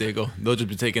 Nah, he's a diggle. They'll just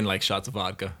be taking like shots of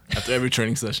vodka after every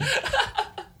training session.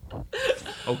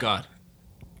 Oh God.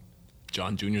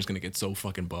 John Jr. is gonna get so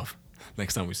fucking buff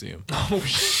next time we see him. Oh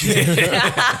shit.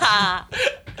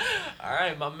 All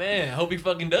right, my man. I hope he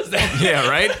fucking does that. Yeah,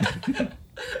 right?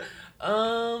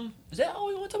 Is that all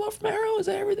we want to talk about from Arrow? Is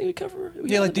that everything we cover?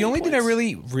 Yeah, like the only thing that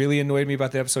really annoyed me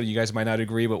about the episode, you guys might not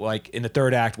agree, but like in the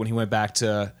third act when he went back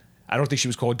to, I don't think she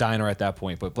was called Dinah at that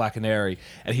point, but Black Canary,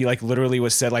 and he like literally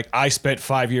was said like, I spent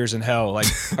 5 years in hell. Like,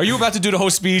 are you about to do the whole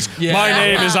speech? Yeah. My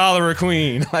name is Oliver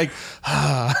Queen. Like,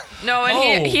 No,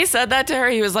 and he said that to her.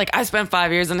 He was like, I spent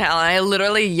 5 years in hell, and I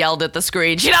literally yelled at the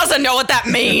screen. She doesn't know what that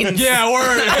means. Yeah,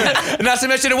 word. and not to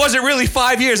mention, it wasn't really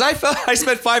 5 years. I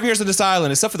spent 5 years on this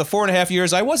island, except for the 4.5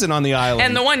 years I wasn't on the island.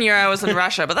 And the 1 year I was in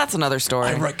Russia, but that's another story.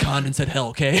 I retconned and said hell,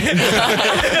 okay?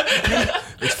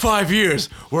 It's 5 years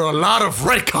where a lot of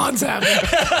retcons happen.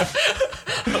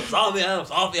 It's on the islands,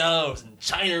 off the islands, in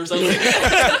China or something.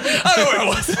 I don't know where it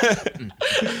was.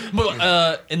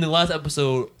 But in the last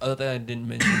episode, other thing I didn't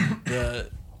mention, the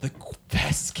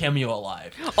best cameo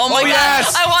alive. Oh my God.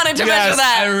 yes! I wanted to mention I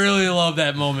that. really love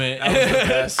that moment.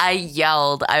 I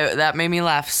yelled. That made me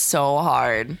laugh so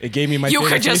hard. it gave me my You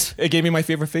favorite could just- it gave me my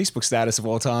favorite Facebook status of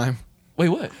all time. Wait,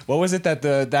 what? What was it that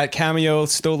that cameo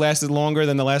still lasted longer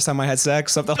than the last time I had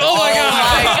sex? Something like Oh my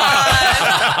God.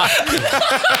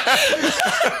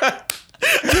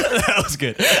 That was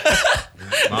good.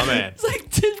 My man. It's like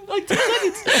 2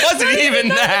 seconds. It wasn't even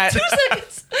that. 2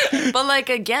 seconds. But like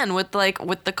again, with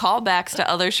the callbacks to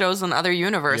other shows and other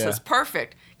universes, Yeah.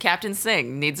 perfect. Captain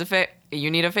Singh needs you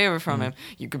need a favor from him.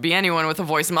 You could be anyone with a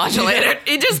voice modulator.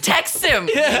 He just texts him.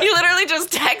 Yeah. He literally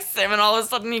just texts him, and all of a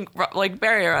sudden he like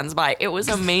Barry runs by. It was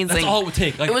amazing. That's all it would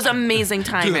take. Like, It was amazing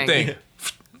Do timing. the thing.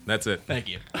 That's it. Thank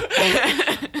you.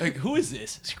 Like, who is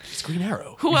this? It's Green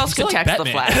Arrow. Who else He's could like text the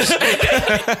Batman.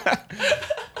 Flash?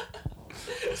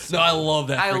 No, I love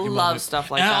that. I freaking love moment.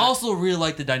 stuff like and that. I also really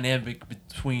like the dynamic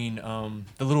between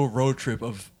the little road trip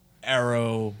of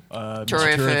Arrow, Mr.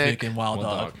 Terrific. Terrific, and Wild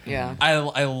Wild Dog. Dog. Yeah.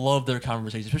 I love their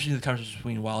conversation, especially the conversation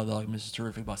between Wild Dog and Mr.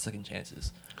 Terrific about second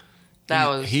chances. That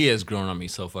was He has grown on me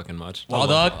so fucking much. Wild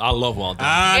I love- Dog? I love Wild Dog.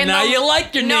 Ah, In now the- you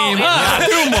like your No, name, in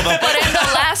huh? But in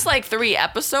the last like 3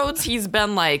 episodes, he's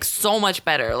been like so much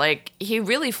better. Like he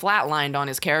really flatlined on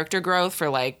his character growth for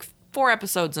like 4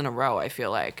 episodes in a row, I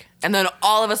feel like. And then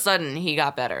all of a sudden he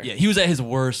got better. Yeah, he was at his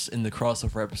worst in the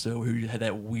crossover episode where he had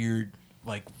that weird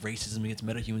like racism against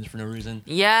metahumans for no reason.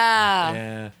 Yeah.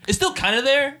 Yeah, it's still kind of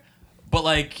there, but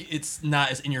like it's not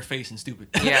as in your face and stupid.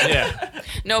 Yeah. Yeah.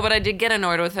 No, but I did get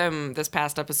annoyed with him this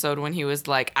past episode when he was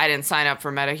like, I didn't sign up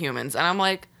for metahumans. And I'm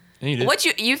like, And you did. what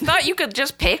you thought you could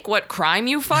just pick what crime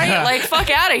you fight? Like, fuck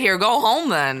out of here. Go home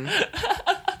then.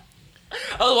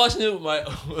 I was watching it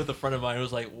with a friend of mine who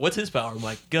was like, "What's his power?" I'm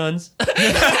like, "Guns."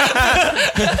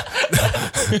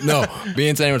 No, me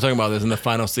and Sandy were talking about this in the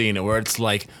final scene where it's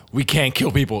like, we can't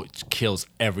kill people. It kills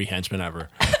every henchman ever.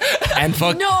 And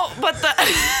fuck. No, but the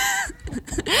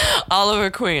Oliver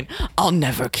Queen, I'll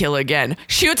never kill again.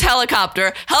 Shoots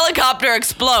helicopter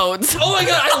explodes. Oh my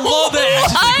god, I love that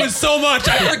action What? sequence so much.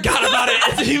 I forgot about it.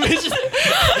 And he mentioned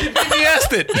He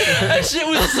asked it. that shit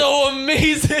was so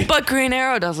amazing. But Green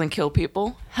Arrow doesn't kill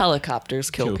people.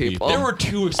 Helicopters kill Kill people. people. There were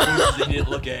 2 explosions they didn't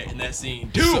look at in that scene.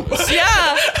 2.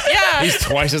 Yeah. He's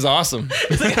twice as awesome.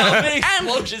 Like, how many And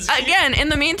explosions? again, in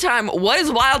the meantime, what is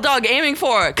Wild Dog aiming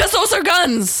for? Because those are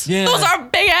guns. Yeah. Those are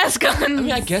big ass guns. I mean,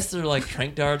 I guess they're like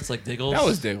trank darts, like Diggles. That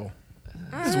was Diggle.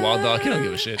 This is Wild Dog. He don't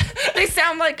give a shit. They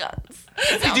sound like guns.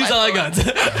 They do sound like guns.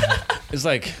 It's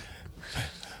like,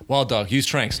 Wild Dog, use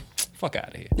tranks. Fuck out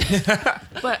of here.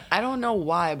 But I don't know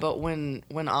why, but when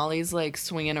Ollie's like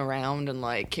swinging around and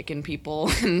like kicking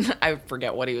people, and I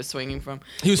forget what he was swinging from.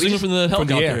 He was swinging from the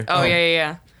helicopter. air. Oh,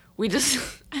 yeah. We just,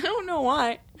 I don't know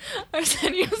why.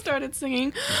 Arsenio started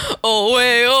singing,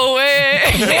 away.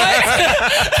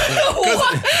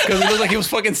 Because it looked like he was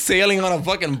fucking sailing on a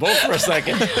fucking boat for a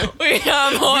second. We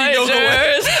are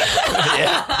Voyagers.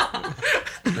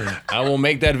 I will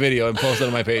make that video and post it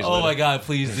on my page. Oh later. my god,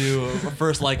 please do.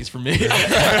 First like is for me. That's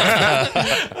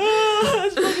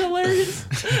fucking hilarious.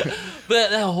 But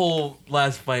that whole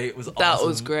last fight was awesome. That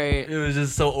was great. It was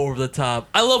just so over the top.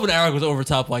 I love when Arrow goes over the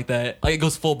top like that. Like it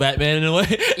goes full Batman in a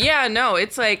way. Yeah, no,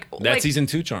 it's like, That's season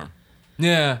 2 charm.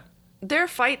 Yeah. their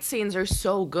fight scenes are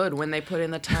so good when they put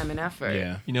in the time and effort.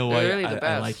 Yeah. You know They're what? really the I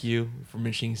best. like you for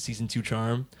mentioning season 2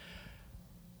 charm.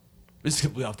 This is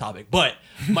completely off topic, but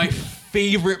my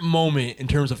favorite moment in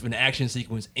terms of an action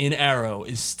sequence in Arrow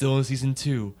is still in season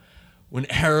 2, when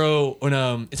it's in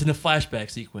a flashback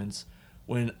sequence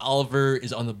when Oliver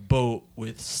is on the boat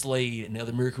with Slade and the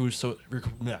other Miracruz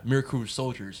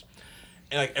soldiers,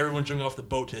 and like everyone's jumping off the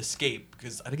boat to escape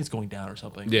because I think it's going down or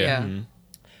something. Yeah.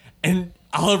 And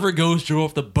Oliver goes to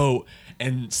off the boat,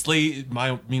 and Slade,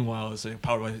 meanwhile, is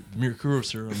powered by the Miracruz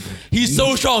serum. He's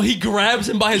so strong, he grabs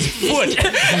him by his foot,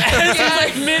 and he's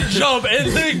like mid-jump,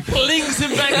 and then flings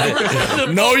him back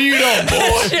over. No, you don't,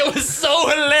 boy. It was so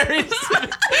hilarious.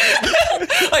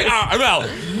 Like, I'm out.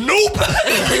 Nope.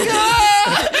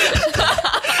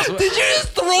 Did Did you just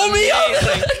throw me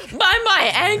up? By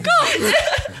my ankle.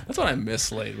 That's what I miss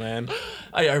Slade, man.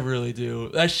 I really do.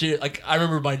 That shit, like, I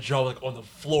remember my jaw like on the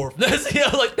floor. I was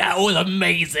like, that was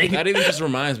amazing. That even just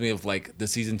reminds me of like the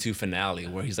season 2 finale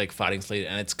where he's like fighting Slade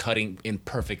and it's cutting in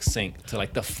perfect sync to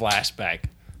like the flashback.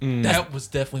 That was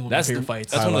definitely one of my favorite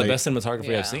fights. That's one of the like- best cinematography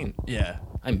Yeah. I've seen. Yeah.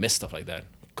 I miss stuff like that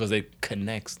because they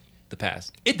connects the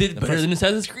past. It did better than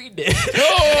Assassin's Creed did.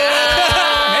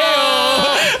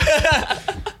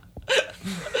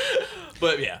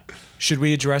 But yeah. Should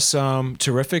we address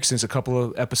Terrific, since a couple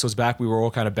of episodes back we were all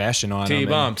kind of bashing on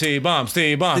them? T-bombs.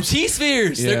 The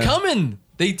T-spheres, they're Yeah. coming.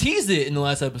 They teased it in the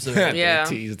last episode. Yeah. They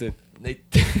teased it. They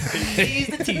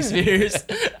teased the T-spheres.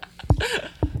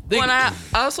 Well, and I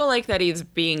also like that he's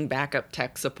being backup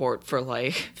tech support for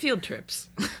like field trips.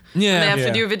 Yeah. They have Yeah.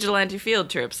 to do vigilante field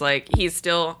trips. Like he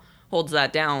still holds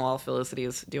that down while Felicity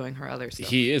is doing her other stuff.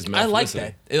 He is. I like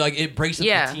Felicity. that. It breaks up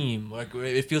Yeah. the team. Like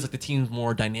it feels like the team's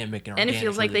more dynamic and And it organic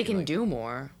feels like than they can do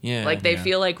more. Yeah, Like they yeah.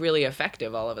 feel like really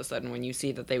effective all of a sudden when you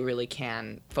see that they really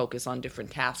can focus on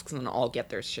different tasks and all get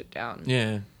their shit down.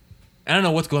 Yeah. I don't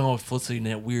know what's going on with Felicity and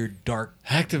that weird dark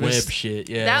Activist. web shit.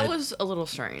 Yeah. That was a little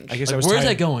strange. I guess Like, I was where's tying,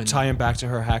 that going? Tying back to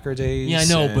her hacker days. Yeah, I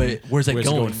know, and but where's that it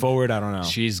going? forward? I don't know.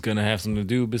 She's gonna have something to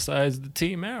do besides the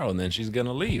Team Arrow, and then she's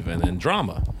gonna leave, and then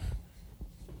drama.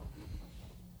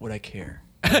 would I care?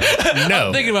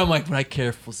 No, Thinking about, I'm like, would I care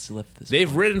if Felicity left this?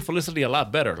 they've written Felicity a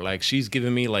lot better. Like she's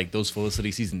giving me like those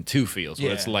Felicity season 2 feels,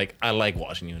 where it's Yeah. like I like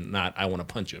watching you, not I want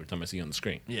to punch you every time I see you on the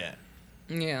screen. Yeah.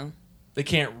 Yeah. They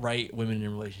can't write women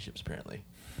in relationships, apparently.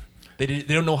 They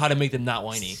don't know how to make them not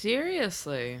whiny.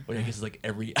 Seriously. Which I guess is like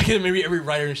maybe every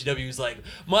writer in CW is like,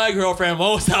 my girlfriend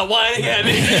won't stop whining at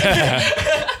me.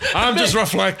 I'm just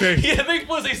reflecting. Yeah, make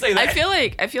Felicity say that.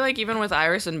 I feel like even with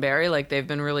Iris and Barry, like they've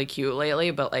been really cute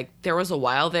lately, but like there was a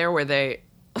while there where they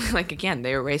like again,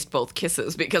 they erased both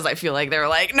kisses because I feel like they were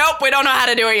like, nope, we don't know how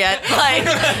to do it yet.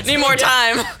 Like, need more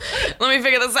time. Let me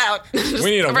figure this out. Just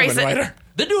We need a woman erase it. writer.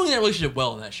 They're doing that relationship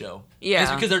well in that show. Yeah.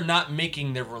 It's because they're not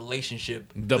making their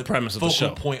relationship The premise of the focal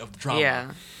show. point of the drama.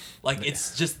 Yeah. Like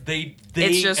it's just they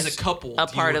It's just as a couple a deal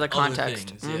part of with the other context.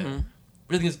 things, Mhm. Yeah.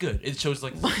 Everything is good. It shows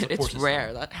like the support It's system.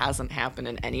 rare. That hasn't happened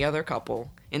in any other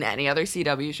couple, in any other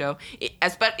CW show.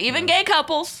 But even gay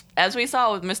couples, as we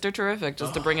saw with Mr. Terrific,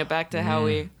 just to bring it back to how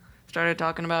we started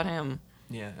talking about him.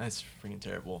 Yeah, that's freaking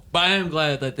terrible. But I am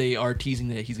glad that they are teasing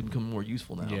that he's becoming more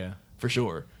useful now. Yeah. for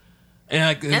sure. And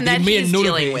like And they that made he's a note of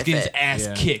dealing it. He's with getting his it. ass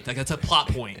Yeah. kicked. Like that's a plot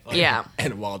point. Like, Yeah.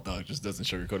 And Wild Dog just doesn't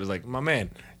sugarcoat. It's like, my man,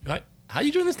 how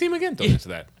you join this team again? Don't answer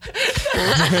that.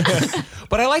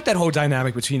 But I like that whole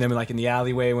dynamic between them, like in the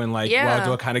alleyway when like Yeah. Wild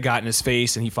Dog kind of got in his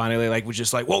face, and he finally like was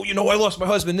just like, "Whoa, you know, I lost my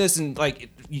husband." This and like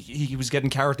he was getting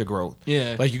character growth.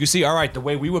 Yeah. like you can see. All right, the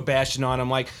way we were bashing on him,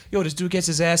 like, "Yo, this dude gets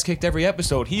his ass kicked every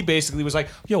episode." He basically was like,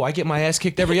 "Yo, I get my ass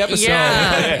kicked every episode."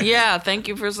 Yeah. Yeah. Thank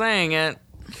you for saying it.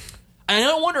 And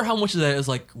I wonder how much of that is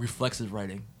like reflexive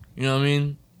writing. You know what I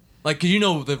mean? Like, cause you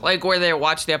know the Like where they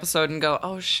watch the episode and go,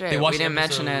 "Oh shit, they we watch the didn't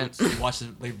mention it." episodes, They watch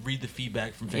they read the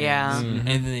feedback from fans. Yeah. And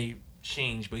then they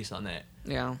change based on that.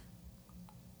 Yeah.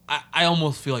 I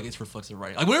almost feel like it's reflexive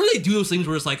writing. Like whenever they do those things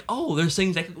where it's like, oh, they're saying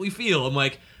exactly what we feel. I'm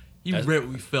like, you That's- read what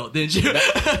we felt, didn't you?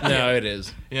 No, it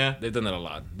is. Yeah. They've done that a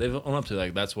lot. They've owned up to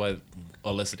like that's why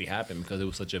Olicity happened, because it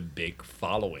was such a big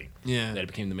following. Yeah. That it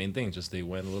became the main thing. Just they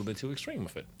went a little bit too extreme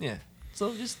with it. Yeah.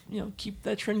 So just, keep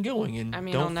that trend going and I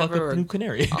mean, don't I'll fuck up never- the new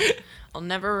canary. I'll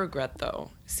never regret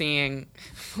though seeing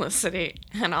Felicity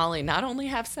and Ollie not only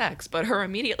have sex, but her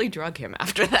immediately drug him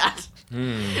after that.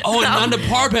 Oh, Nanda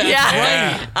Parbat.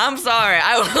 Yeah. Right. I'm sorry.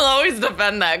 I will always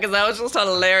defend that because that was just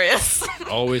hilarious.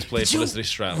 Always play Did you Felicity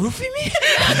Stroud. Roofie me?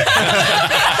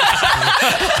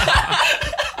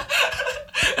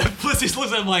 Felicity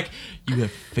looks at him like, you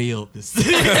have failed this.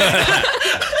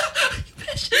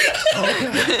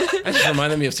 That just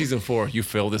reminded me of season 4. You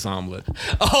failed this omelet.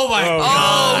 Oh my Oh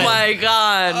god. my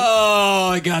god.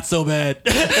 Oh, it got so bad.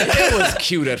 It was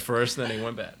cute at first, then it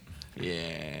went bad.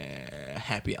 Yeah,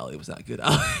 Happy Alley was not good.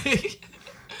 All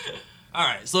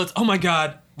right, so it's oh my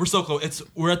god, we're so close.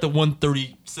 We're at the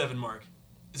 137 mark.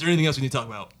 Is there anything else we need to talk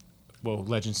about? Well,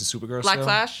 Legends and Supergirl. Black still?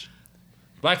 Flash.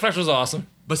 Black Flash was awesome.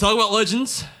 But talk about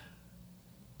Legends.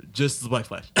 Just the Black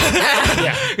Flash.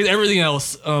 Yeah. Everything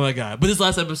else, oh my god. But this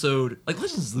last episode, like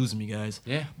Legends is losing me, guys.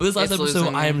 Yeah. But this last It's episode,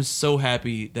 losing I me. am so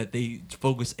happy that they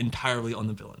focus entirely on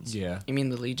the villains. Yeah. You mean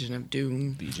the Legion of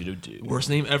Doom? Legion of Doom. Worst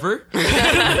name ever.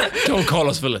 Don't call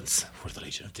us villains. We're the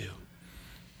Legion of Doom.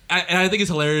 And I think it's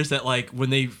hilarious that like when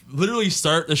they literally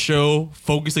start the show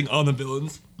focusing on the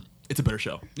villains, it's a better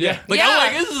show. Yeah. Like Yeah. I'm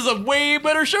like, this is a way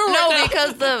better show right No, now.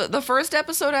 because the first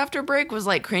episode after break was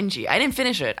like cringy. I didn't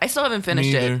finish it. I still haven't finished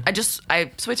Me it. either.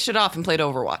 I switched it off and played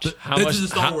Overwatch. This is the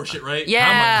Star Wars shit, right?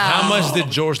 Yeah. How much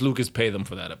did George Lucas pay them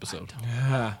for that episode?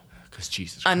 Because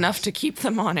Jesus Enough to keep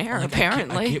them on air, Like,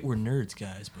 apparently. I get we're nerds,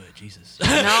 guys, but Jesus.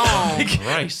 No,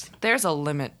 Christ. there's a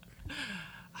limit.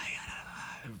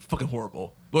 Fucking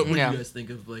horrible. What do Yeah. you guys think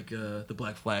of like the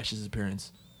Black Flash's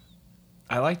appearance?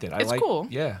 I liked it. It's cool.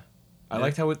 Yeah. I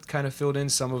liked how it kind of filled in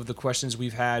some of the questions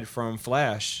we've had from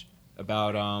Flash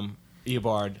about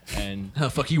Eobard and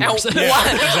Fuck you, Now, Worms.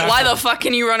 why the fuck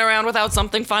can you run around without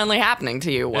something finally happening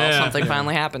to you? Well, Yeah. something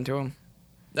finally happened to him.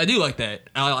 I do like that.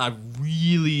 I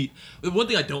really. The one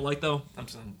thing I don't like though, I'm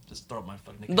just throw up my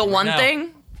fucking. nickname The right one now.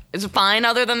 thing is fine.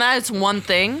 Other than that, it's one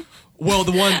thing. Well,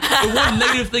 the one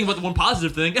negative thing, but the one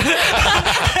positive thing. If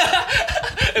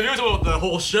you were talking about the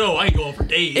whole show, I can go on for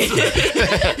days.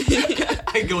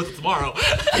 I can go into tomorrow.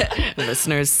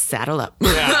 Listeners, saddle up.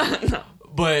 Yeah.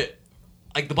 But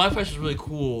like the Black Flash was really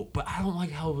cool, but I don't like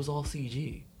how it was all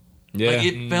CG. Yeah. Like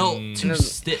it felt too There's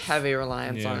stiff. heavy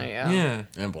reliance on it. Yeah.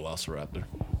 And Velociraptor.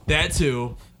 That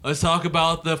too. Let's talk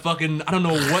about the fucking, I don't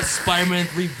know what Spider-Man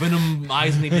 3 Venom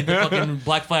eyes and they did the fucking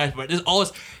Black Flash, but it's all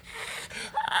this.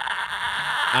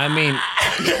 I mean,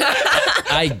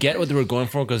 I get what they were going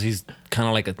for because he's kind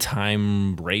of like a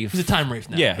time wraith. He's a time wraith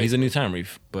now. Yeah, he's a new time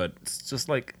wraith, but it's just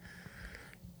like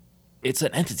it's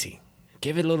an entity.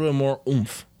 Give it a little bit more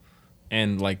oomph.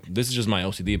 And like this is just my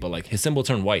OCD, but like his symbol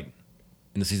turned white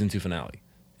in the season 2 finale,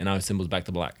 and now his symbol's back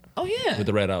to black Oh yeah. with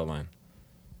the red outline.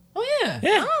 Oh yeah.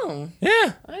 Yeah, Oh.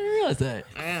 yeah. I didn't realize that.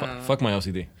 Fuck my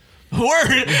OCD.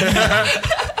 Word.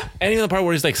 And even the part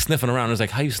where he's like sniffing around, it's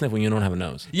like, how you sniff when you don't have a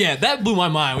nose? Yeah, that blew my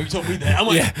mind when you told me that. I'm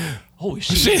like, Yeah. holy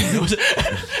shit.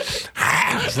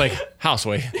 It's like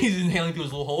houseway. He's inhaling through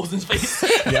his little holes in his face.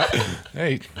 Yeah.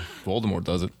 Hey, Voldemort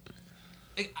does it.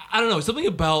 I don't know. Something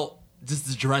about just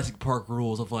the Jurassic Park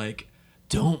rules of like,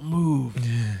 don't move,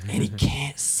 and he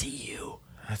can't see you.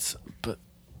 But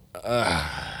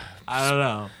I don't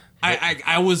know.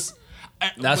 I was.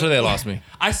 that's where they lost me.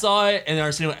 I saw it, and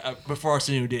Arsenio, before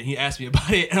Arsenio did, he asked me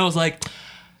about it, and I was like,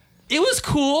 it was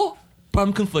cool, but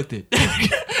I'm conflicted.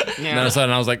 And then all of a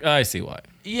sudden I was like, I see why.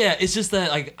 Yeah, it's just that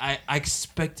like I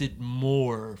expected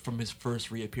more from his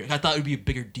first reappearance. I thought it would be a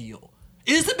bigger deal.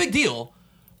 It is a big deal,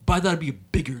 but I thought it'd be a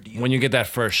bigger deal. When you get that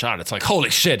first shot, it's like, holy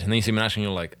shit. And then you see him in action,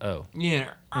 you're like, oh. Yeah.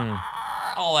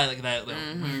 All that like that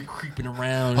weird creeping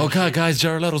around. Oh god, guys,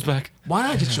 Jared Leto's back. Why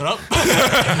not just shut up?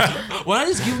 Why not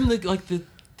just give him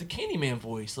the Candyman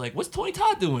voice? Like, what's Tony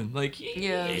Todd doing? Like,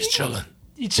 He's chilling.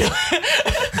 he chilling.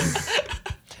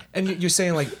 And you're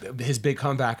saying like his big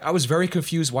comeback. I was very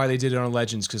confused why they did it on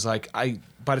Legends because like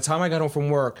by the time I got home from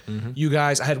work, you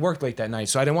guys, I had worked late that night,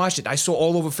 so I didn't watch it. I saw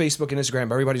all over Facebook and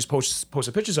Instagram, everybody's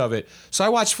posted pictures of it. So I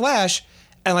watched Flash,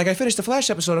 and like I finished the Flash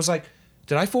episode, I was like,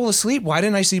 did I fall asleep? Why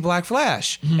didn't I see Black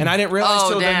Flash? And I didn't realize Oh,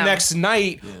 till the damn. next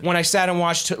night when I sat and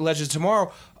watched Legends of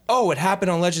Tomorrow. Oh, it happened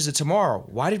on Legends of Tomorrow.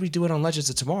 Why did we do it on Legends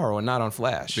of Tomorrow and not on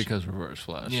Flash? Because Reverse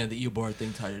Flash. Yeah, the Eobard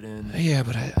thing tied it in. Yeah,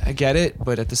 but I get it.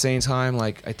 But at the same time,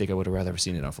 like I think I would have rather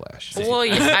seen it on Flash. Well,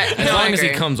 yeah, As long as he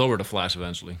comes over to Flash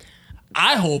eventually.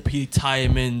 I hope he tie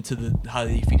him into how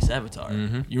they defeat Avatar.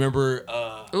 You remember?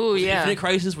 Ooh, was it yeah. Infinite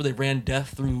Crisis where they ran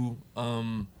death through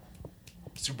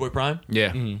Superboy Prime.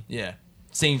 Yeah. Yeah,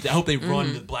 same. I hope they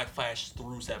run the Black Flash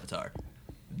through Avatar.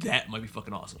 That might be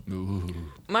fucking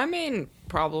awesome. My main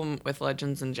problem with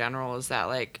Legends in general is that,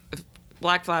 like,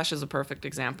 Black Flash is a perfect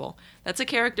example. That's a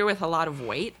character with a lot of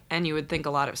weight, and you would think a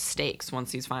lot of stakes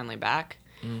once he's finally back.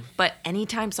 But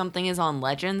anytime something is on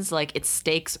Legends, like, its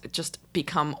stakes just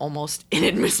become almost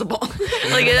inadmissible.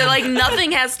 like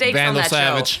nothing has stakes on Vandal that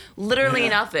Savage. show. Literally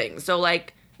nothing. So,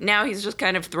 like, now he's just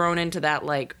kind of thrown into that,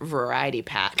 like, variety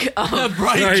pack of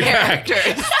Variety pack.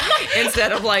 characters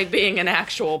instead of, like, being an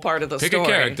actual part of the Pick story. a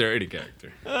character, any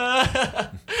character.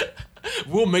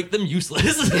 We'll make them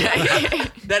useless.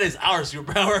 That is our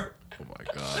superpower. Oh my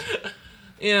god.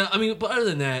 Yeah, I mean, but other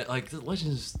than that, like the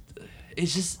Legends,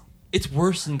 it's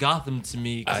worse than Gotham to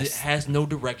me because it has no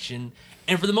direction,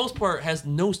 and for the most part, has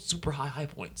no super high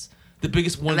points. The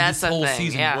biggest one That's this the whole thing,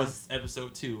 season yeah. was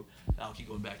episode 2. I'll keep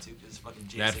going back to because fucking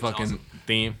Jason That was fucking awesome.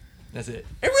 theme. That's it.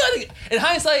 And really, in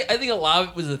hindsight, I think a lot of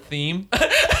it was a theme.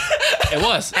 It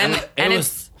was. And it was.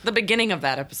 it's the beginning of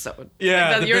that episode. Yeah,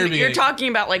 Like, the you're, very you're beginning. talking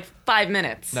about like 5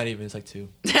 minutes. Not even. It's like 2.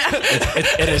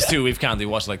 It is too. We've counted. We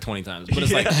watched it like 20 times. But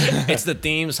it's like, it's the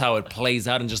themes, how it plays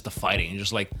out, and just the fighting. You're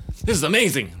just like, this is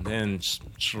amazing. Then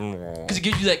Because it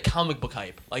gives you that comic book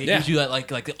hype. Like it Yeah. gives you that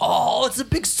like oh, it's a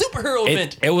big superhero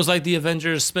event. it was like the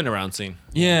Avengers spin around scene.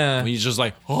 Yeah. When you're just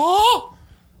like, oh!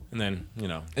 And then, you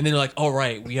know. And then they're like, all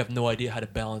right, we have no idea how to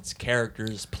balance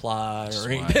characters, plot, or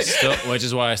anything. Which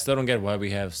is why I still don't get why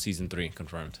we have season 3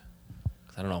 confirmed.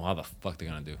 'Cause I don't know how the fuck they're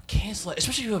gonna do. Cancel it,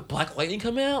 especially if you have Black Lightning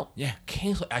coming out. Yeah.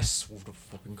 Cancel it. I swear to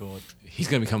fucking God. He's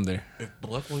gonna become there. If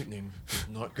Black Lightning does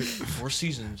not get 4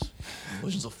 seasons,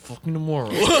 Legends of fucking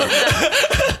Tomorrow.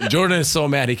 Jordan is so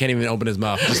mad he can't even open his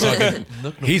mouth. Just talking.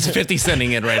 He's 50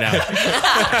 centing it right now.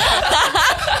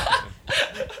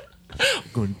 I'm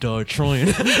gonna die trying.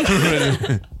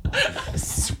 I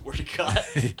swear to God.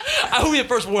 I would be the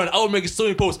first one. I would make so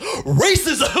many posts.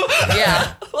 Racism!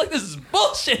 Yeah. Like, this is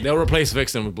bullshit. They'll replace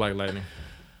Vixen with Black Lightning.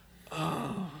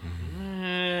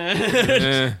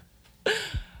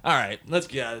 All right, let's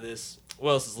get out of this.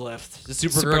 What else is left? The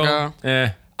Supergirl. Eh.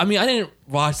 I mean, I didn't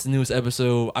watch the newest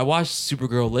episode. I watched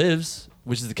Supergirl Lives,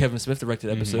 which is the Kevin Smith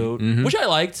directed episode, which I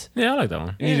liked. Yeah, I like that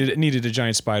one. Needed a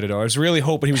giant spider though. I was really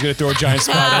hoping he was going to throw a giant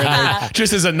spider in there,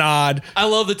 just as a nod. I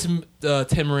love the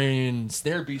Tamarian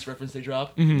Snare Beast reference they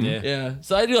dropped. Yeah. Yeah,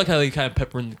 so I do like how they kind of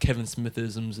pepper in the Kevin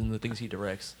Smithisms and the things he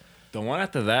directs. The one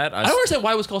after that, I don't understand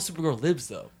why it was called Supergirl Lives,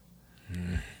 though.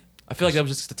 I feel like that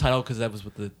was just the title because that was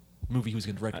what the movie he was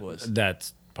going to direct was.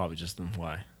 That's probably just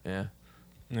why. Yeah.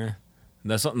 Yeah.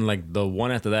 That's something like the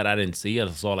one after that I didn't see. I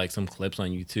saw like some clips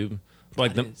on YouTube.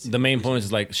 Like the main point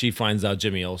is like she finds out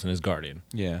Jimmy Olsen is Guardian.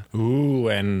 Yeah. Ooh,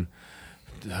 and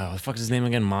what the fuck is his name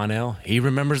again? Mon-El. He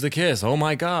remembers the kiss. Oh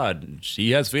my God.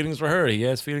 She has feelings for her. He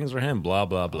has feelings for him. Blah,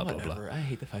 blah, blah, blah, blah. Whatever. I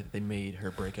hate the fact that they made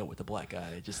her break up with the black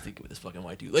guy just to get with this fucking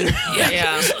white dude later.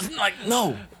 Yeah. Like,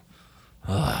 no.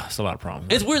 It's a lot of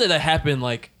problems. It's weird that happened.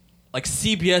 Like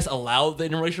CBS allowed the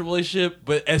interracial relationship,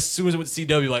 but as soon as it went to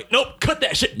CW, like, nope, cut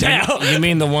that shit down. You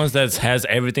mean the ones that has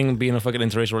everything being a fucking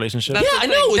interracial relationship? That's Yeah, the I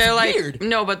know, thing. it's They're like, weird.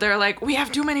 no, but they're like, we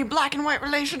have too many black and white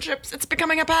relationships. It's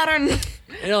becoming a pattern.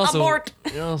 It also, Abort.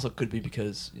 it also could be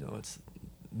because it's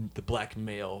the black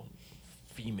male,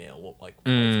 female, like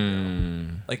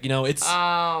it's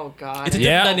Oh God. It's a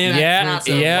different dynamic. That's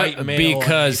not yeah, white male and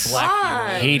because a black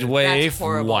Why? Heat Wave, That's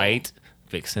horrible. white,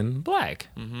 Vixen, black,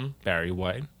 Barry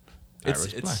White,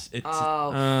 Iris black. it's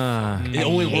Oh. it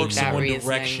only hate works in that one reasoning.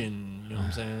 direction. You know what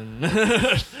I'm saying?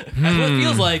 That's what it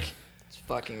feels like. It's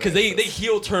fucking. Because they racist.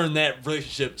 heel turn that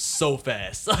relationship so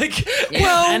fast. Like, Yeah.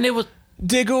 Well, and it was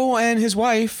Diggle and his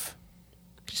wife.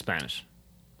 Spanish.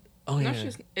 oh yeah, No,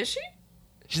 is she?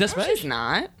 she's not No, Spanish. she's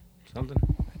not. Something.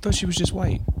 I thought she was just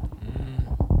white.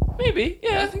 Maybe, I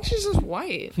yeah. think she's just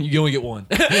white. You only get one.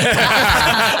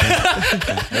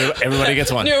 Everybody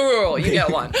gets one. New rule: you get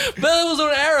one. But it was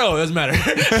on Arrow. Doesn't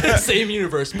matter. Same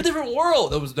universe, but different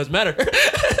world. Doesn't matter.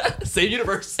 Same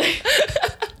universe.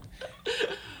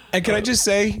 And can I just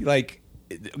say, like,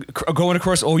 going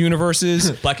across all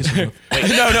universes? Black is real. Wait,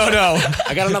 no.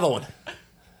 I got another one.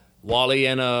 Wally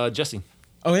and Jesse.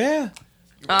 Oh yeah.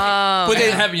 But But it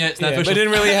didn't happen yet. It's not Yeah, but official. it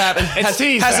didn't really happen.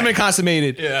 teased Hasn't back. been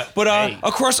consummated. Yeah. But Hey.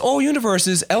 across all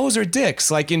universes, L's are dicks.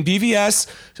 Like in BVS,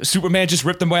 Superman just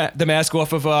ripped the mask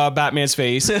off of Batman's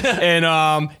face.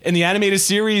 And in the animated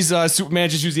series,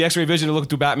 Superman just used the X-ray vision to look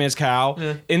through Batman's cowl.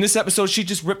 In this episode, she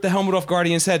just ripped the helmet off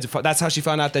Guardian's head. That's how she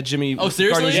found out that Jimmy. Oh,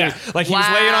 seriously? Guardian's Yeah. Jimmy- Like he was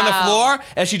laying on the Wow. floor,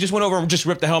 and she just went over and just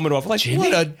ripped the helmet off. Like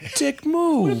what a dick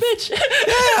move. Bitch.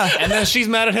 And then she's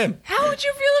mad at him. How would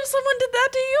you feel if someone did that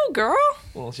to you, girl?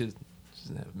 Well, she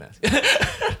doesn't have a mask.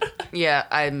 Yeah,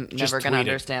 I'm never gonna tweet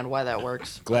it. understand why that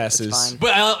works. but Glasses. It's fine.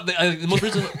 But the most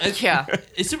recent, Yeah.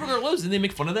 Is Supergirl Lives? Didn't they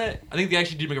make fun of that? I think they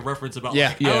actually did make a reference about. Yeah.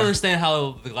 Like, I Yeah. don't understand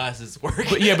how the glasses work.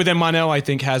 But yeah, but then Mon-El, I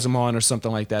think, has him on or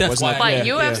something like that. That's Wasn't why- it? But Yeah,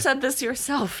 you yeah. have said this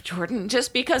yourself, Jordan.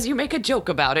 Just because you make a joke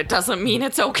about it doesn't mean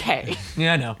it's okay.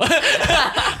 Yeah, I know.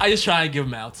 I just try and give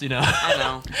them outs, I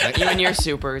know. You and your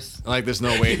supers. Like there's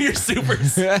no way. You're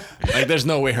supers. Like there's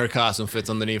no way her costume fits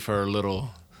underneath her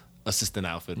little assistant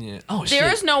outfit. Yeah. Oh shit.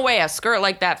 There is no way a skirt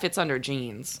like that fits under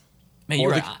jeans. Man, you're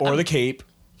Or right. the, or the cape,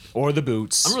 or the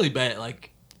boots. I'm really bad at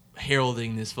like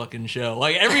heralding this fucking show.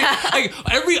 Like every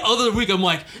other week, I'm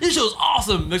like, this show's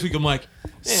awesome. Next week, I'm like,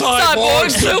 Cyborg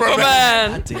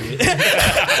Superman! God damn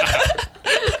it.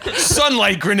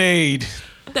 Sunlight grenade.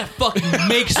 That fucking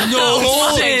makes no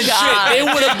Oh my sense. God. It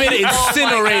would have been Oh my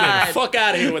incinerated. God. Fuck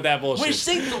out of here with that bullshit. When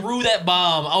she threw that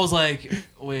bomb, I was like,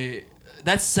 wait.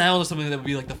 That sounds like something that would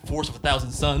be like the force of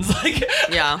 1,000 suns. Like,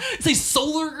 Yeah. it's a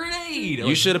solar grenade.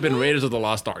 You should have been Raiders of the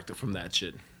Lost Ark from that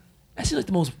shit. That seems like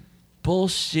the most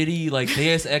bullshitty, like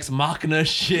Deus Ex Machina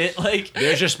shit. Like,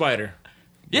 There's your spider.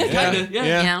 yeah, kinda, yeah,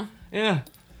 Yeah. Yeah.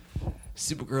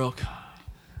 Supergirl, God,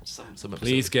 some episode.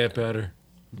 Please get better.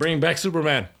 Bring back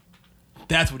Superman.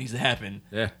 That's what needs to happen.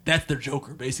 Yeah. That's their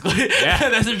Joker, basically. Yeah.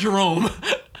 That's their Jerome.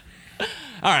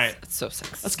 All right. It's so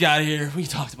sexy. Let's get out of here. We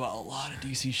talked about a lot of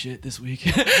DC shit this week.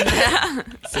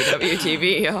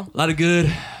 CWTV, yo. A lot of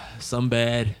good, some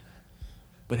bad.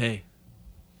 But hey,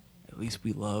 at least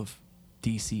we love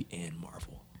DC and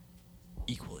Marvel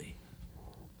equally.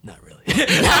 Not really. Damn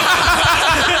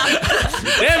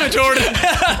it, Jordan.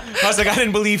 I was like, I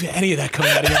didn't believe any of that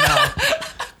coming out of your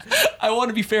mouth. I want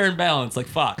to be fair and balanced, like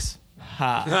Fox.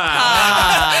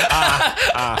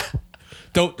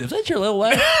 Don't. Is that your little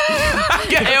laugh? It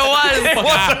was.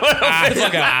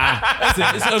 That's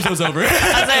it. This episode's over.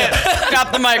 That's it.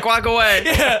 Drop the mic. Walk away.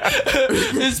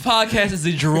 This podcast is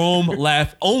a Jerome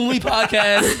laugh only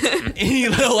podcast. Any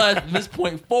little laugh from this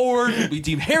point forward will be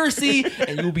deemed heresy,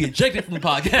 and you will be ejected from the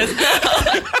podcast.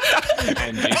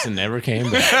 And Jason never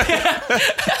came back.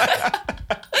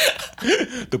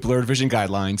 The Blurred Vision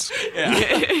guidelines.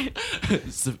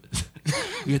 So,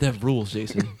 you have to have rules,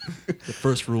 Jason. The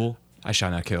first rule. I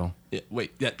shall not kill. Yeah,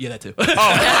 wait. Yeah, that too.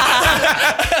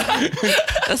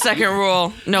 The second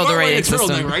rule: know the rating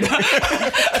system. Right now.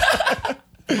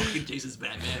 Fucking Jason's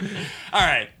Batman. All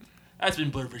right. That's been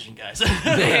Blurred Vision, guys.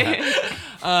 Follow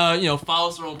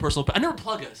us on our own personal. I never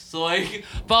plug us, so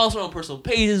follow us on our own personal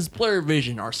pages: Blurred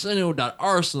Vision,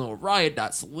 Arsenio.Arsenal,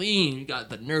 Riot.Celine. You got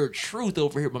the Nerd Truth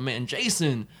over here, my man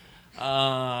Jason.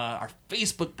 Our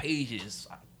Facebook pages.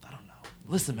 I don't know.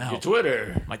 List them out. Your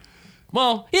Twitter.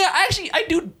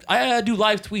 I do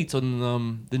live tweets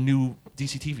on the new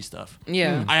DC TV stuff.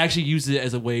 Yeah. I actually use it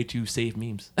as a way to save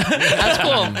memes. That's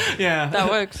cool. Yeah, That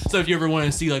works. So if you ever want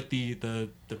to see like the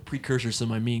precursors to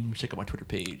my meme, check out my Twitter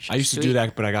page. I used to do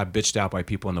that, but I got bitched out by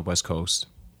people on the West Coast.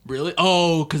 Really?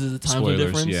 Oh, because of the time zone Spoilers,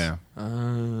 difference. yeah.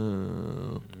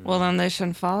 Well, then they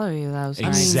shouldn't follow you. That was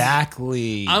nice.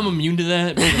 Exactly. I'm immune to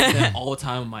that. because I do that all the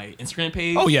time on my Instagram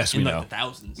page. Oh, yes, we in, know. Like, the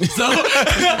thousands. So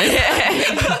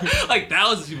like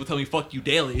thousands of people tell me "fuck you"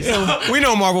 daily. So We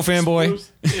know, Marvel fanboy.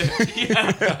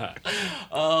 yeah.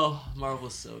 Oh,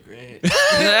 Marvel's so great. Sunny!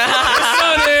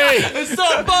 It's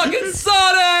so fucking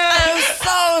sunny. It's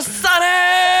so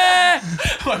sunny.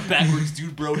 My backwards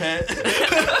dude bro hat.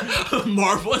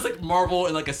 Marvel. It's like Marvel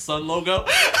and like a sun logo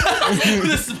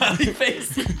with a smiley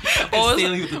face. And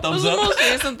Stanley with the What thumbs was the up. most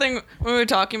recent thing we were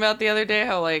talking about the other day?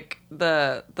 How like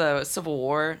the Civil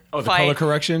War Oh, the fight color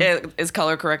correction? is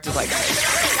color corrected like.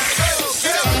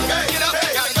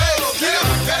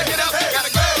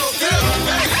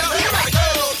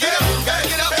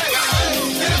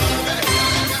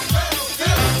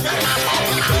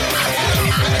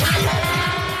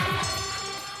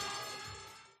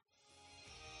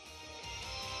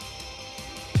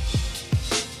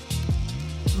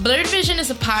 Blurred Vision is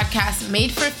a podcast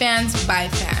made for fans by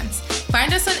fans.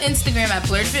 Find us on Instagram at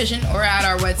Blurred Vision or at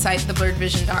our website,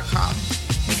 theblurredvision.com.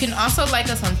 You can also like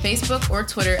us on Facebook or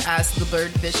Twitter as The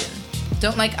Blurred Vision.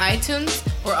 Don't like iTunes?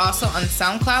 We're also on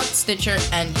SoundCloud, Stitcher,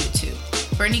 and YouTube.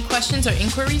 For any questions or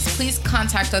inquiries, please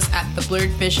contact us at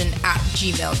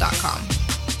theblurredvision@gmail.com.